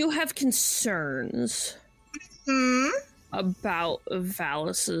 I do have concerns about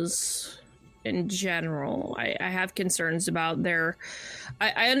Valis's in general. I have concerns about their.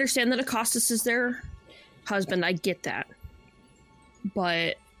 I understand that Acostus is their husband. I get that,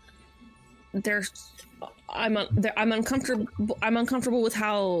 but I'm uncomfortable. I'm uncomfortable with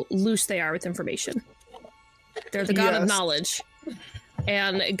how loose they are with information. They're the god of knowledge,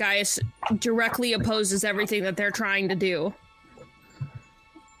 and Gaius directly opposes everything that they're trying to do.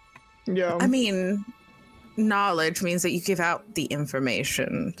 Yeah. I mean, knowledge means that you give out the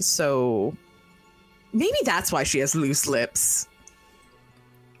information, so maybe that's why she has loose lips.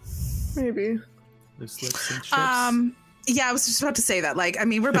 Maybe. Loose lips and chips. Yeah, I was just about to say that. Like, I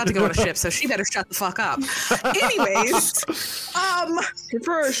mean, we're about to go on a ship, so she better shut the fuck up. Anyways,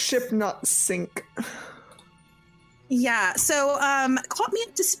 Prefer a ship not sink. yeah, so caught me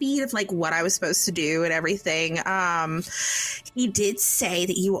up to speed of like what I was supposed to do and everything. He did say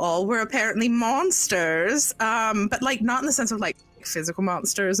that you all were apparently monsters, but like not in the sense of like physical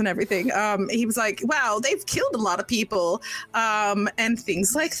monsters and everything. He was like, "Wow, they've killed a lot of people," and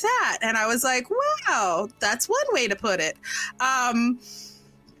things like that. And I was like, "Wow, that's one way to put it." But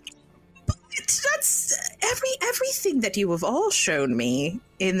that's everything that you have all shown me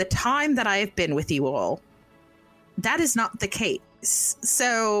in the time that I have been with you all. That is not the case.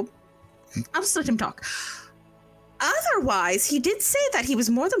 So I'll just let him talk. Otherwise, he did say that he was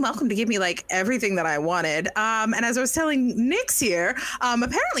more than welcome to give me like everything that I wanted. And as I was telling Nyx here,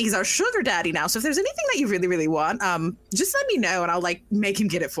 apparently he's our sugar daddy now. So if there's anything that you really, really want, just let me know and I'll like make him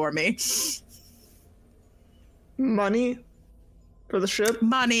get it for me. Money for the ship.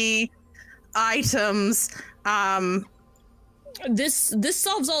 Money, items. This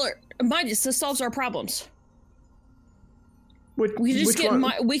solves all our Midas. This solves our problems. Which one?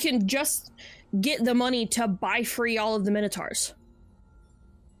 We can just get the money to buy free all of the Minotaurs.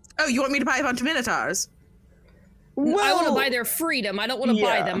 Oh, you want me to buy a bunch of Minotaurs? Well, I want to buy their freedom. I don't want to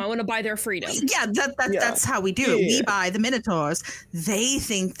buy them. I want to buy their freedom. Yeah, that's how we do it. We buy the Minotaurs. They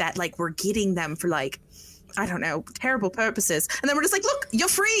think that like we're getting them for like, I don't know, terrible purposes. And then we're just like, "Look, you're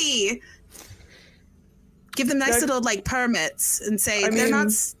free." Give them nice little like permits and say they're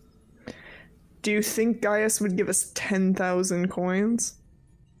not. Do you think Gaius would give us 10,000 coins?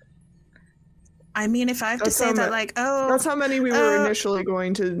 I mean, if I have to say that, like, that's how many we were initially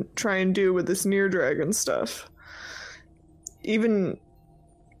going to try and do with this near dragon stuff. Even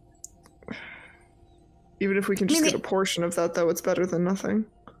if we can just get a portion of that, though, it's better than nothing.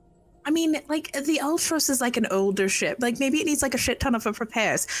 I mean, like, the Ultros is like an older ship. Like, maybe it needs like a shit ton of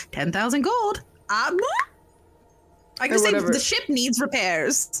repairs. 10,000 gold. I can say the ship needs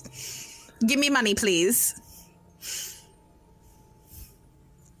repairs. Give me money, please.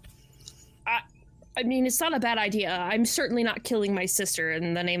 I mean, it's not a bad idea. I'm certainly not killing my sister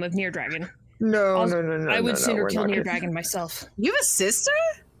in the name of Near Dragon. No. I would sooner kill Near Dragon myself. You have a sister?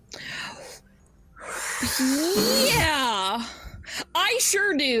 Yeah, I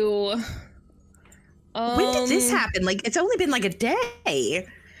sure do. When did this happen? Like, it's only been like a day.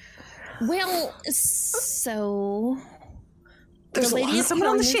 Well, so there's someone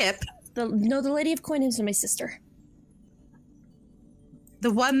on the ship. The lady of coin is my sister.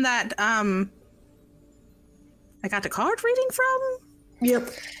 The one that I got the card reading from? Yep.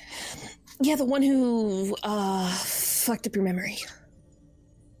 Yeah, the one who fucked up your memory.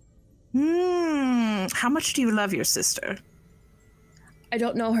 How much do you love your sister? I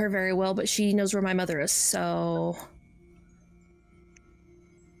don't know her very well, but she knows where my mother is, so...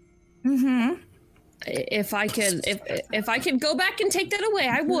 If I could go back and take that away,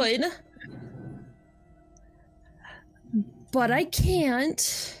 I would. But I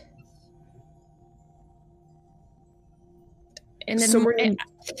can't. And then, So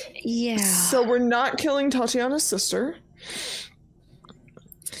yeah. So we're not killing Tatiana's sister.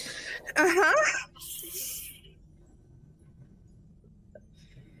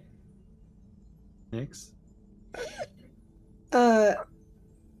 Nix? I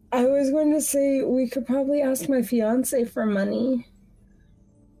was going to say we could probably ask my fiance for money,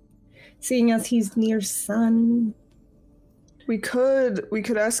 seeing as he's near Sun. We could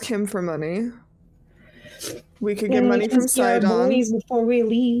ask him for money. We could get money from Sidon. Boys before we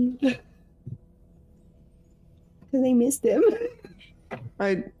leave, because they missed him.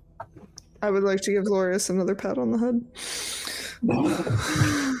 I would like to give Glorious another pat on the head.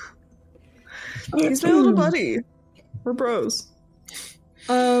 He's my little buddy. We're bros.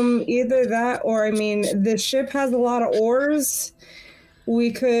 Either that or, I mean, the ship has a lot of oars.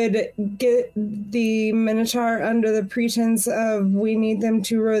 We could get the Minotaur under the pretense of we need them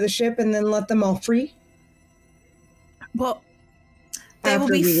to row the ship and then let them all free. Well, they After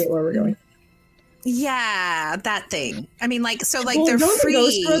will be we get where we're going. Yeah, that thing. I mean, like, so, like, Well, they're don't free. the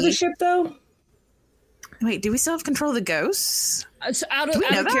ghosts row the ship, though? Wait, do we still have control of the ghosts? So out of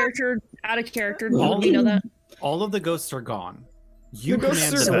that? character. All Do you know that? All of the ghosts are gone. You The ghosts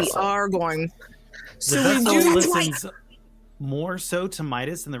command are the So we vessel. are going. The vessel do- listens more so to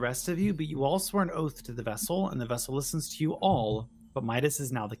Midas than the rest of you, but you all swore an oath to the vessel, and the vessel listens to you all, but Midas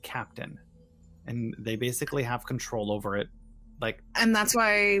is now the captain. And they basically have control over it. Like, And that's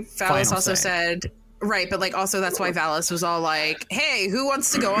why Valis Final also say. said, right, but like also that's why Valis was all like, hey, who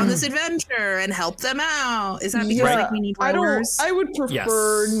wants to go on this adventure and help them out? Is that because Yeah, like we need I rowers? would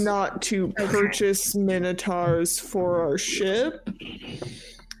prefer Yes. not to purchase Minotaurs for our ship.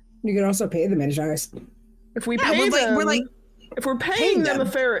 You can also pay the Minotaurs. If we Yeah, pay them, we're like if we're paying paying them them.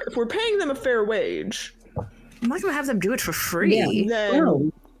 if we're paying them a fair wage, I'm not gonna have them do it for free.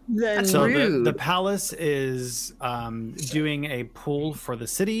 then That's so rude. the palace is doing a pool for the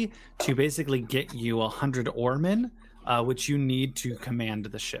city to basically get you 100 oarmen, which you need to command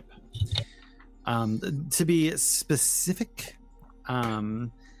the ship. To be specific,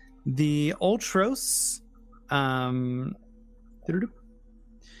 the Ultros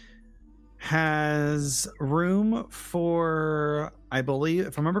has room for, I believe,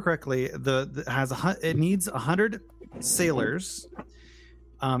 if I remember correctly, it needs 100 sailors,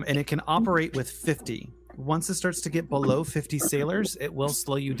 and it can operate with 50. Once it starts to get below 50 sailors, it will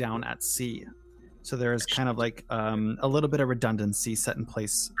slow you down at sea. So there is kind of like a little bit of redundancy set in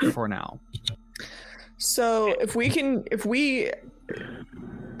place for now. so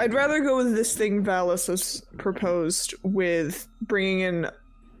I'd rather go with this thing Valis has proposed with bringing in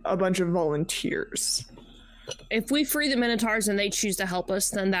a bunch of volunteers. If we free the Minotaurs and they choose to help us,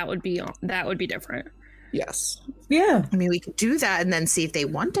 then that would be different. Yes. Yeah. I mean, we could do that and then see if they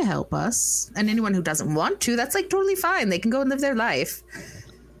want to help us. And anyone who doesn't want to, that's like totally fine. They can go and live their life.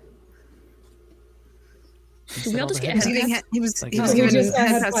 Did we all just get He was head giving, pass? he was, Like he was that. giving just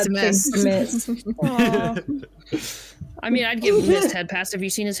head pass to Miss. I mean, I'd give Mist head pass. Have you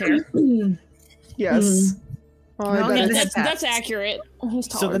seen his hair? Yes. Oh, I No, bet yeah, it's- head pass. That's accurate.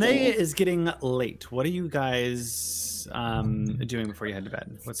 He's So taller the than day me. is getting late. What are you guys doing before you head to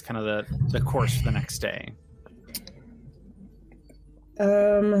bed? What's kind of the course for the next day?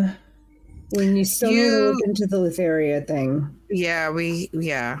 When you still need to look into the Litharia thing. Yeah,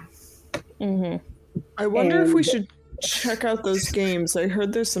 Mm-hmm. I wonder if we And- should check out those games. I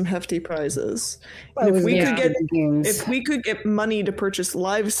heard there's some hefty prizes. I And was if we gonna could say get the games. if we could get money to purchase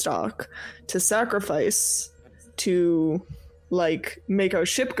livestock to sacrifice to like make our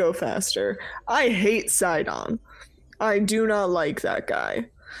ship go faster. I hate Sidon. I do not like that guy.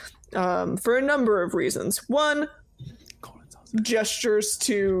 For a number of reasons. One, gestures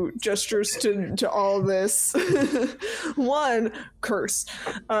to all this. One, cursed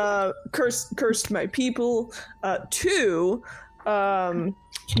my people. Two, I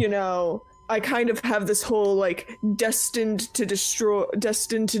kind of have this whole like destined to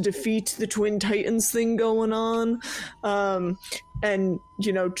defeat the Twin Titans thing going on, and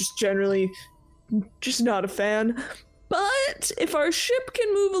just generally just not a fan. But if our ship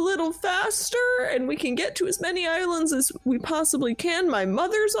can move a little faster and we can get to as many islands as we possibly can, my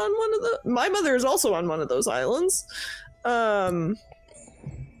mother is also on one of those islands.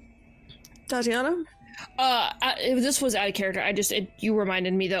 Tatiana? This was out of character. You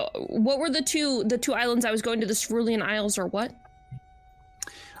reminded me though. What were the two islands I was going to? The Cerulean Isles or what?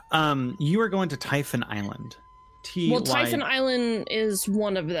 You are going to Typhon Island. Typhon Island is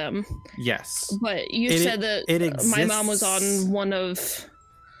one of them. Yes. But you said that my mom was on one of...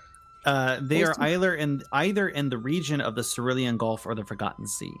 they are either in the region of the Cerulean Gulf or the Forgotten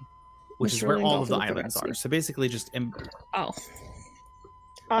Sea, which is where all of the islands are. So basically just... on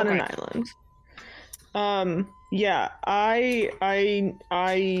an island. Yeah, I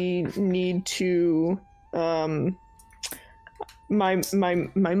need to... My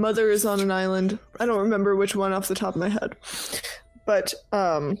mother is on an island. I don't remember which one off the top of my head, but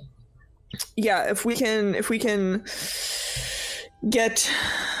yeah, if we can get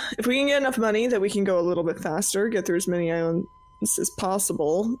enough money that we can go a little bit faster, get through as many islands as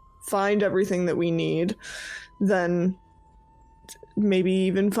possible, find everything that we need, then maybe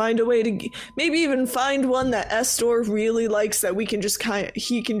even find a way to find one that Estor really likes that he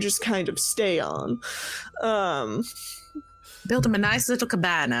can just kind of stay on. Build him a nice little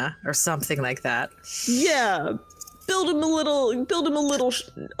cabana or something like that. Yeah, build him a little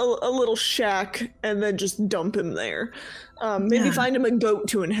shack and then just dump him there. Maybe find him a goat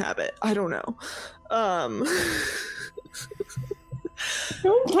to inhabit. I don't know. I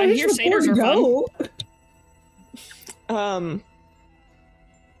hear satyrs are fun.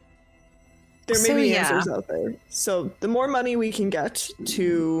 There may be answers out there. So the more money we can get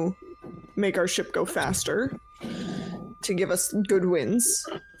to make our ship go faster, to give us good wins,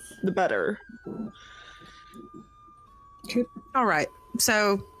 the better. All right.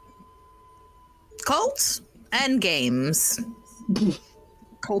 So, cults and games.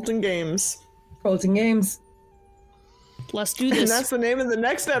 Cult and games. Cults and games. Let's do this. And that's the name of the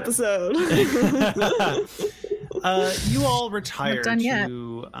next episode. You all retire to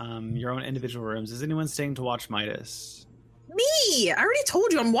your own individual rooms. Is anyone staying to watch Midas? Me! I already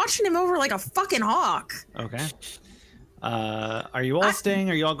told you, I'm watching him over like a fucking hawk. Okay. Are you all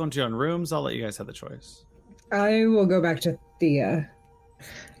staying? Are you all going to your own rooms? I'll let you guys have the choice. I will go back to Thea.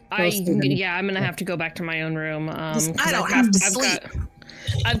 I'm gonna have to go back to my own room. I don't have to sleep.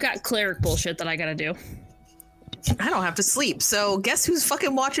 I've got cleric bullshit that I gotta do. I don't have to sleep. So guess who's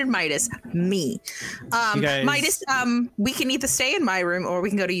fucking watching Midas? Me. Guys... Midas, we can either stay in my room or we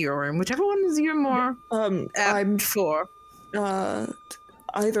can go to your room. Whichever one is you're more I'm for.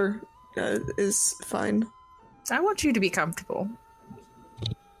 Either is fine. I want you to be comfortable.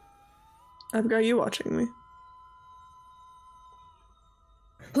 I've got you watching me.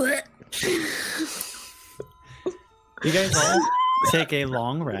 You guys all take a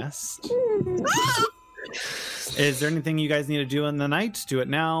long rest. Is there anything you guys need to do in the night? Do it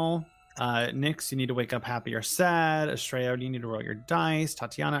now. Nyx, you need to wake up happy or sad. Estrella, do you need to roll your dice?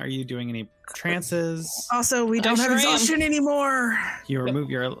 Tatiana, are you doing any trances? Also, we don't have exhaustion anymore. You remove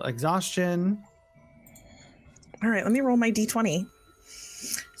your exhaustion. All right, let me roll my d20.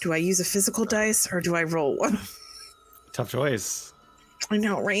 Do I use a physical dice or do I roll one? Tough choice. I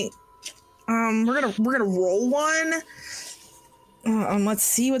know, right? We're gonna roll one. Let's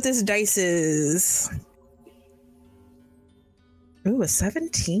see what this dice is. Ooh, a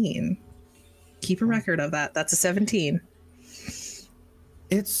 17. Keep a record of that. That's a 17.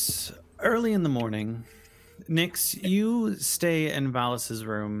 It's early in the morning. Nyx, you stay in Valis'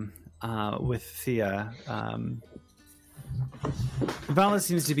 room with Thea. Valis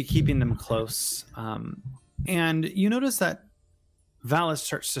seems to be keeping them close. And you notice that Valis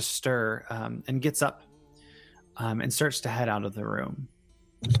starts to stir and gets up and starts to head out of the room.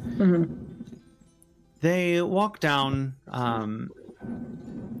 Mm-hmm. They walk down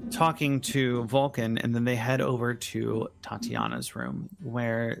talking to Vulcan, and then they head over to Tatiana's room,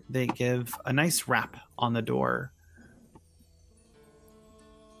 where they give a nice rap on the door.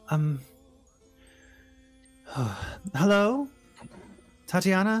 Hello?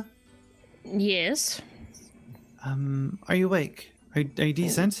 Tatiana? Yes? Are you awake? Are you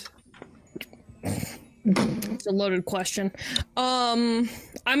decent? It's a loaded question. I'm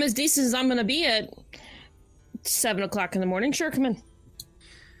as decent as I'm gonna be at 7 o'clock in the morning. Sure, come in.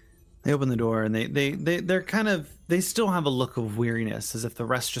 They open the door and they're kind of, they still have a look of weariness, as if the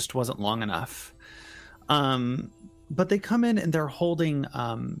rest just wasn't long enough. But they come in and they're holding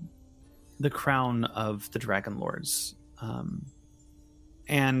the crown of the Dragonlords.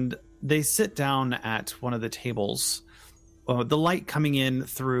 And they sit down at one of the tables, the light coming in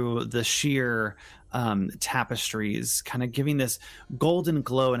through the sheer tapestries, kind of giving this golden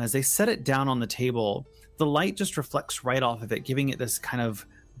glow. And as they set it down on the table, the light just reflects right off of it, giving it this kind of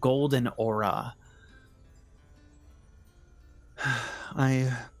golden aura.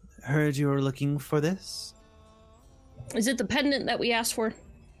 I heard you were looking for this. Is it the pendant that we asked for?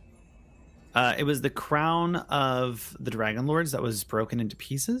 It was the crown of the Dragonlords that was broken into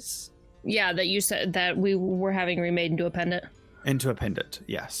pieces. Yeah, that you said that we were having remade into a pendant. Into a pendant,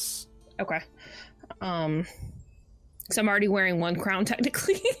 yes. Okay. So I'm already wearing one crown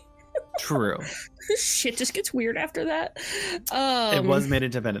technically. True. Shit just gets weird after that. It was made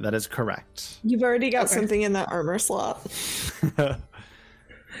into a pendant. That is correct. You've already got something in that armor slot.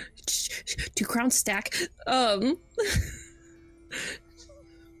 2 crowns stack. I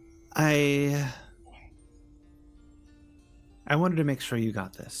wanted to make sure you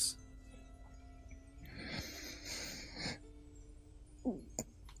got this.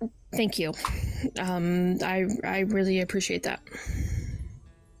 Thank you. I really appreciate that.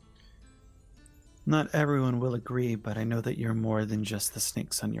 Not everyone will agree, but I know that you're more than just the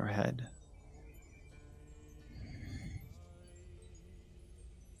snakes on your head.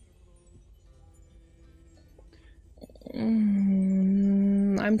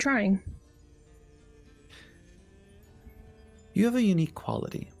 I'm trying. You have a unique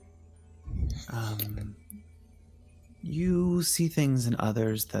quality. You see things in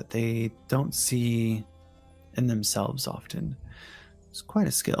others that they don't see in themselves often. It's quite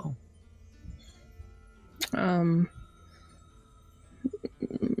a skill. I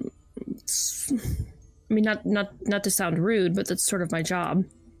mean, not to sound rude, but that's sort of my job.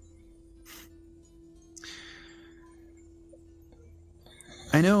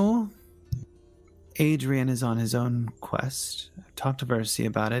 I know Adrian is on his own quest. I've talked to Versi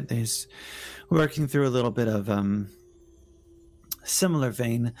about it. He's working through a little bit of similar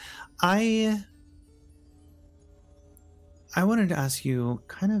vein. I wanted to ask you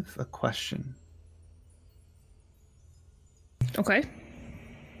kind of a question. Okay.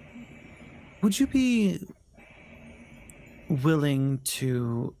 Would you be willing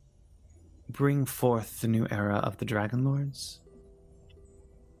to bring forth the new era of the Dragonlords?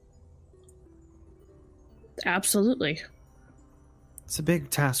 Absolutely. It's a big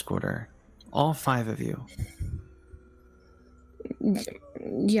task order. All 5 of you.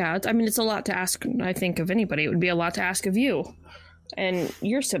 Yeah, I mean, it's a lot to ask, I think, of anybody. It would be a lot to ask of you and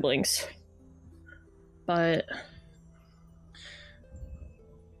your siblings. But...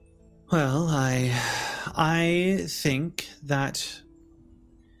 Well, I think that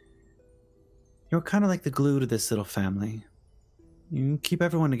you're kind of like the glue to this little family. You keep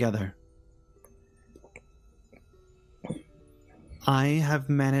everyone together. I have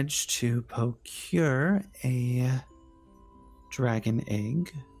managed to procure a dragon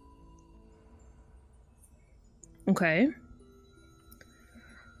egg. Okay.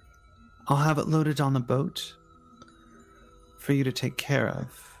 I'll have it loaded on the boat for you to take care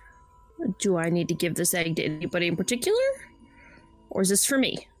of. Do I need to give this egg to anybody in particular? Or is this for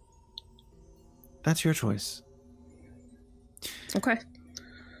me? That's your choice. Okay.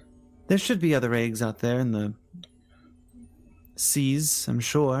 There should be other eggs out there in the seas, I'm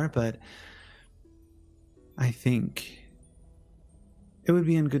sure, but I think it would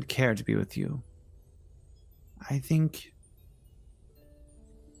be in good care to be with you. I think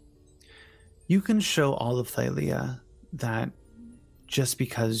you can show all of Thalia that just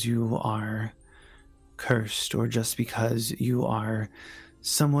because you are cursed or just because you are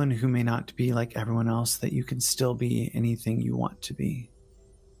someone who may not be like everyone else, that you can still be anything you want to be.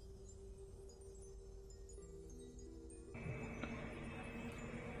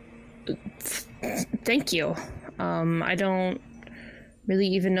 Thank you. I don't really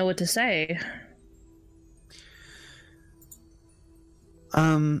even know what to say.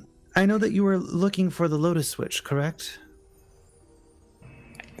 I know that you were looking for the Lotus Switch, correct?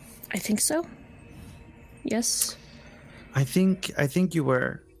 I think so. Yes. I think you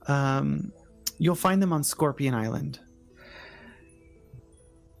were. You'll find them on Scorpion Island.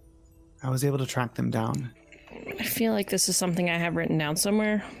 I was able to track them down. I feel like this is something I have written down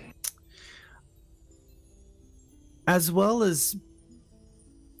somewhere. As well as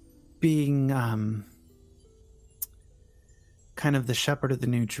being kind of the shepherd of the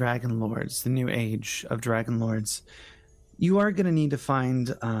new Dragonlords, the new age of Dragonlords, you are going to need to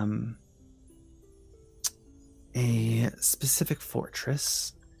find a specific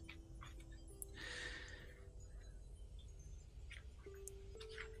fortress.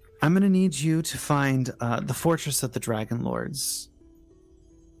 I'm going to need you to find the fortress of the Dragonlords.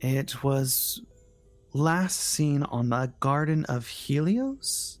 It was last seen on the Garden of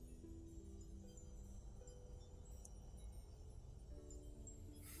Helios.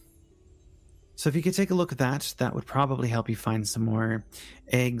 So if you could take a look at that, that would probably help you find some more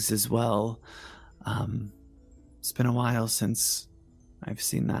eggs as well. It's been a while since I've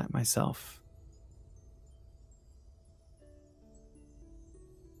seen that myself.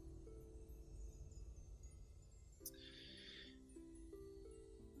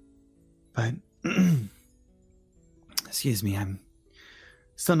 But, excuse me, I'm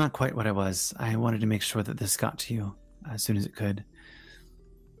still not quite what I was. I wanted to make sure that this got to you as soon as it could.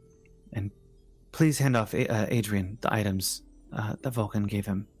 And please hand off Adrian the items that Vulcan gave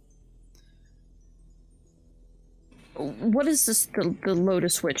him. What is this, the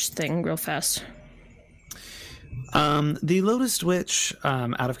Lotus Witch thing, real fast? The Lotus Witch,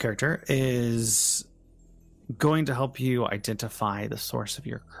 out of character, is going to help you identify the source of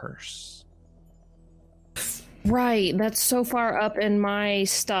your curse. Right, that's so far up in my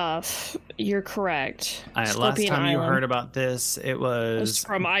stuff. You're correct. Last time you heard about this, it was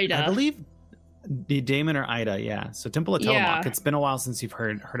from Ida. I believe the Daemon or Ida, yeah. So Temple of Tillamook. Yeah. It's been a while since you've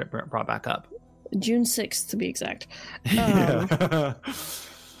heard it brought back up. June 6th, to be exact.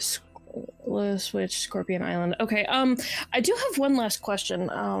 Lotus Witch, Scorpion Island. Okay, I do have one last question,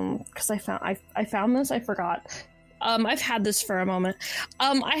 because I found this, I forgot. I've had this for a moment.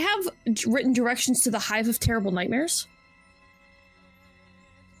 I have written directions to the Hive of Terrible Nightmares.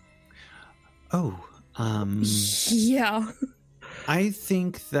 Oh, yeah. I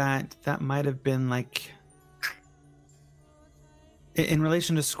think that might have been like in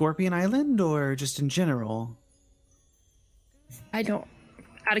relation to Scorpion Island or just in general. Out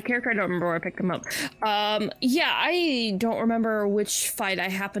of character, I don't remember where I picked them up. Yeah, I don't remember which fight I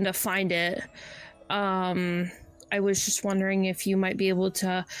happened to find it. I was just wondering if you might be able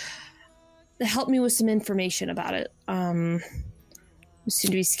to help me with some information about it. I seem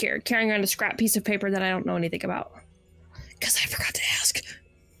to be scared, carrying around a scrap piece of paper that I don't know anything about. Because I forgot to ask.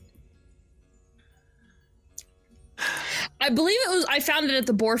 I believe I found it at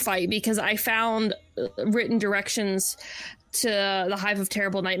the boar fight because I found written directions to the Hive of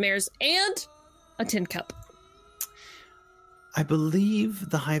Terrible Nightmares and a tin cup. I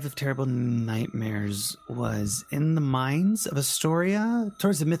believe the Hive of Terrible Nightmares was in the mines of Astoria,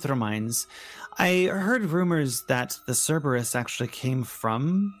 towards the Mithra mines. I heard rumors that the Cerberus actually came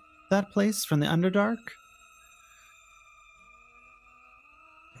from that place, from the Underdark.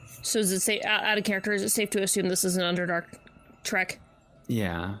 So is it safe, out of character, is it safe to assume this is an Underdark trek?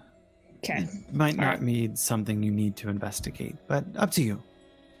 Yeah. Okay. Might not need something you need to investigate, but up to you.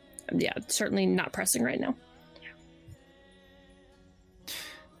 Yeah, certainly not pressing right now.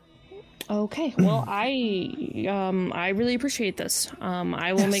 Okay, well, I really appreciate this.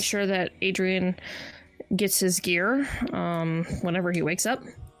 I will make sure that Adrian gets his gear whenever he wakes up.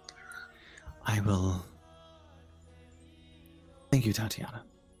 I will. Thank you, Tatiana.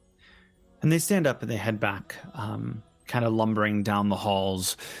 And they stand up and they head back, kind of lumbering down the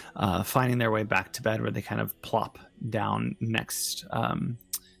halls, finding their way back to bed where they kind of plop down next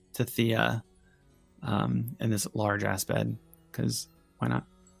to Thea in this large-ass bed, because why not?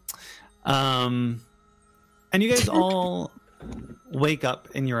 And you guys all wake up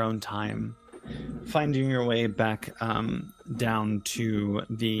in your own time, finding your way back down to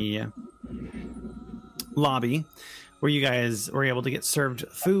the lobby, where you guys were able to get served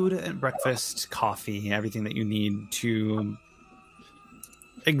food and breakfast, coffee, everything that you need to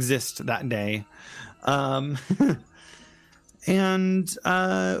exist that day. And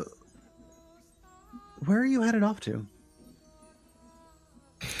where are you headed off to?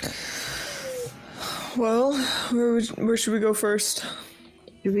 Well, where should we go first?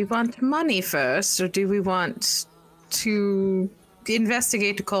 Do we want money first, or do we want to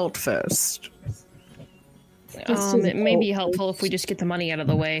investigate the cult first? It may be helpful if we just get the money out of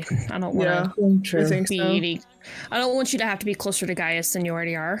the way. I don't want to. I think so. I don't want you to have to be closer to Gaius than you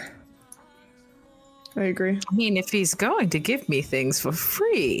already are. I agree. I mean, if he's going to give me things for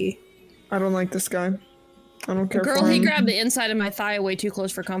free, I don't like this guy. I don't care. Girl, he grabbed the inside of my thigh way too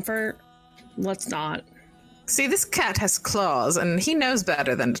close for comfort. Let's not. See, this cat has claws, and he knows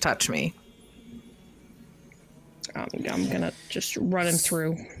better than to touch me. I'm gonna just run him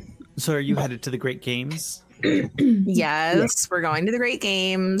through. So are you headed to the Great Games? Yes, we're going to the Great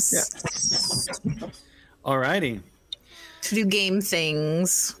Games. Yeah. Alrighty. To do game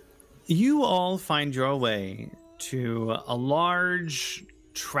things. You all find your way to a large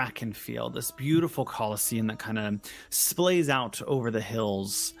track and field, this beautiful coliseum that kind of splays out over the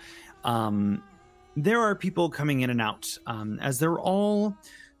hills. There are people coming in and out as they're all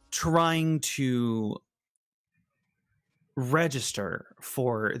trying to register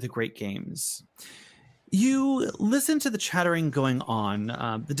for the Great Games. You listen to the chattering going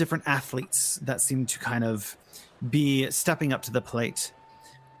on, the different athletes that seem to kind of be stepping up to the plate.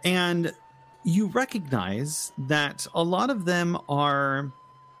 And you recognize that a lot of them are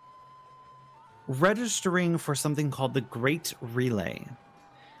registering for something called the Great Relay.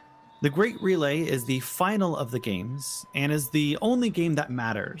 The Great Relay is the final of the games and is the only game that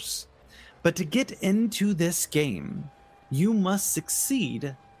matters. But to get into this game, you must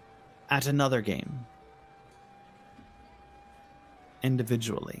succeed at another game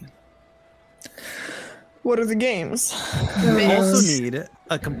individually. What are the games? You also need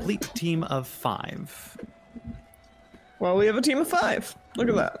a complete team of 5. Well, we have a team of 5. Look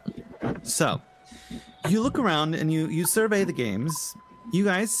at that. So, you look around and you survey the games. You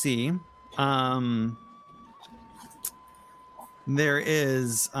guys see there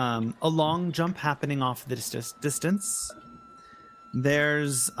is a long jump happening off the distance.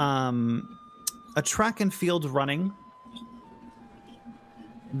 There's a track and field running.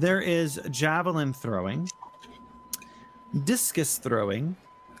 There is javelin throwing, discus throwing,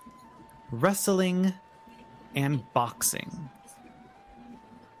 wrestling, and boxing.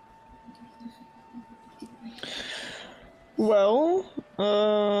 Well,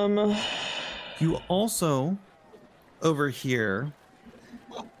 You also overhear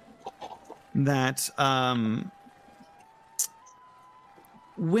that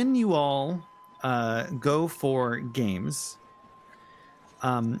when you all go for games,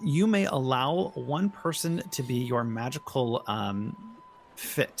 you may allow one person to be your magical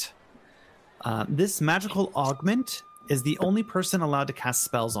fit. This magical augment is the only person allowed to cast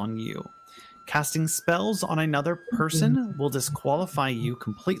spells on you. Casting spells on another person will disqualify you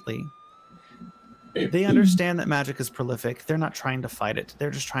completely. They understand that magic is prolific. They're not trying to fight it.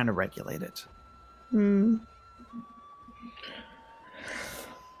 They're just trying to regulate it.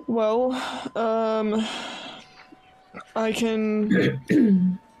 Well, I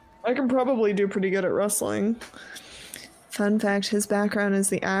can probably do pretty good at wrestling. Fun fact, his background is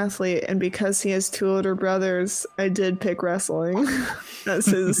the athlete, and because he has 2 older brothers, I did pick wrestling as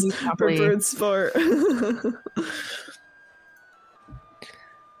his preferred sport.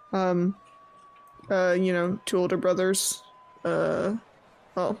 You know, 2 older brothers.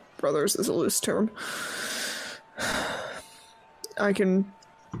 Well, brothers is a loose term. I can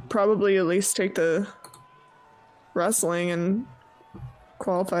probably at least take the wrestling and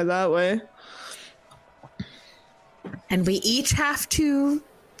qualify that way. And we each have to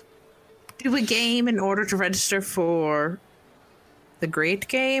do a game in order to register for the Great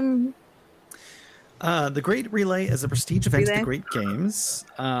Game. The Great Relay is a prestige event at the Great Games.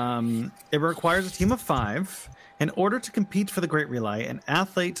 It requires a team of 5. In order to compete for the Great Relay, an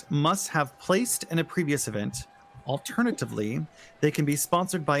athlete must have placed in a previous event. Alternatively, they can be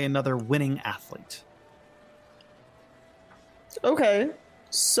sponsored by another winning athlete. Okay,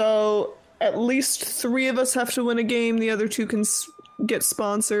 so at least 3 of us have to win a game. The other 2 can get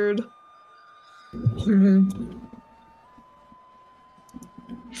sponsored.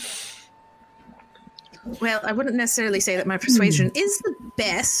 Well, I wouldn't necessarily say that my persuasion is the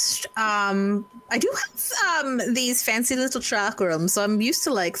best. I do have these fancy little chakrams, so I'm used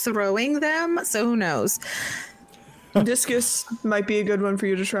to like throwing them. So who knows? Discus might be a good one for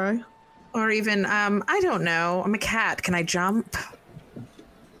you to try. Or even, I don't know. I'm a cat. Can I jump?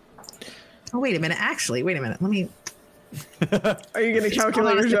 Oh, wait a minute. Actually, wait a minute. Let me... Are you going to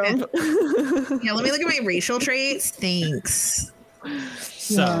calculate your jump? Yeah, let me look at my racial traits. Thanks.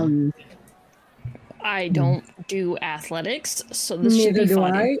 So... I don't do athletics, so this should be Neither do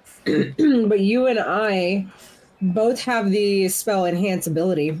fine. I. But you and I both have the spell enhance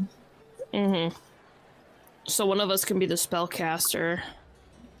ability. Mm-hmm. So one of us can be the spellcaster.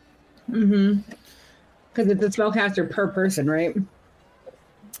 Because it's a spellcaster per person, right?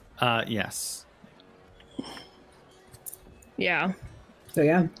 Yes. Yeah. So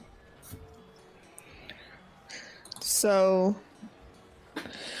yeah. So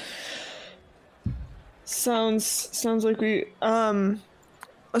sounds like we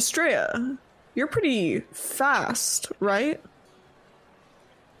Estrella, you're pretty fast, right?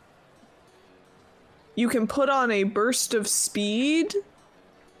 You can put on a burst of speed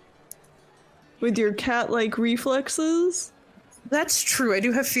with your cat-like reflexes. That's true. I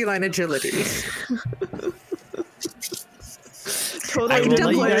do have feline agility. Totally I will didn't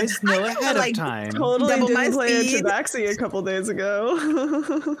let you play guys know ahead of time. Totally double my didn't play a speed. Tabaxi a couple days ago.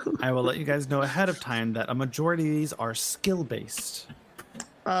 I will let you guys know ahead of time that a majority of these are skill-based.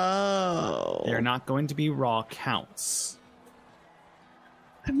 Oh. They're not going to be raw counts.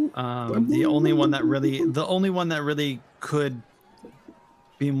 The only one that really could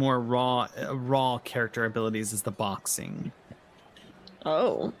be more raw character abilities is the boxing.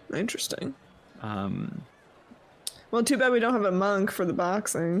 Oh, interesting. Well, too bad we don't have a monk for the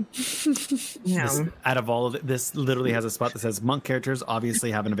boxing. This, out of all of it, this literally has a spot that says monk characters obviously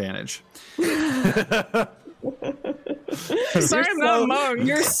have an advantage. Sorry about monk.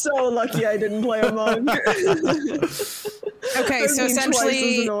 You're so lucky I didn't play a monk. Okay, so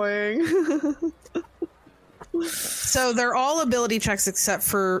essentially, annoying. So they're all ability checks except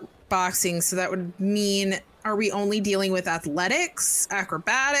for boxing. So that would mean, are we only dealing with athletics,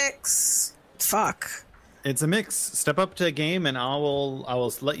 acrobatics? Fuck. It's a mix. Step up to a game, and I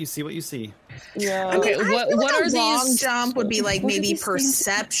will let you see what you see. Yeah. I mean, what are a long these? jump would be like What are maybe these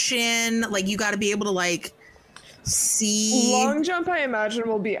perception. Like you got to be able to like see Long jump, I imagine,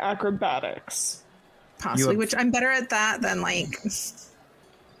 will be acrobatics. possibly, which I'm better at that than like.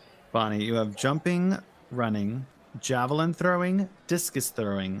 Bonnie, you have jumping, running, javelin throwing, discus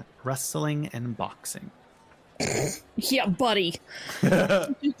throwing, wrestling, and boxing. Yeah, buddy.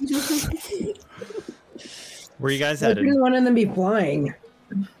 Where you guys Why headed? couldn't one of them be flying?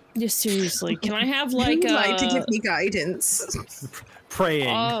 Just seriously, can I have Like, like to give me guidance. Praying.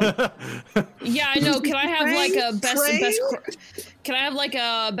 Yeah, I know. Can I have like a Praying? Can I have like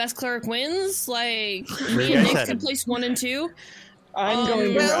a best cleric wins? Like Where me you and guys Nick headed? can place 1 and 2. I'm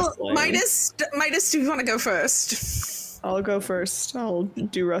going to Well, wrestling. Midas, do you want to go first? I'll go first. I'll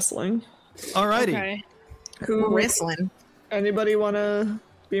do wrestling. Alrighty. Okay. Who? Wrestling. Anybody want to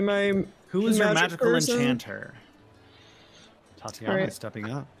be my? Who is your Magic magical person? enchanter? Tatiana Alright. is stepping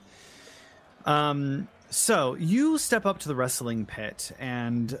up. So you step up to the wrestling pit,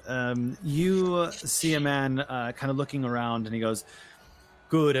 and you see a man kind of looking around, and he goes,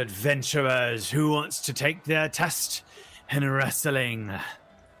 "Good adventurers, who wants to take their test in wrestling?"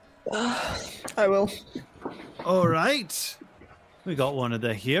 I will. All right. We got one of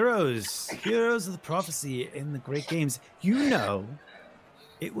the heroes of the prophecy in the Great Games. You know,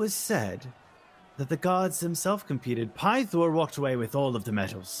 it was said that the gods themselves competed. Pythor walked away with all of the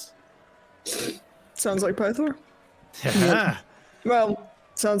medals. Sounds like Pythor. Yeah. Well,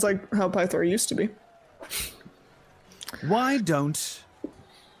 sounds like how Pythor used to be. Why don't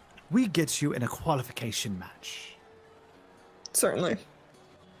we get you in a qualification match? Certainly.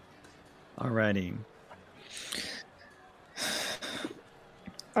 Alrighty.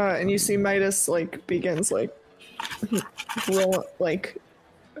 And you see Midas begins roll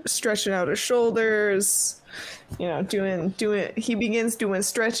stretching out his shoulders, doing he begins doing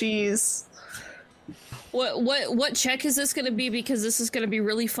stretchies. What check is this going to be? Because this is going to be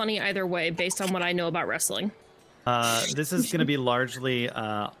really funny either way, based on what I know about wrestling. This is going to be largely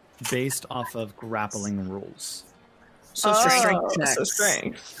based off of grappling rules. So strength checks. So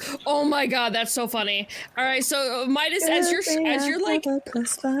strength. Oh my god, that's so funny. All right, so Midas, as you're like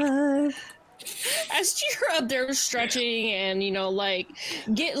 +5. as you're up there stretching and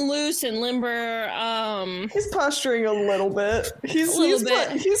getting loose and limber, He's posturing a little bit. He's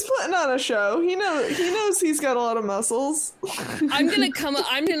putting on a show. He knows he's got a lot of muscles. I'm gonna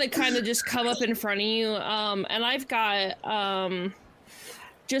kind of just come up in front of you, and I've got I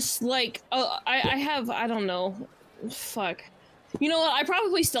have, I don't know, fuck, you know what, I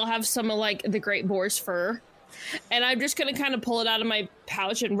probably still have some of the great boar's fur, and I'm just gonna kind of pull it out of my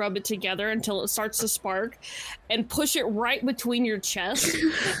pouch and rub it together until it starts to spark and push it right between your chest.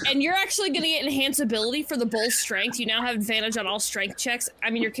 And you're actually gonna get enhanced ability for the bull's strength. You now have advantage on all strength checks. I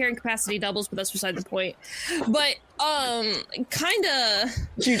mean, your carrying capacity doubles, but that's beside the point. But kind of,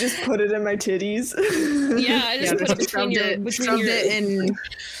 You just put it in my titties. yeah, I just put it between your in.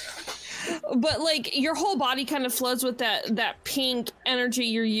 But your whole body kind of floods with that pink energy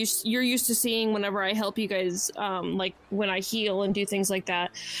you're used to seeing whenever I help you guys, when I heal and do things like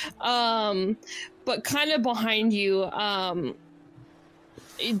that. But kind of behind you,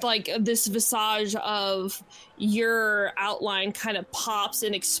 this visage of your outline kind of pops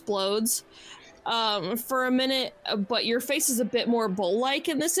and explodes for a minute, but your face is a bit more bull-like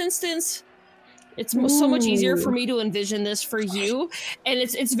in this instance. It's so much easier for me to envision this for you, and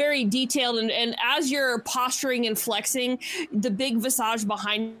it's very detailed, and as you're posturing and flexing, the big visage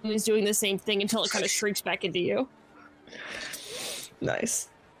behind you is doing the same thing until it kind of shrinks back into you. Nice.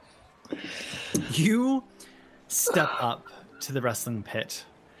 You step up to the wrestling pit,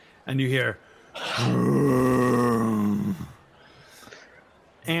 and you hear,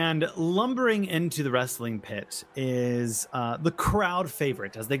 and lumbering into the wrestling pit is the crowd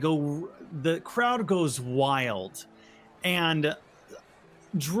favorite. As they go, the crowd goes wild, and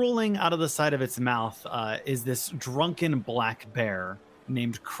drooling out of the side of its mouth is this drunken black bear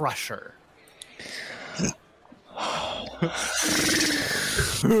named Crusher.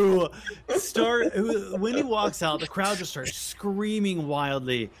 when he walks out, the crowd just starts screaming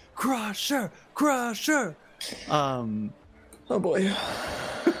wildly, "Crusher! Crusher!" Oh boy.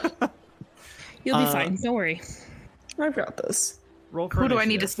 You'll be fine. Don't worry. I've got this. Roll for Who do I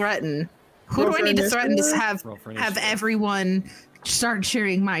need to initiative. threaten? Who do I need to threaten to Roll for have initiative. everyone start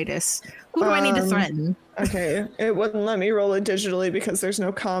cheering Midas? Who do I need to threaten? Okay, it wouldn't let me roll it digitally because there's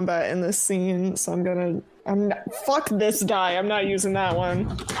no combat in this scene, so fuck this die. I'm not using that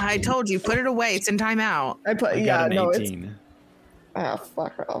one. I told you, put it away. It's in timeout. I put I got an 18. it's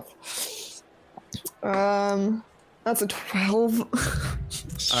fuck off. That's a 12. All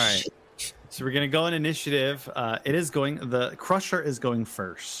right. So we're gonna go in initiative. The Crusher is going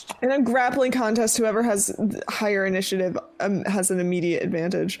first. In a grappling contest, whoever has higher initiative has an immediate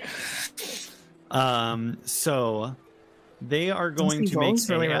advantage. So they are going He to make rolls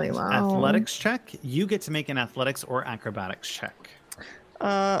really, an really well. athletics check. You get to make an athletics or acrobatics check.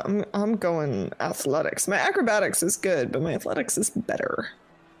 I'm going athletics. My acrobatics is good, but my athletics is better.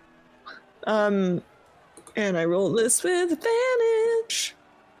 And I roll this with advantage.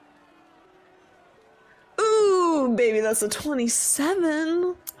 Ooh, baby, that's a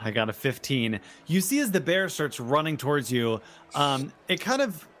 27. I got a 15. You see as the bear starts running towards you,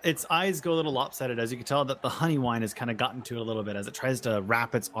 its eyes go a little lopsided, as you can tell that the honey wine has kind of gotten to it a little bit as it tries to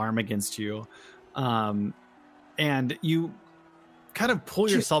wrap its arm against you. And you kind of pull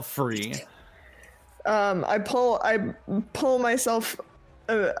yourself free. I pull myself,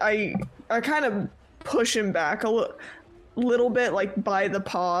 I kind of push him back a little bit, like by the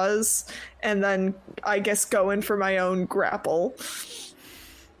paws, and then I guess go in for my own grapple.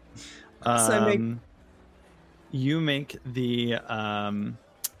 You make the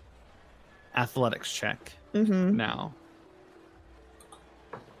athletics check now.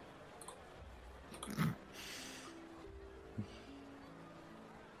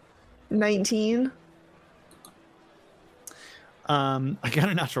 $19. I got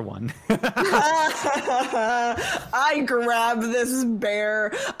a natural 1. I grab this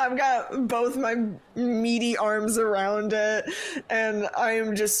bear. I've got both my meaty arms around it, and I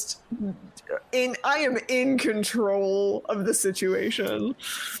am in control of the situation.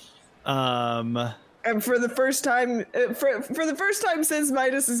 And for the first time, since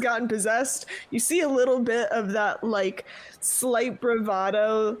Midas has gotten possessed, you see a little bit of that like slight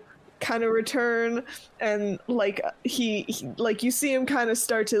bravado kind of return, and like he like you see him kind of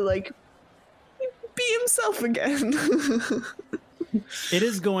start to like be himself again. It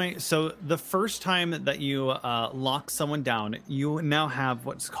is going. So the first time that you lock someone down, you now have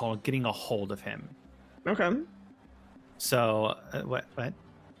what's called getting a hold of him. Okay. So what?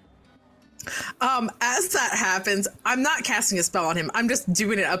 As that happens, I'm not casting a spell on him. I'm just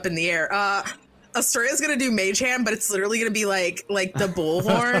doing it up in the air. Astoria's gonna do Mage Hand, but it's literally gonna be like the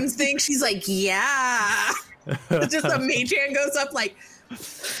bullhorns thing. She's like, yeah. Just a Mage Hand goes up like.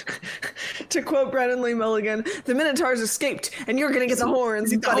 To quote Brennan Lee Mulligan, the Minotaurs escaped, and you're gonna get the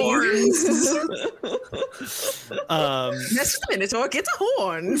horns, buddy. Mess with the Minotaur, get the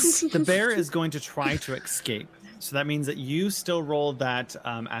horns. The bear is going to try to escape. So that means that you still roll that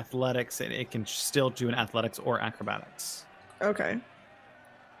athletics. It can still do an athletics or acrobatics. Okay.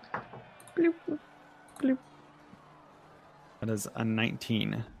 Bloop, bloop. That is a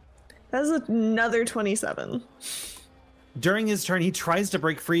 19. That's another 27. During his turn, he tries to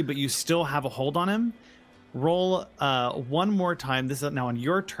break free, but you still have a hold on him. Roll one more time. This is now on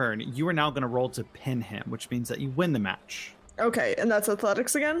your turn. You are now going to roll to pin him, which means that you win the match. Okay, and that's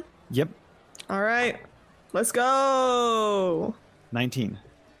athletics again? Yep. All right. Let's go. 19.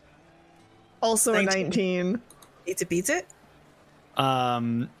 Also 19. a 19. Beats it.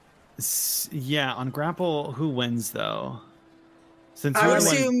 Yeah, on grapple, who wins though? Since I you're would the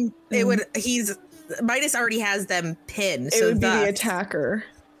one- assume it would. Midas already has them pinned. It So would be the thus- attacker.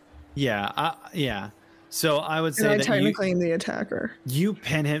 Yeah, yeah. So I would And say I that technically am the attacker. you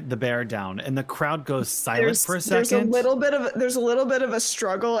pin the bear down, and the crowd goes silent for a second. There's a little bit of a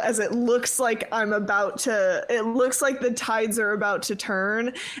struggle as it looks like it looks like the tides are about to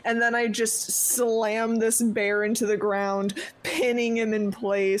turn, and then I just slam this bear into the ground, pinning him in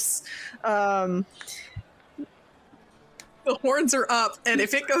place. The horns are up, and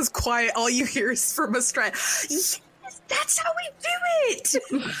if it goes quiet, all you hear is from Estrella. Yes, that's how we do it.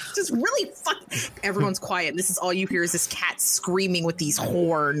 Just really everyone's quiet. This is all you hear is this cat screaming with these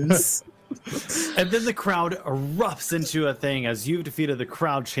horns. And then the crowd erupts into a thing as you've defeated the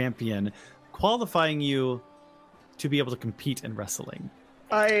crowd champion, qualifying you to be able to compete in wrestling.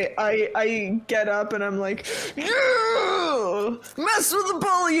 I get up and I'm like, yeah! Mess with the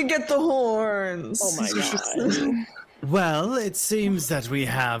ball, you get the horns. Oh my god. Well, it seems that we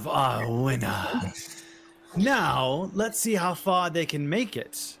have our winner. Now, let's see how far they can make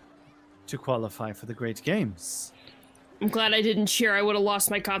it to qualify for the Great Games. I'm glad I didn't cheer. I would have lost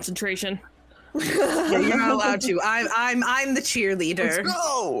my concentration. Yeah, you're not allowed to. I'm the cheerleader. Let's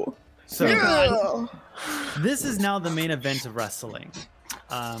go. So, Yeah. this is now the main event of wrestling.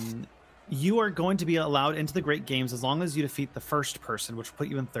 You are going to be allowed into the Great Games as long as you defeat the first person, which will put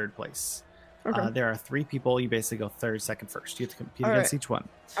you in third place. Okay. There are 3 people. You basically go third, second, first. You have to compete All against right. each one.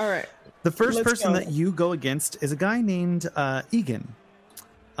 All right. The first Let's person go. that you go against is a guy named Egan.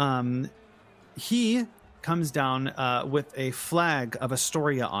 He comes down with a flag of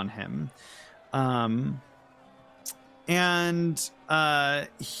Astoria on him. And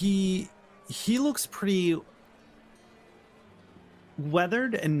he looks pretty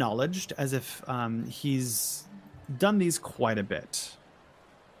weathered and knowledged, as if he's done these quite a bit.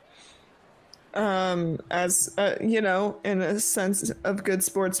 As you know, in a sense of good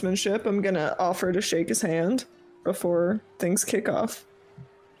sportsmanship, I'm gonna offer to shake his hand before things kick off.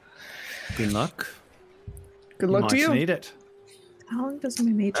 Good luck. Good luck to You you. might need it. How long does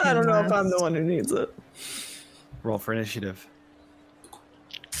my mage I hand don't know if last? I'm the one who needs it. Roll for initiative.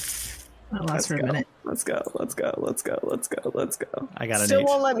 That lasts for a minute. Let's go. Let's go. Let's go. Let's go. Let's go. I got an Still 8.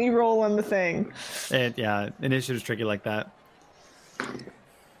 won't let me roll on the thing. Yeah, initiative's tricky like that.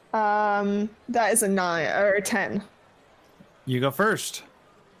 That is a 9 or a 10. You go first.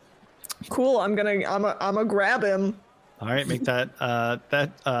 Cool. I'm gonna grab him. All right, make that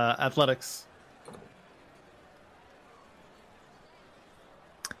athletics.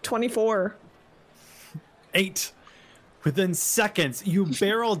 24. 8. Within seconds, you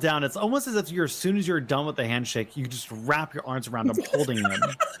barrel down. It's almost as if as soon as you're done with the handshake, you just wrap your arms around him, holding him.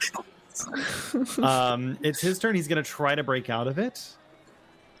 It's his turn. He's going to try to break out of it.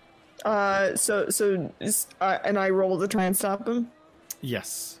 And I roll to try and stop him.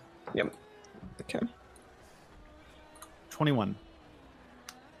 Yes. Yep. Okay. 21.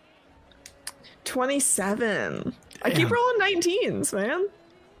 27. I keep Damn. rolling 19s, man.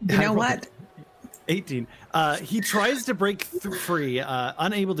 You know what? 18. He tries to break free,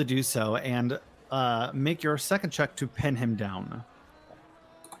 unable to do so, and make your second check to pin him down.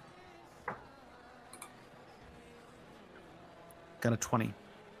 Got a 20.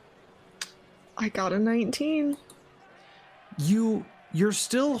 I got a 19. You're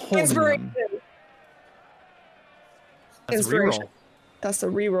still holding Inspiration. him. That's a Inspiration. reroll. That's a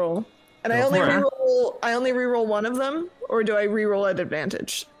reroll. And Go I only for it. reroll. I only reroll one of them, or do I reroll at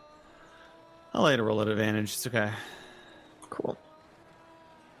advantage? I'll let it roll at advantage. It's okay. Cool.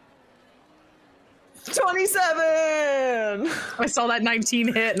 27. I saw that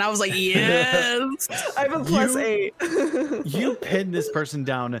 19 hit and I was like, yes. I have a plus You- 8. You pin this person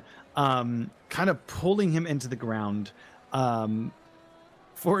down, kind of pulling him into the ground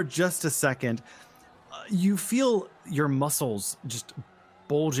for just a second. You feel your muscles just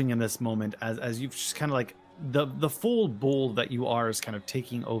bulging in this moment as you've just kind of like the full bull that you are is kind of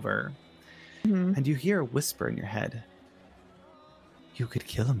taking over. Mhm. And you hear a whisper in your head. You could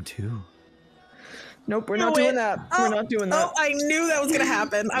kill him too. Nope, we're No, not wait. doing that. We're not doing that. Oh, I knew that was gonna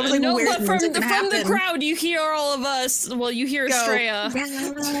happen. I was like, No, where's but from it the gonna happen? crowd, you hear all of us. Well, you hear Go. Estrella.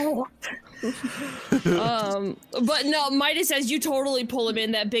 No. But no, Midas, as you totally pull him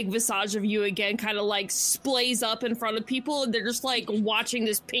in, that big visage of you again kind of like splays up in front of people, and they're just like watching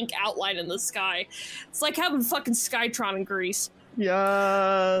this pink outline in the sky. It's like having fucking Skytron in Greece.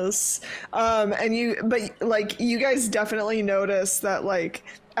 Yes. And you guys definitely notice that like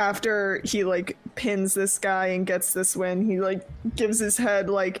after he like pins this guy and gets this win, he like gives his head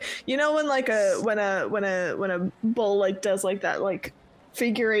like, you know, when like when a bull like does like that like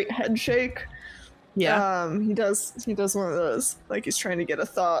figure 8 head shake. Yeah. He does one of those. Like he's trying to get a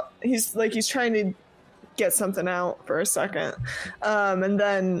thought. He's trying to get something out for a second. And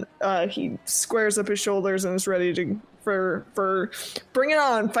then he squares up his shoulders and is ready to for bring it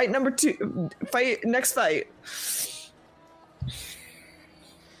on. Fight number 2. Next fight.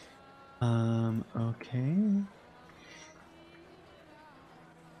 Okay.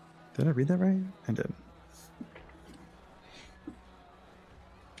 Did I read that right? I did.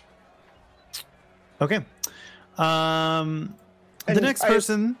 Okay. The And next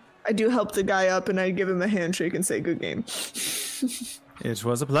person. I do help the guy up and I give him a handshake and say good game. It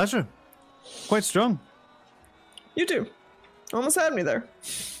was a pleasure. Quite strong. You too. Almost had me there.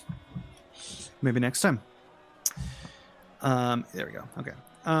 Maybe next time. There we go. Okay.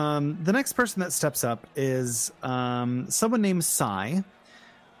 The next person that steps up is someone named Sai,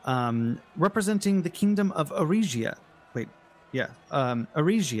 representing the kingdom of Aregia. Wait, yeah,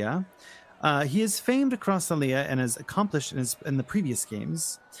 Aregia. He is famed across Thalia and has accomplished in the previous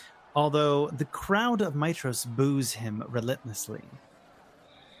games, although the crowd of Mitros boos him relentlessly.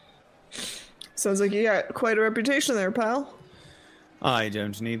 Sounds like you got quite a reputation there, pal. I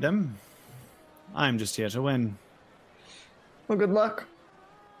don't need them. I'm just here to win. Well, good luck.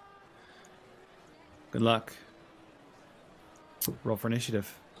 Good luck. Roll for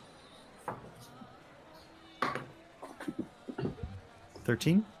initiative.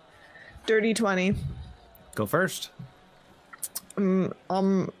 13. Dirty 20. Go first. I'm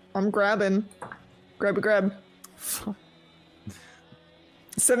grabbing. Grab.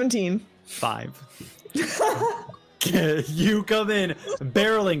 17. 5. You come in,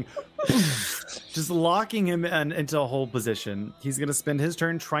 barreling, just locking him into a hold position. He's going to spend his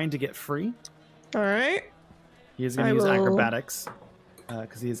turn trying to get free. All right. He is going to use acrobatics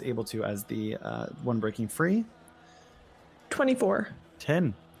because he is able to as the one breaking free. 24.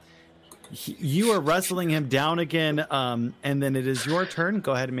 10. You are wrestling him down again, and then it is your turn.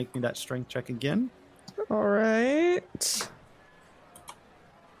 Go ahead and make me that strength check again. All right.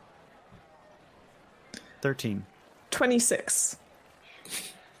 13. 26.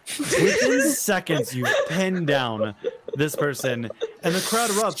 Within seconds, you pin down this person, and the crowd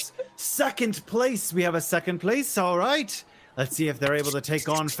erupts. Second place. We have a second place. All right. Let's see if they're able to take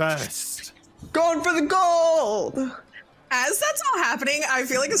on first. Going for the gold. As that's all happening, I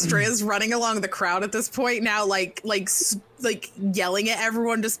feel like Estrella's running along the crowd at this point now, like yelling at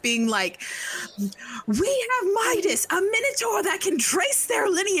everyone, just being like, "We have Midas, a minotaur that can trace their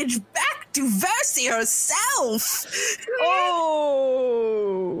lineage back to Versi herself."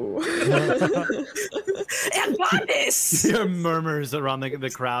 Oh! And Midas! There are murmurs around the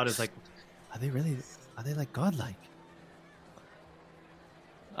crowd. It's like, are they like godlike?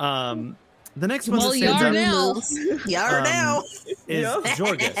 The next one that stands out is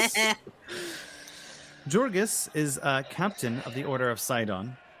Jorgus. Jorgus is captain of the Order of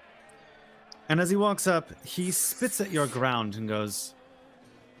Sidon. And as he walks up, he spits at your ground and goes,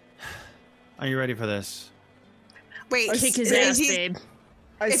 "Are you ready for this?" Wait, Kick his ass, babe.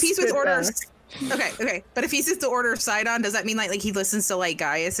 If he's with orders, okay. But if he's with the Order of Sidon, does that mean like he listens to like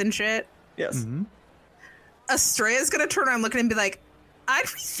Gaius and shit? Yes. Mm-hmm. Estrella's gonna turn around, look at him, and be like, "I'd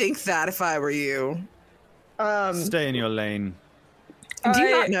rethink that if I were you." Stay in your lane. Do you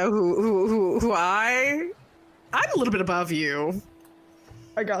not know who I'm a little bit above you.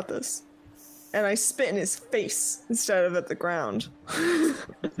 I got this. And I spit in his face instead of at the ground.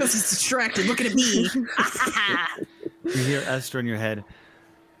 Because he's distracted looking at me. You hear Esther in your head.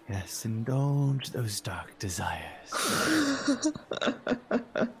 Yes, indulge those dark desires.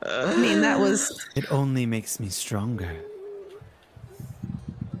 I mean, that was... It only makes me stronger.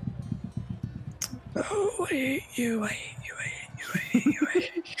 Oh, wait, you.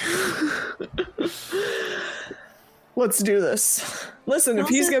 Let's do this. Listen, if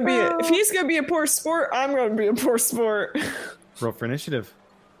he's gonna be a poor sport, I'm gonna be a poor sport. Roll for initiative.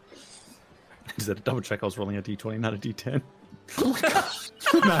 Is that a double check? I was rolling a d20, not a d10.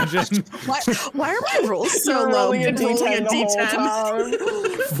 Imagine. Why are my rolls so low? Rolling a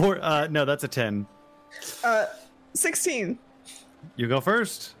D10 No, that's a 10. 16. You go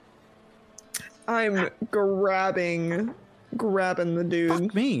first. I'm grabbing the dude.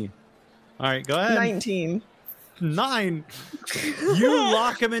 Fuck me. All right, go ahead. 19. 9. You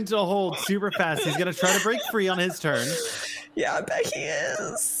lock him into a hold super fast. He's gonna try to break free on his turn. Yeah, I bet he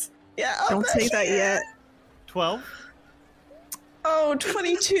is. Yeah, Don't say that yet. 12. Oh,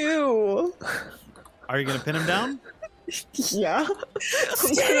 22. Are you gonna pin him down? Yeah.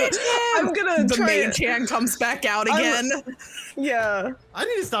 I'm gonna The try mage hand comes back out again. Yeah. I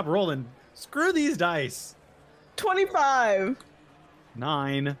need to stop rolling. Screw these dice. 25.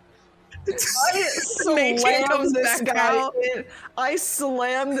 9. I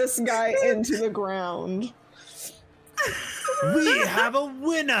slammed this guy into the ground. We have a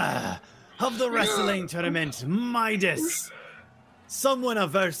winner of the wrestling tournament, Midas. Someone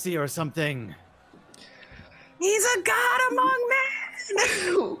of Versi or something. He's a god among men.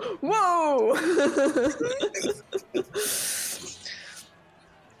 Whoa.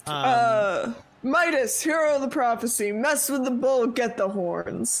 Midas, hero of the prophecy. Mess with the bull, get the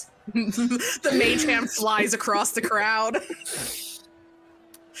horns. The mage hand flies across the crowd.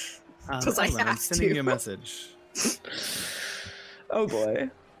 Because I have I'm sending you a message. Oh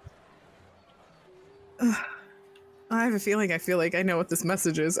boy. I have a feeling I feel like I know what this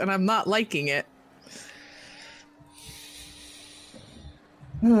message is, and I'm not liking it.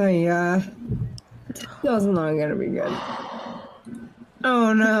 Oh yeah. That's not gonna be good.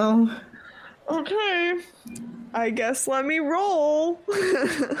 Oh no. Okay. I guess let me roll.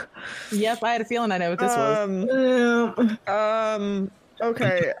 Yep, I had a feeling I know what this was.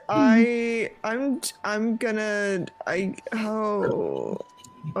 Okay, I'm gonna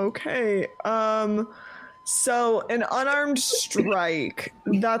okay. So an unarmed strike,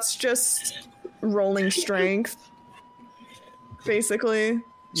 that's just rolling strength. Basically.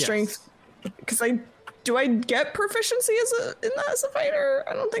 Yes. Strength, because do I get proficiency in that as a fighter?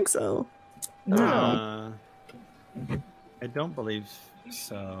 I don't think so. I don't believe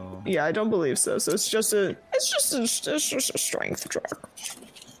so. Yeah, I don't believe so. So it's just a strength check.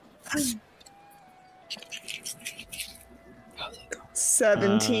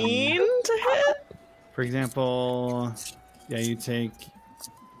 17 to hit. For example, yeah, you take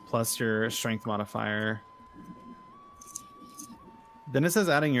plus your strength modifier. Then it says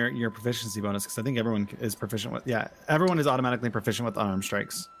adding your proficiency bonus, because I think everyone is proficient with. Yeah, everyone is automatically proficient with unarmed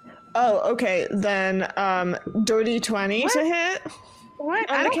strikes. Oh, okay. Then dirty 20 to hit.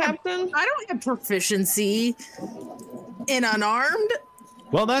 What? I don't have proficiency in unarmed.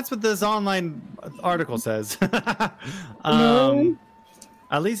 Well, that's what this online article says. At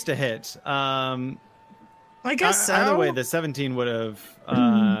least a hit. I guess so. Either way, the 17 would have.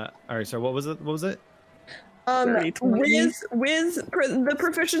 All right. So what was it? What was it? With the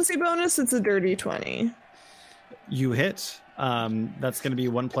proficiency bonus, it's a dirty 20. You hit. That's going to be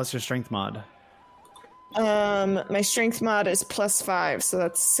 1 plus your strength mod. My strength mod is +5, so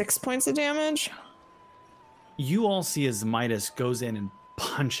that's 6 points of damage. You all see as Midas goes in and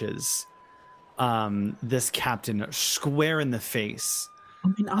punches this captain square in the face. I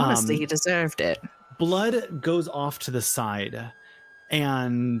mean, honestly, he deserved it. Blood goes off to the side,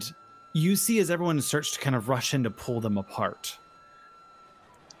 and you see as everyone starts to kind of rush in to pull them apart.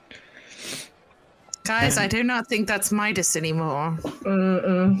 Guys, I do not think that's Midas anymore.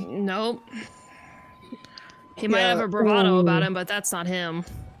 Nope. He might have a bravado about him, but that's not him.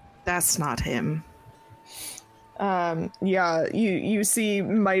 That's not him. Yeah, you see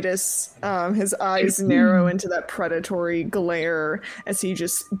Midas, his eyes narrow into that predatory glare as he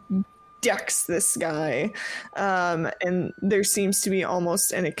just decks this guy, and there seems to be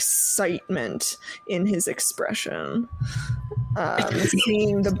almost an excitement in his expression,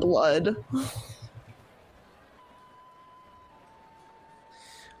 seeing the blood.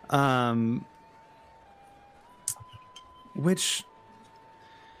 Which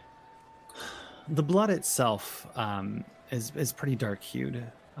the blood itself is pretty dark hued,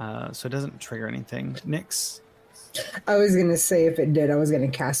 so it doesn't trigger anything. Nyx? I was gonna say if it did, I was gonna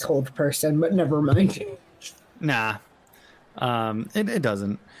cast Hold Person, but never mind. Nah, it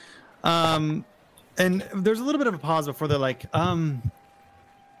doesn't. And there's a little bit of a pause before they're like,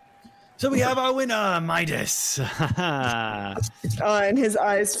 so we have our winner, Midas. And his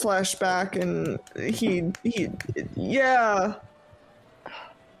eyes flash back, and he yeah.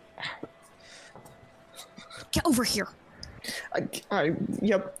 Get over here.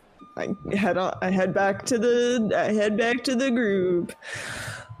 Yep. I head back to the group.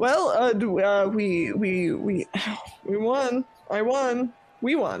 Well, we won. I won.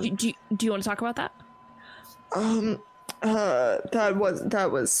 We won. Do you want to talk about that? That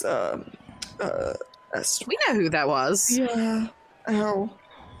was Esther. We know who that was. Yeah. Ow.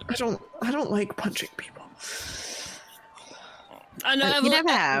 I don't like punching people. I know. You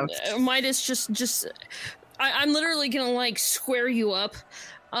never have. Midas just. I'm literally gonna like square you up,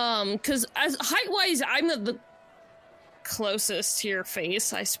 because as height-wise, I'm the closest to your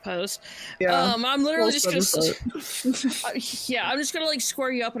face, I suppose. Yeah. I'm literally just gonna. I'm just gonna like square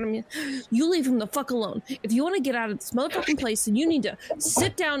you up, and you leave him the fuck alone. If you want to get out of this motherfucking place, then you need to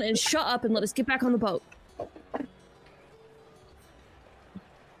sit down and shut up and let us get back on the boat.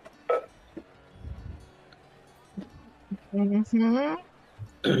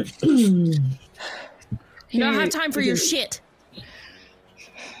 You don't have time for your shit.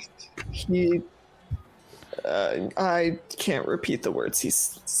 I can't repeat the words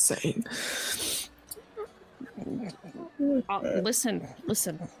he's saying. Listen.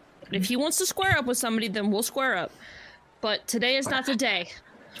 If he wants to square up with somebody, then we'll square up. But today is not the day.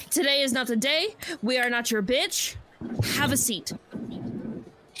 Today is not the day. We are not your bitch. Have a seat.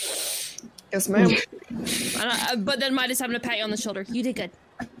 Yes, ma'am. But then Midas having to pat you on the shoulder. You did good.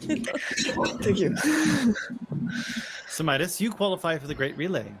 Thank you. So Midas, you qualify for the Great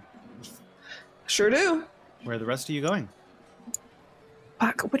Relay. Sure do. Where are the rest of you going?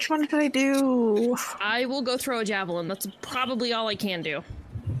 Fuck, which one did I do? I will go throw a javelin. That's probably all I can do.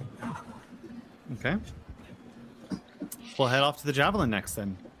 Okay. We'll head off to the javelin next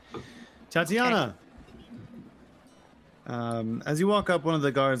then. Tatiana. Okay. As you walk up, one of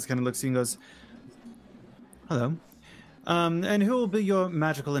the guards kind of looks at you and goes, Hello. And who will be your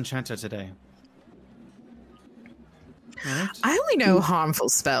magical enchanter today? All right. I only know harmful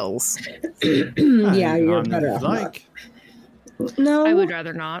spells. Yeah, you're better off. Like. No. I would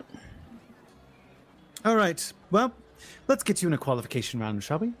rather not. All right. Well, let's get you in a qualification round,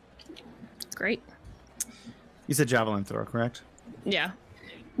 shall we? Great. You said javelin throw, correct? Yeah.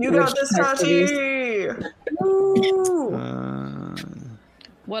 You got this, Tati! Woo!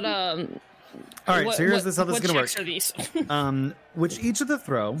 What All right, so here's how this is going to work. Are these? Which each of the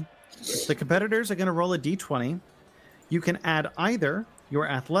throw, the competitors are going to roll a d20. You can add either your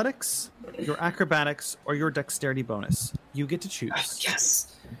athletics, your acrobatics, or your dexterity bonus. You get to choose.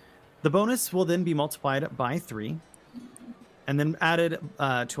 Yes. The bonus will then be multiplied by 3 and then added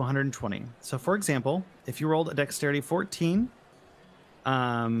to 120. So, for example, if you rolled a dexterity 14,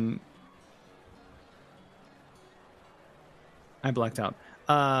 I blacked out.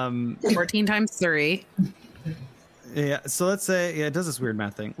 14 times 3. Yeah, so let's say it does this weird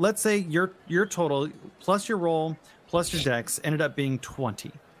math thing. Let's say your total plus your roll plus your dex ended up being 20,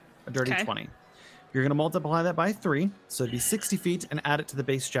 a dirty 20. You're going to multiply that by 3, so it'd be 60 feet, and add it to the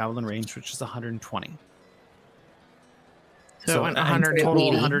base javelin range, which is 120. So 180.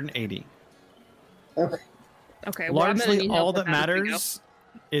 Total 180. Okay. Okay. Well, Largely, all that matters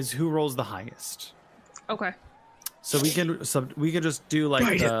is who rolls the highest. Okay. So we can just do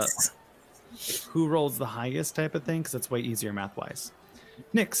like the who rolls the highest type of thing, because that's way easier math wise.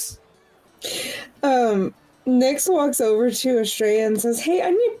 Nyx. Nyx walks over to Estrella and says, "Hey,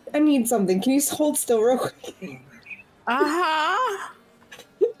 I need something. Can you hold still real quick?" Uh-huh.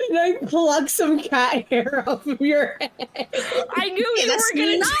 And I pluck some cat hair off of your head. I knew you That's were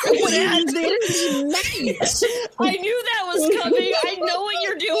going not to do what that. it meant. I knew that was coming. I know what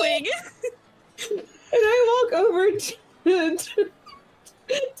you're doing. And I walk over to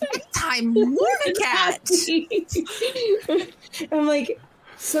Time more cat. I'm like,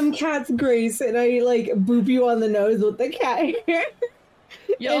 some cat's grace, and I like boop you on the nose with the cat hair.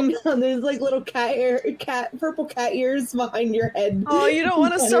 Yep. And there's like little purple cat ears behind your head. Oh, you don't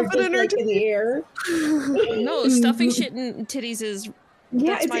want to stuff it in her like, in the air. No, stuffing shit in titties is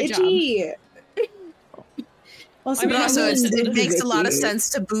Yeah, That's it's my itchy. Also, I mean, But also, it's it makes a lot of itchy. sense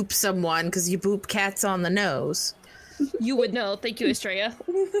to boop someone because you boop cats on the nose. You would know. Thank you, Estrella.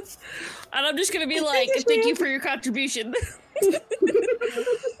 And I'm just gonna be like, thank you for your contribution.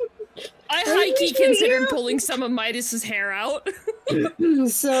 I high-key considered pulling some of Midas's hair out.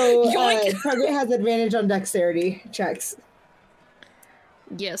 So, Yoink. target has advantage on dexterity checks.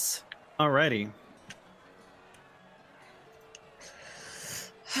 Yes. Alrighty.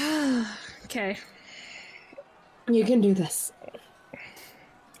 Okay. You can do this.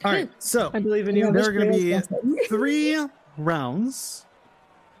 All right. So I believe in you. there are going to be 3 rounds.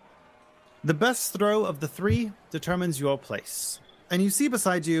 The best throw of the 3 determines your place. And you see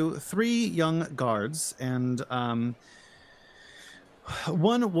beside you 3 young guards and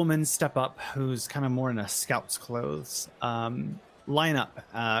one woman step up who's kind of more in a scout's clothes. Line up,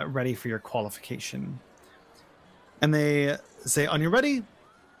 ready for your qualification. And they say, "On your ready,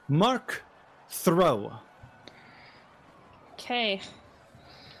 mark, throw." Okay.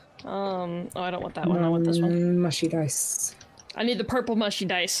 Oh, I don't want that one. I want this one. Mushy dice. I need the purple mushy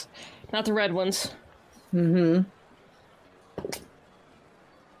dice, not the red ones. Mm-hmm.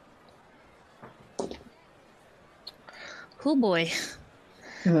 Oh boy.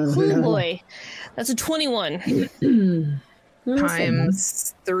 Oh boy. That's a 21.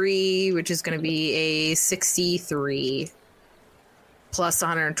 Times 3, which is going to be a 63. Plus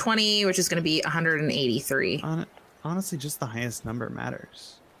 120, which is going to be 183. Honestly, just the highest number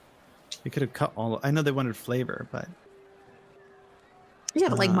matters. You could have cut all. I know they wanted flavor, but Yeah,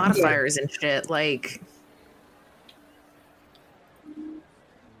 but like modifiers and shit. Like,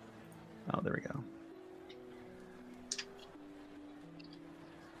 oh, there we go.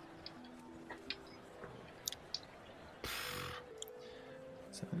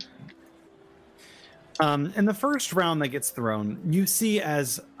 In the first round that gets thrown, you see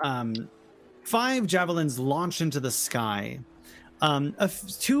as 5 javelins launch into the sky.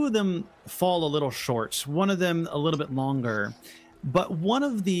 2 of them fall a little short, one of them a little bit longer, but one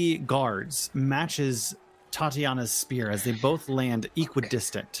of the guards matches Tatiana's spear as they both land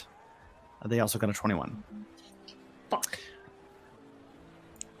equidistant. They also got a 21. Fuck.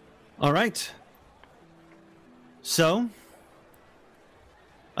 All right. So,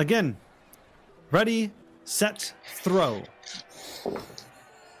 again, ready, set, throw.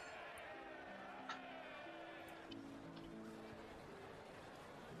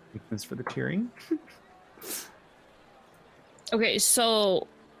 Weakness for the cheering. Okay, so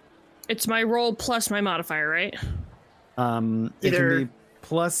It's my roll plus my modifier, right? It can be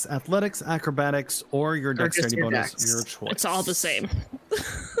plus athletics, acrobatics, or your dexterity bonus, your choice. It's all the same.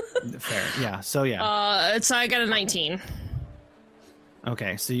 Fair. Yeah. So yeah. I got a 19.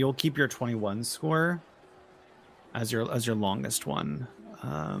 Okay, so you'll keep your 21 score as your longest one.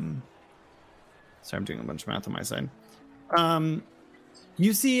 Sorry, I'm doing a bunch of math on my side.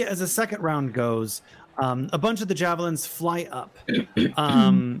 You see, as the second round goes, a bunch of the javelins fly up.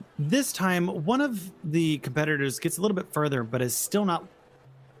 This time, one of the competitors gets a little bit further, but is still not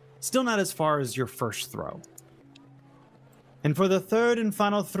as far as your first throw. And for the third and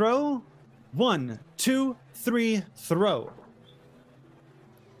final throw, 1, 2, 3, throw.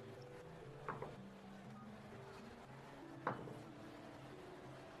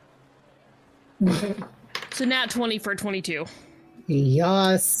 So nat 20 for 22.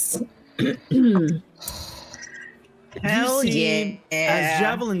 Yes. Hell yeah. As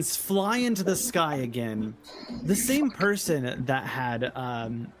javelins fly into the sky again, the same person that had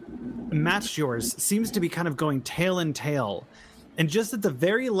matched yours seems to be kind of going tail and tail. And just at the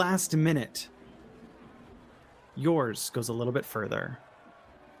very last minute, yours goes a little bit further.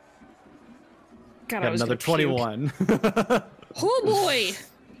 God, Got another 21. Oh boy!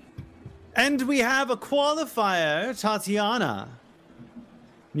 And we have a qualifier, Tatiana.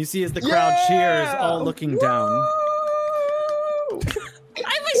 You see as the crowd cheers, all looking down. I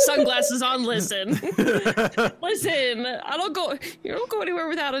have my sunglasses on. Listen, listen. You don't go anywhere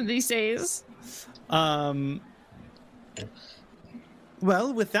without them these days. Well,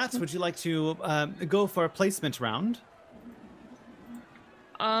 with that, would you like to go for a placement round?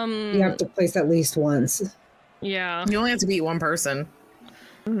 You have to place at least once. Yeah. You only have to beat one person.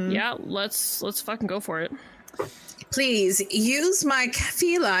 Mm-hmm. Yeah. Let's fucking go for it. Please use my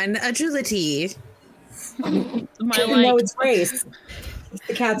feline agility. My No, it's Grace. It's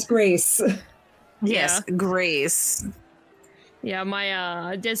the cat's Grace. Yes, Grace. Yeah,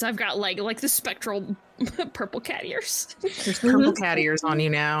 my I've got like the spectral purple cat ears. There's purple cat ears on you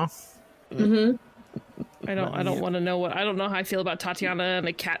now. Mm-hmm. I don't want to know I don't know how I feel about Tatiana in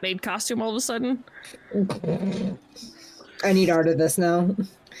a cat maid costume all of a sudden. I need art of this now.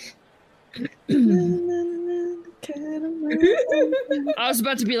 I was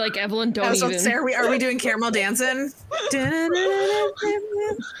about to be like, Evelyn, don't even. Say, are we doing caramel dancing? Give me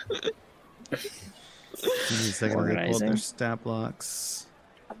a second to pull up their stat blocks.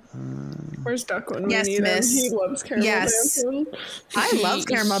 Where's Duck when we Yes, need miss. him? He loves caramel dancing. I love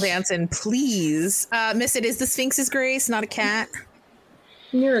caramel dancing. Please. Miss, it is the Sphinx's Grace, not a cat.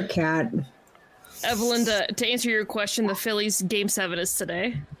 You're a cat. Evelyn, to answer your question, the Phillies game 7 is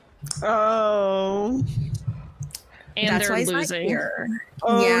today. Oh. And That's why they're he's not losing. here.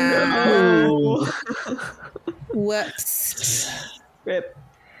 Oh Yeah. no. Whoops. Rip.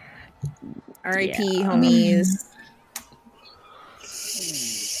 R.I.P. Yeah. homies.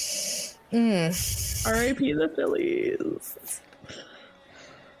 R.I.P. the Phillies.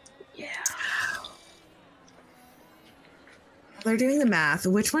 Yeah. They're doing the math.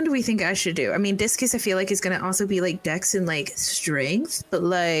 Which one do we think I should do? I mean, Discus, I feel like, is going to also be like Dex and like strength, but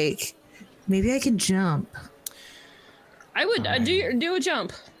like maybe I can jump. I would do a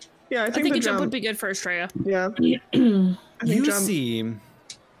jump. Yeah, I think a jump would be good for Estrella. Yeah. You see,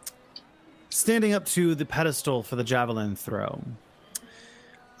 standing up to the pedestal for the javelin throw,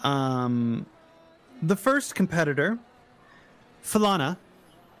 the first competitor, Falana,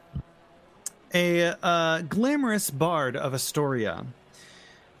 a glamorous bard of Astoria.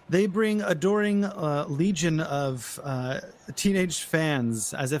 They bring adoring legion of teenage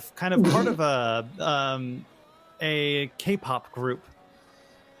fans as if kind of part of a K-pop group.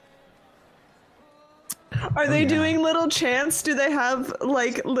 Are they doing little chants? Do they have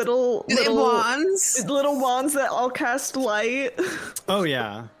like little wands? Little wands that all cast light? Oh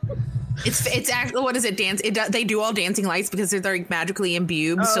yeah. It's actually, what is it? Dance. They do all dancing lights because they're like magically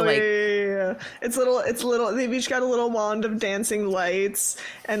imbued. Oh, so like, yeah. It's little. They've each got a little wand of dancing lights,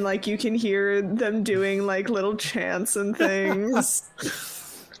 and like you can hear them doing like little chants and things.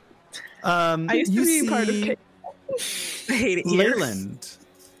 I used to be part of K-pop. I hate it here. Leyland,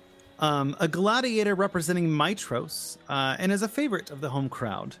 a gladiator representing Mitros, and is a favorite of the home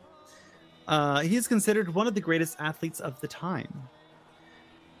crowd. He is considered one of the greatest athletes of the time.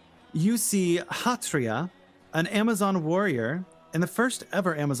 You see Hatria, an Amazon warrior, and the first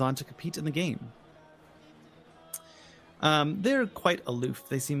ever Amazon to compete in the game. They're quite aloof.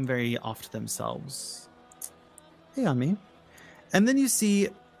 They seem very off to themselves. Hey on me. And then you see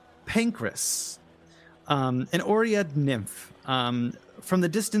Pancras, an Oread nymph. From the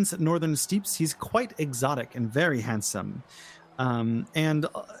distant northern steeps, he's quite exotic and very handsome. And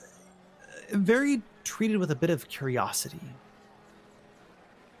very treated with a bit of curiosity.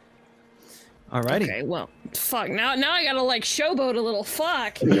 Alrighty. Okay, well, fuck. Now I gotta like showboat a little.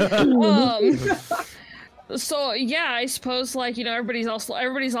 Fuck. So yeah, I suppose like everybody's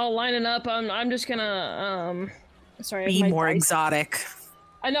all lining up. I'm just gonna sorry. Be more exotic.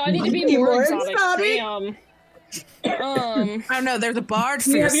 I know I need to be more exotic. I don't know. There's a bard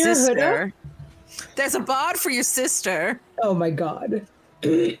for your sister. There's a bard for your sister. Oh my god.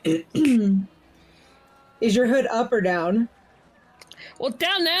 Is your hood up or down? Well,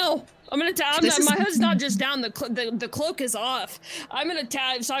 down now. My hood's not just down. The cloak is off. I'm gonna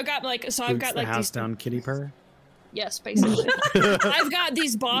tag. So I've got like the house these down kitty purr. Yes, basically. I've got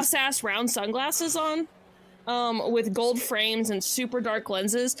these boss ass round sunglasses on, with gold frames and super dark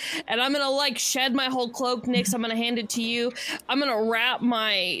lenses, and I'm gonna like shed my whole cloak, Nyx. I'm gonna hand it to you. I'm gonna wrap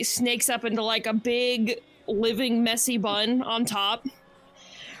my snakes up into like a big living messy bun on top.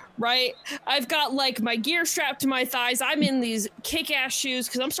 Right? I've got like my gear strapped to my thighs. I'm in these kick-ass shoes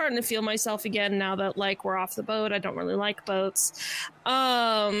because I'm starting to feel myself again now that like we're off the boat. I don't really like boats.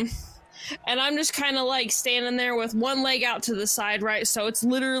 And I'm just kind of like standing there with one leg out to the side, right? So it's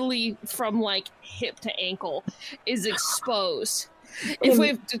literally from like hip to ankle is exposed.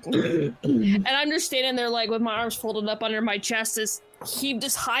 And I'm just standing there like with my arms folded up under my chest, as heaved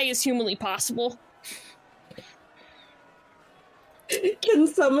as high as humanly possible. Can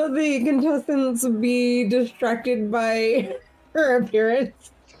some of the contestants be distracted by her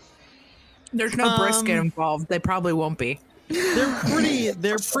appearance? There's no brisket involved. They probably won't be.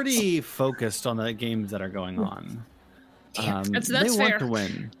 They're pretty focused on the games that are going on. That's they fair. want to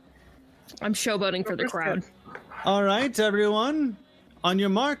win. I'm showboating for the crowd. All right, everyone. On your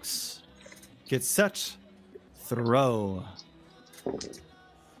marks. Get set. Throw.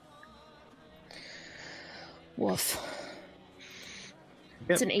 Woof. Yep.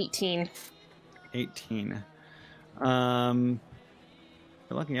 It's an 18. 18. You're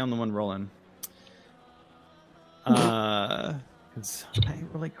lucky I'm the one rolling. Because I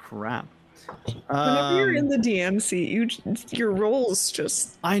really crap. Whenever you're in the DM seat, your rolls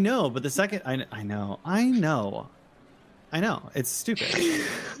just... I know, but the second... I know. It's stupid.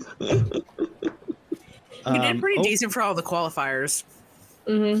 You did pretty decent for all the qualifiers.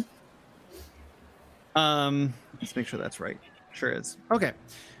 Mm-hmm. Let's make sure that's right. Sure is. Okay.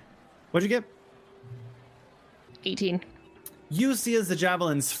 What'd you get? 18. You see as the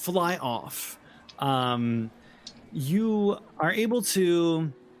javelins fly off. You are able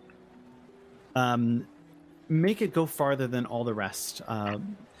to make it go farther than all the rest.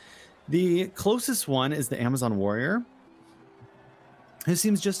 The closest one is the Amazon warrior, who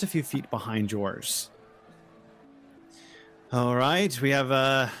seems just a few feet behind yours. All right, we have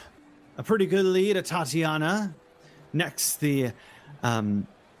a pretty good lead at Tatiana. Next, the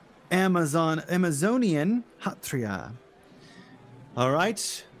Amazonian Hatria. All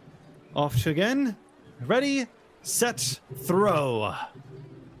right, off to again. Ready, set, throw.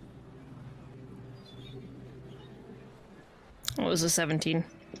 What was a 17?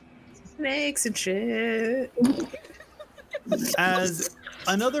 Snakes and shit. As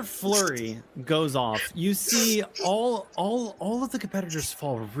another flurry goes off, you see all of the competitors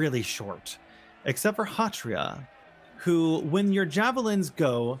fall really short, except for Hatria, who, when your javelins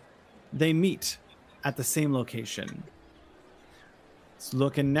go, they meet at the same location. It's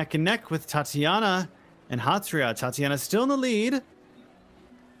looking neck and neck with Tatiana and Hatria. Tatiana's still in the lead.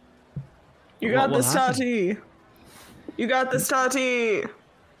 You got this, Tati. You got this, Tati.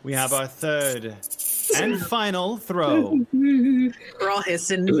 We have our third and final throw. We're all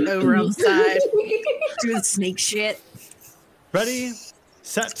hissing over on the side, doing snake shit. Ready,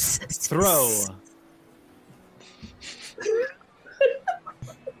 set, throw.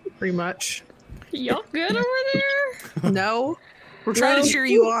 Pretty much. Y'all good over there? No, we're trying to cheer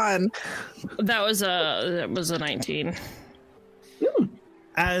you on. That was a 19.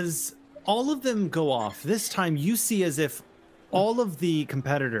 As all of them go off, this time you see as if all of the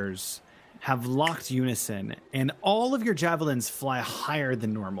competitors have locked unison and all of your javelins fly higher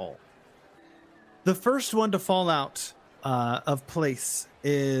than normal. The first one to fall out of place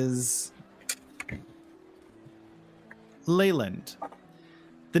is Leyland.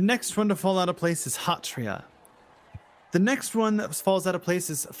 The next one to fall out of place is Hatria. The next one that falls out of place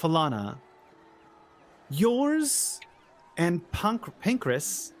is Falana. Yours and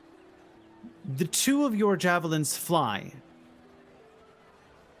Pancras, the two of your javelins fly.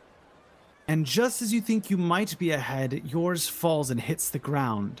 And just as you think you might be ahead, yours falls and hits the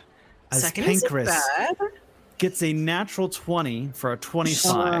ground. As Second Pancras isn't bad. gets a natural 20 for a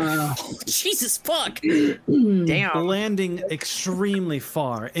 25. Jesus fuck. Damn. Landing extremely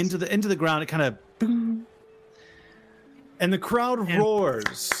far into the ground. It kind of boom. And the crowd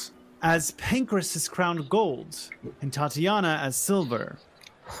roars as Pancras is crowned gold and Tatiana as silver.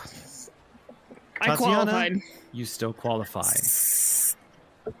 I qualified. You still qualify.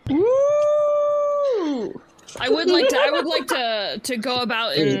 Woo! I would like to go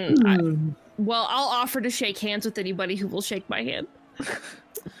about and I'll offer to shake hands with anybody who will shake my hand.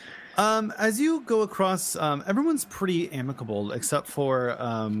 As you go across, everyone's pretty amicable except for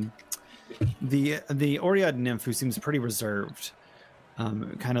the Oread nymph, who seems pretty reserved.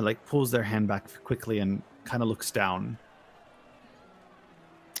 Kind of like pulls their hand back quickly and kind of looks down.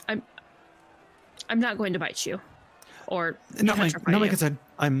 I'm not going to bite you, or not my concern.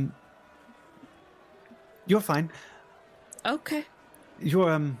 You're fine. Okay.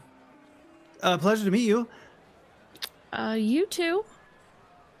 You're pleasure to meet you. You too.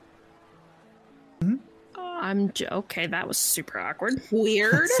 Mm-hmm. Okay. That was super awkward.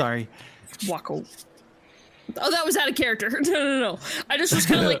 Weird. Sorry. Wacko. Oh, that was out of character. No. I just was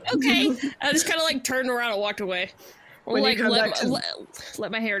kind of like, okay. I just kind of like turned around and walked away. Or When like you come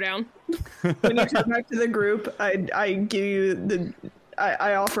let my hair down. When you come back to the group, I give you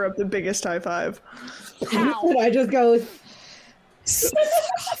I offer up the biggest high five. And I just go,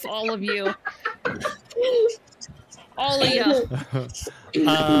 All of you. All of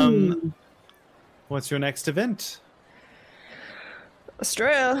you. What's your next event?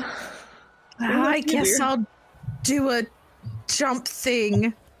 Estrella. I guess I'll do a jump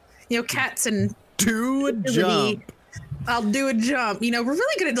thing. Cats and Do a jump. I'll do a jump. We're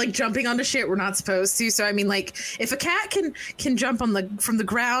really good at like jumping onto shit we're not supposed to. So I mean, like, if a cat can jump from the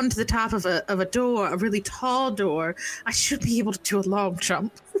ground to the top of a door, a really tall door, I should be able to do a long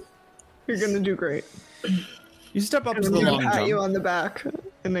jump. You're gonna do great. You step up to I'm the gonna long pat jump. you on the back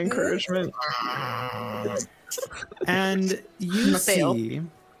in encouragement. And you Fail. see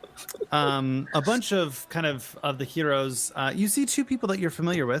a bunch of the heroes. You see two people that you're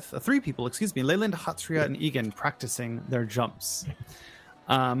familiar with, three people, excuse me, Leyland, Hatsria, and Egan practicing their jumps.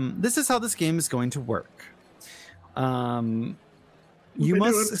 This is how this game is going to work. You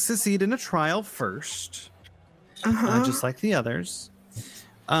must succeed in a trial first, just like the others.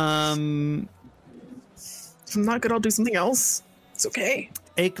 If I'm not good, I'll do something else. It's okay.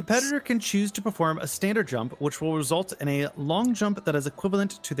 A competitor can choose to perform a standard jump, which will result in a long jump that is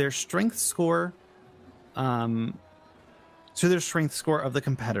equivalent to their strength score, of the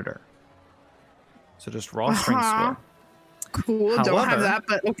competitor. So just raw strength score. Cool. Don't have However, that,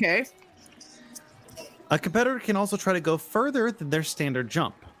 but okay. A competitor can also try to go further than their standard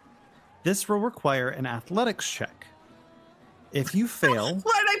jump. This will require an athletics check. If you fail,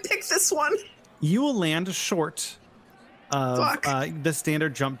 Why did I pick this one? you will land short of Fuck. the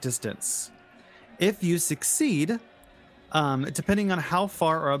standard jump distance. If you succeed, depending on how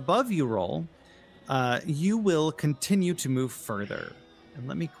far or above you roll, you will continue to move further. And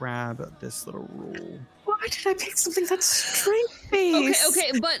let me grab this little rule. Why did I pick something that's strength based?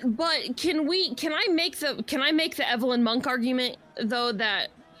 Okay, but can I make the Evelyn Monk argument though that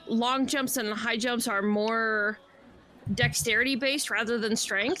long jumps and high jumps are more dexterity based rather than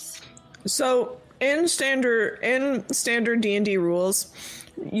strength? So in standard D&D rules,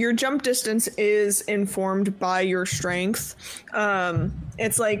 your jump distance is informed by your strength.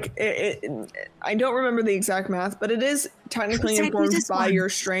 It's like I don't remember the exact math, but it is technically informed by your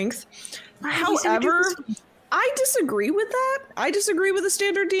strength. However, I disagree with that. I disagree with the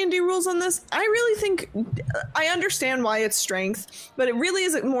standard D&D rules on this. I really think I understand why it's strength, but it really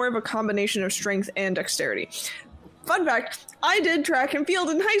is more of a combination of strength and dexterity. Fun fact, I did track and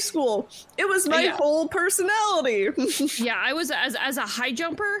field in high school. It was my whole personality. Yeah, I was as a high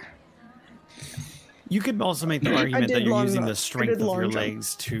jumper. You could also make the argument that you're using the I strength did of your long jump.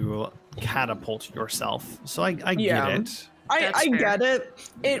 legs to catapult yourself. So I Yeah. get it. I get it.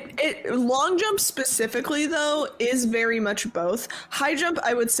 It long jump specifically though is very much both. High jump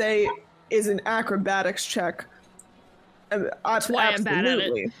I would say is an acrobatics check. That's why I'm bad at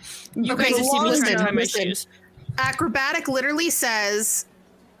it. You Okay, guys just see me listen, trying to tie my listen. shoes. Acrobatic literally says,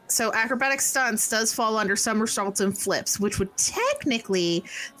 so acrobatic stunts does fall under somersaults and flips, which would technically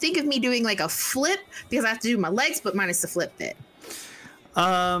think of me doing like a flip because I have to do my legs, but minus the flip bit.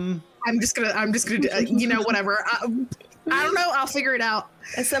 I'm just gonna do, whatever. I don't know. I'll figure it out.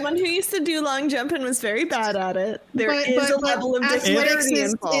 As someone who used to do long jump and was very bad at it, there is a level of athletics dexterity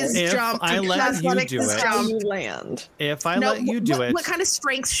is involved. If jump. I let you Athletics do is it- How jump. you land. If I let you do it, What kind of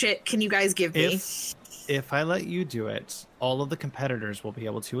strength shit can you guys give me? if I let you do it, all of the competitors will be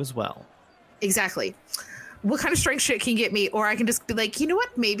able to as well. Exactly. what kind of strength shit can get me? Or I can just be like, you know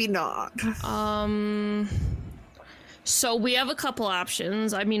what? Maybe not. So we have a couple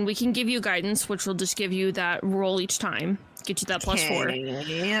options. I mean, we can give you guidance, which will just give you that roll each time. Get you that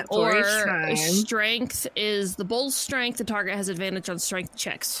 +4. Or strength is the bold strength. The target has advantage on strength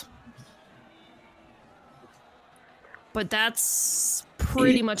checks. But that's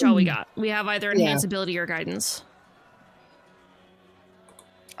pretty much all we got. We have either enhance ability or guidance.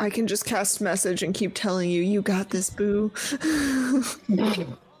 I can just cast message and keep telling you, you got this, boo.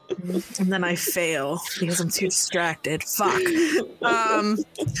 And then I fail because I'm too distracted. Fuck.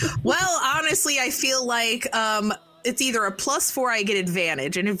 Well, honestly, I feel like it's either a +4, I get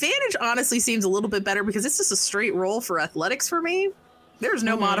advantage. And advantage honestly seems a little bit better because it's just a straight roll for athletics for me. There's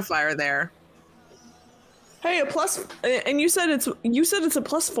no modifier there. Hey, a plus, and you said it's a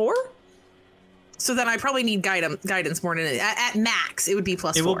 +4? So then I probably need guidance more than at max. It would be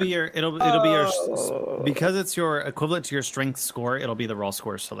 +4. It will be your. It'll be your, because it's your equivalent to your strength score. It'll be the raw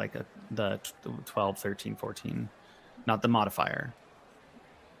score. So like the 12, 13, 14, not the modifier.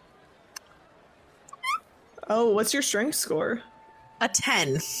 Oh, what's your strength score? A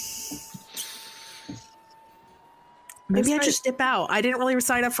 10. Maybe I just dip out. I didn't really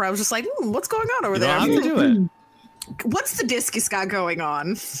sign up for it. I was just like, what's going on over there? You don't have to do it. What's the discus got going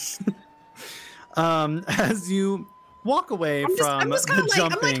on? As you walk away from the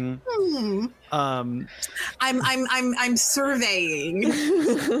jumping, I'm surveying.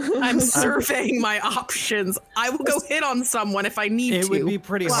 I'm surveying my options. I will go hit on someone if I need to. It would be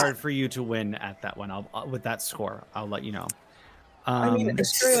pretty hard for you to win at that one. With that score, I'll let you know. I mean,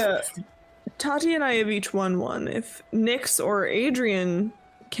 Estrella, Tati and I have each won one. If Nyx or Adrian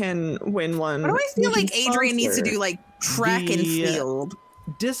can win one, why do I feel like Adrian needs to do like track and field?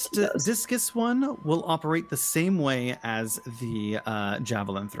 Discus one will operate the same way as the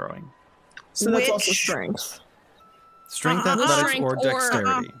javelin throwing. So that's also strength. Strength, athletics, or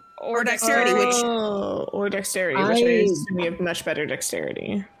dexterity. Or dexterity, which I assume you have much better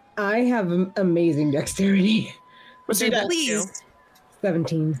dexterity. I have amazing dexterity. What's your dex? Please.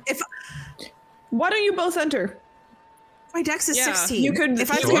 17. Why don't you both enter? My dex is 16. You could, if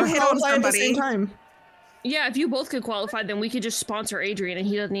I go hit on somebody at the same time. Yeah, if you both could qualify, then we could just sponsor Adrian, and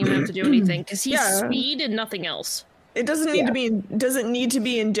he doesn't even have to do anything because he's speed and nothing else. It doesn't need to be. Does it need to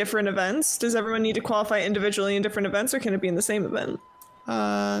be in different events? Does everyone need to qualify individually in different events, or can it be in the same event?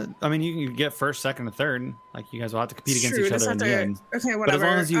 I mean, you can get first, second, and third. Like you guys will have to compete against each other in the end. Okay, whatever. But as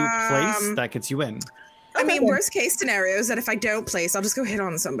long as you place, that gets you in. I mean, worst case scenario is that if I don't place, I'll just go hit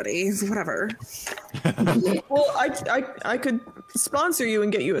on somebody. Whatever. Well, I could sponsor you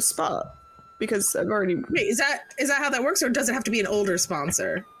and get you a spot because I've already. Wait, is that how that works, or does it have to be an older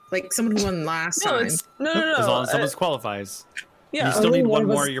sponsor, like someone who won last time? No. As long as someone qualifies. Yeah, you still need one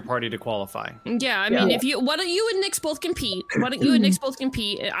more of your party to qualify. Yeah, I mean, if you, why don't you and Nyx both compete?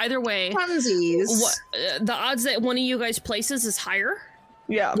 Either way, funsies. The odds that one of you guys places is higher.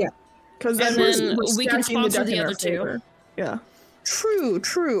 Yeah. Because then we can sponsor the other two. Yeah. True.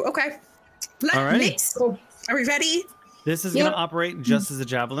 Okay. All right. Nyx, are we ready? This is going to operate just as a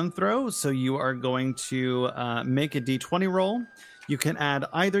javelin throw. So you are going to make a d20 roll. You can add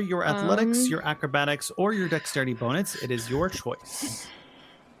either your athletics, your acrobatics, or your dexterity bonus. It is your choice.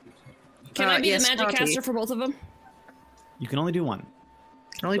 Can I be the magic caster for both of them? You can only do one.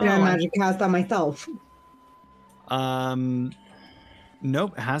 Only do a magic cast on myself.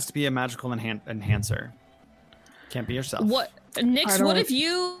 Nope. It has to be a magical enhancer. Can't be yourself. What, Nyx? What if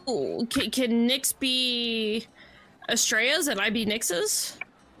you can Nyx be Estrella's and I be Nyx's?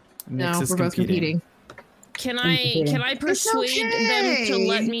 No, we're both competing. Can I persuade them to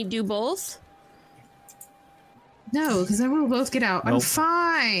let me do both? No, because then we'll both get out. Nope. I'm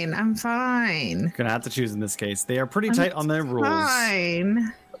fine. Gonna have to choose in this case. They are pretty tight on their rules.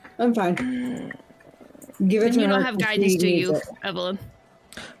 Fine. I'm fine. Give it and to you her don't have guidance, do you, Evelyn?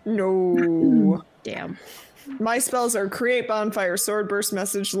 No. Damn. My spells are Create Bonfire, Sword Burst,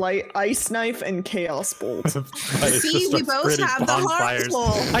 Message Light, Ice Knife, and Chaos Bolt. See, we both have the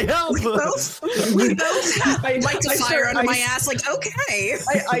harmful. I know. We both have light to fire under my ass. Like, okay.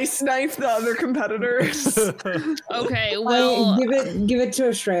 I Ice Knife the other competitors. Okay, well, give it to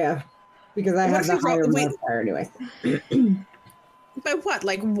Estrella because I have the higher modifier anyway. By what?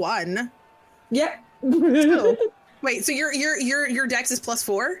 Like 1? Yeah. Oh. Wait, so your dex is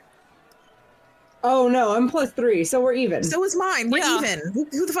 +4? Oh no, I'm +3, so we're even. So is mine. We're even.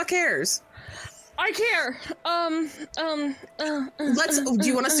 Who the fuck cares? I care. Do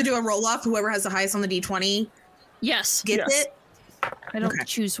you want us to do a roll up? Whoever has the highest on the d20 Yes. gets it. I don't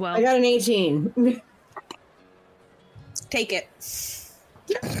choose well. I got an 18. Take it.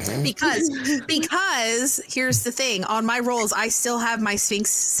 Because here's the thing. On my rolls, I still have my Sphinx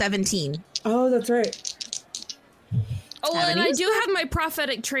 17. Oh, that's right. Oh, and I do have my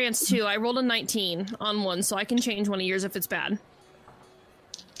prophetic trance too. I rolled a 19 on one, so I can change one of yours if it's bad.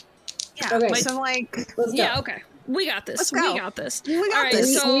 Yeah. Okay. So like, Let's go. Yeah, okay. We got this. Let's go. We got this. We got All right,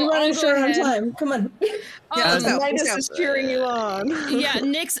 this. so we run I'll short go on ahead. time. Come on. Yeah, let's go. Midas Let's is cheering you on. Yeah,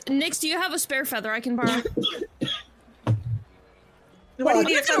 Nyx, do you have a spare feather I can borrow? Why do you I'm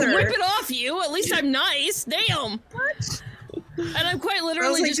need a not gonna feather? rip it off you. At least I'm nice. Damn. What? And I'm quite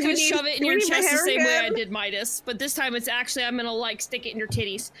literally like, just do gonna we need- shove it in do we your need my chest the hair same way I again? did Midas, but this time it's actually I'm gonna like stick it in your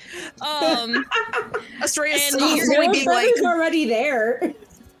titties. Astrea's And you're really Your being like, feather's already there.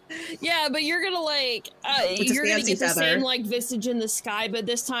 Yeah, but you're gonna like It's a you're gonna fancy get the feather. same like visage in the sky, but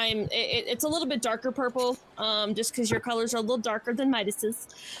this time it's a little bit darker purple. Just because your colors are a little darker than Midas's.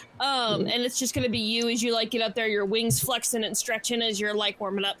 And it's just gonna be you as you like get up there, your wings flexing and stretching as you're like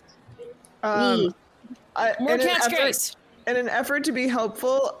warming up. More cat's grace. In an effort to be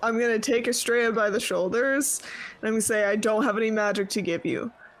helpful, I'm gonna take Estrella by the shoulders and I'm gonna say, I don't have any magic to give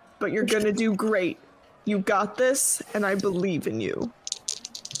you, but you're gonna do great. You got this, and I believe in you.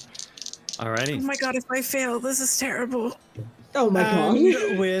 Alrighty. oh my god, if I fail, this is terrible. Oh my god.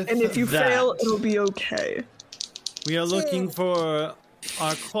 And with And if you that, fail, it'll be okay. we are looking for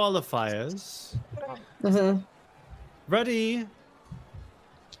our qualifiers. Uh-huh. Ready,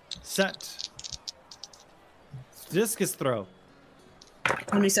 set, discus throw.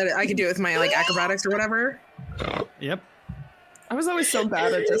 When you said it, I could do it with my like acrobatics or whatever. Yep. I was always so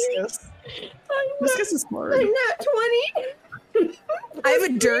bad at discus. Discus is hard. I'm not 20. I have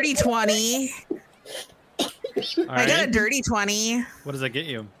a dirty 20. All I got a right. dirty 20. What does that get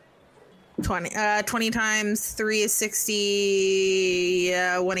you? 20 times 3 is 60,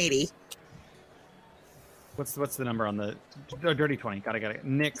 180. What's the number on the dirty 20? Got it.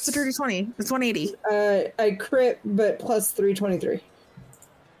 Nyx. It's a dirty 20. It's 180. I crit, but plus 323.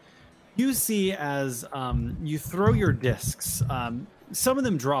 You see as you throw your discs, some of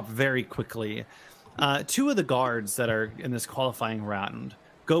them drop very quickly. Two of the guards that are in this qualifying round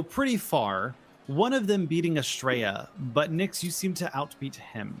go pretty far, one of them beating Estrella, but Nyx, you seem to outbeat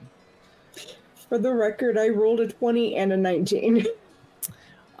him. For the record, I rolled a 20 and a 19.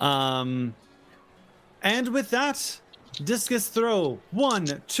 And with that, discus throw.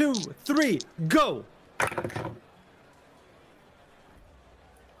 1, 2, 3, go!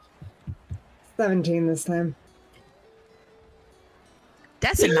 17 this time.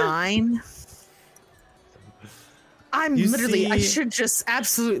 That's a 9. I'm You literally, I see- should just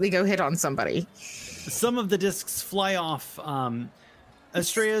absolutely go hit on somebody. Some of the discs fly off.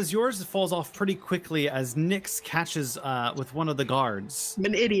 Estrella's, yours falls off pretty quickly as Nyx catches with one of the guards, I'm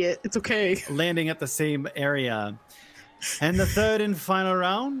an idiot. It's okay. landing at the same area. And the third and final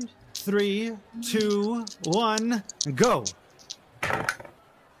round. 3, 2, 1, go!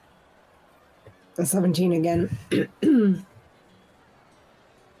 A 17 again.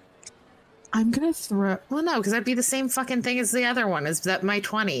 I'm gonna throw. Well, no, because that'd be the same fucking thing as the other one. Is that my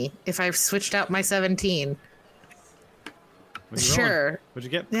 20? If I switched out my 17. What are you rolling? Sure. What'd you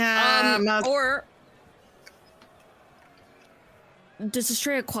get? Yeah. I'm not- Or does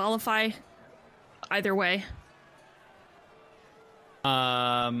Estrella qualify either way?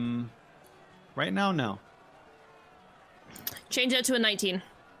 Right now, no. Change that to a 19.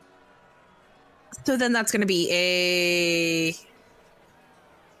 So then that's gonna be a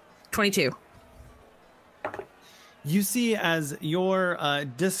 22. You see as your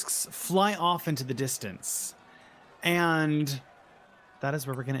discs fly off into the distance. And that is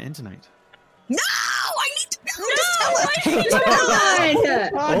where we're going to end tonight. No! I need to know! Just tell us!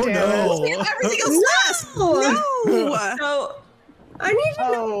 Oh, no. Everything else last! No! So, I need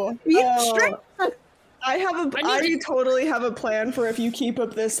to know. You strength. I totally have a plan for if you keep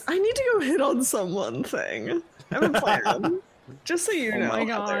up this, I need to go hit on someone thing. I have a plan. Just so you know. Oh my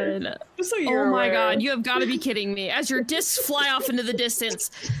Heather. god. Just so you're Oh my aware. god, you have got to be kidding me. As your discs fly off into the distance.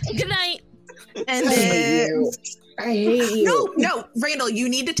 Good night. And I hate then... you. I hate you. No, Randall, you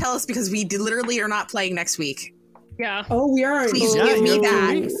need to tell us because we literally are not playing next week. Yeah. Oh, we aren't. Please Yeah, give me you have 2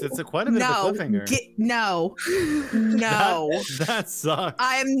 that. weeks. It's quite a bit No, of a cliffhanger. no. That sucks.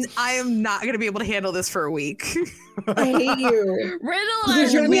 I am not going to be able to handle this for a week. I hate you. Riddle Because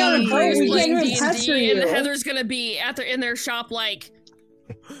and you're gonna be on a me boat, we can't playing even pester D&D, and you. Heather's gonna be in their shop like,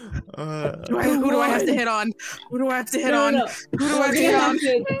 Who do I have to hit on? Who do I have to hit on? No. Who do I have to hit on?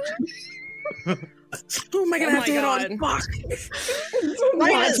 to Who am I going Oh to have to hit my on? Fuck.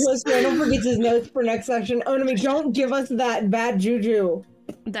 watch us. Randall forgets his notes for next session. Oh, no, don't give us that bad juju.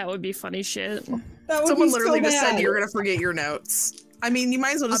 that would be funny shit. That would Someone be literally so just said bad. you're going to forget your notes. I mean, you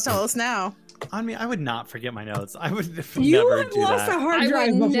might as well just tell us now. I mean, I would not forget my notes. I would You never have do lost that. a hard I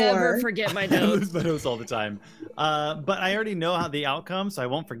drive would before. never forget my I notes. lose my notes all the time. But I already know how the outcome, so I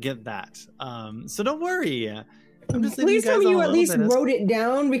won't forget that. So don't worry. I'm just leaving Please tell guys me you all at least over this. wrote it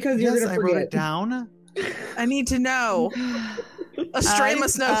down because you're Yes, gonna I forget. wrote it down. I need to know. Astray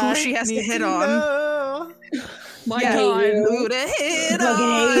must know who she has to hit on. My Yeah. God. Who to hit Fucking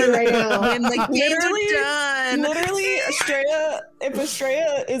hate you on right now. when the games Literally- are done. Literally, Estrella, if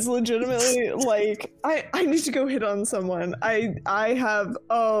Estrella is legitimately like, I need to go hit on someone. I have,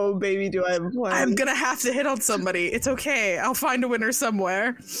 oh baby, do I have a plan. I'm gonna have to hit on somebody. It's okay. I'll find a winner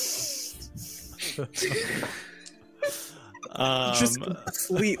somewhere. Just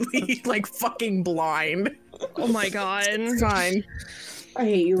completely like fucking blind. Oh my God. Fine. I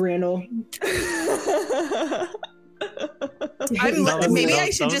hate you, Randall. Maybe I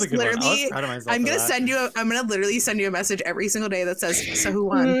should just literally. I'm gonna send you. I'm gonna literally send you a message every single day that says, "So who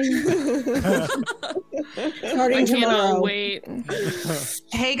won?" Starting I tomorrow. cannot wait.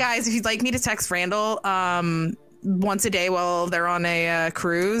 Hey guys, if you'd like me to text Randall, once a day while they're on a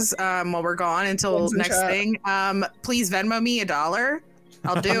cruise, while we're gone until One's in next chat. thing, please Venmo me $1.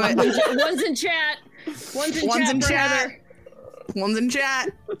 I'll do it. One's in chat. One's in chat. One's in chat.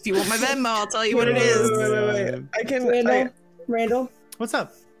 If you want my Venmo, I'll tell you what it is. Wait. I can. Randall, What's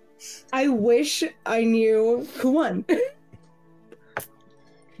up? I wish I knew who won.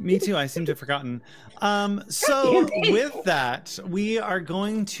 Me too. I seem to have forgotten. So with that, we are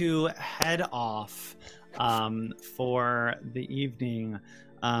going to head off for the evening.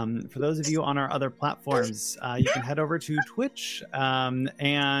 For those of you on our other platforms, you can head over to Twitch and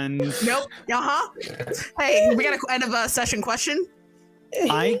Nope. Hey, we got a end of a session question.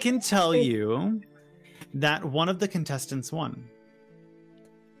 I can tell you that one of the contestants won.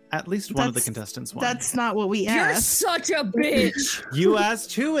 At least one of the contestants won. That's not what we You're asked. such a bitch. You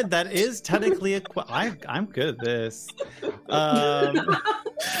asked too, and that is technically a I'm good at this. God.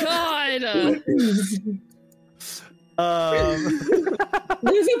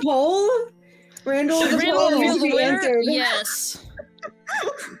 There's a poll. Randall, Should the Randall poll reveal needs to the be winner? answered. Yes.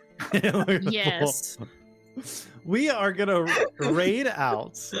 Yes. We are gonna raid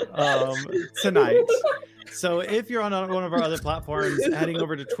out tonight. So if you're on one of our other platforms, heading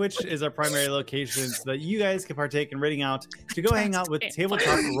over to Twitch is our primary location so that you guys can partake in raiding out to go hang out with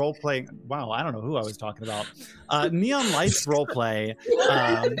tabletop role playing. Wow, I don't know who I was talking about. Neon Lights role play.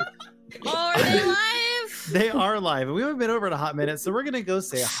 Oh, are they live? They are live, and we haven't been over in a hot minute, so we're gonna go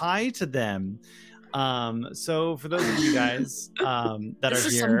say hi to them. So for those of you guys that This are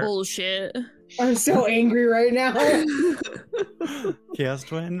is here, some bullshit. I'm so angry right now. Chaos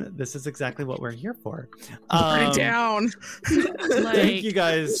Twin, this is exactly what we're here for. Put it down. Thank you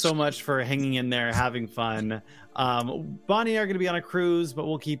guys so much for hanging in there, having fun. Bonnie are going to be on a cruise, but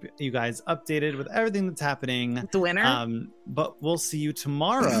we'll keep you guys updated with everything that's happening. The winner. But we'll see you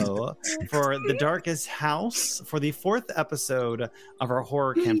tomorrow for The Darkest House for the 4th episode of our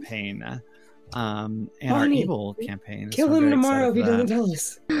horror campaign. And our Bonnie, evil campaign. Kill So I'm him very tomorrow if excited he for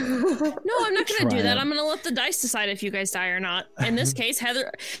doesn't that. tell us. No, I'm not going to Try do that. it. I'm going to let the dice decide if you guys die or not. In this case,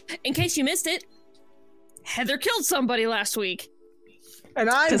 Heather, in case you missed it, Heather killed somebody last week. And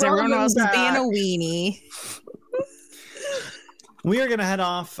I Because brought everyone them else is back. being a weenie. We are going to head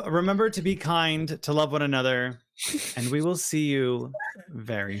off. Remember to be kind, to love one another, and we will see you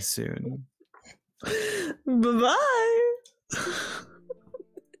very soon. Bye-bye.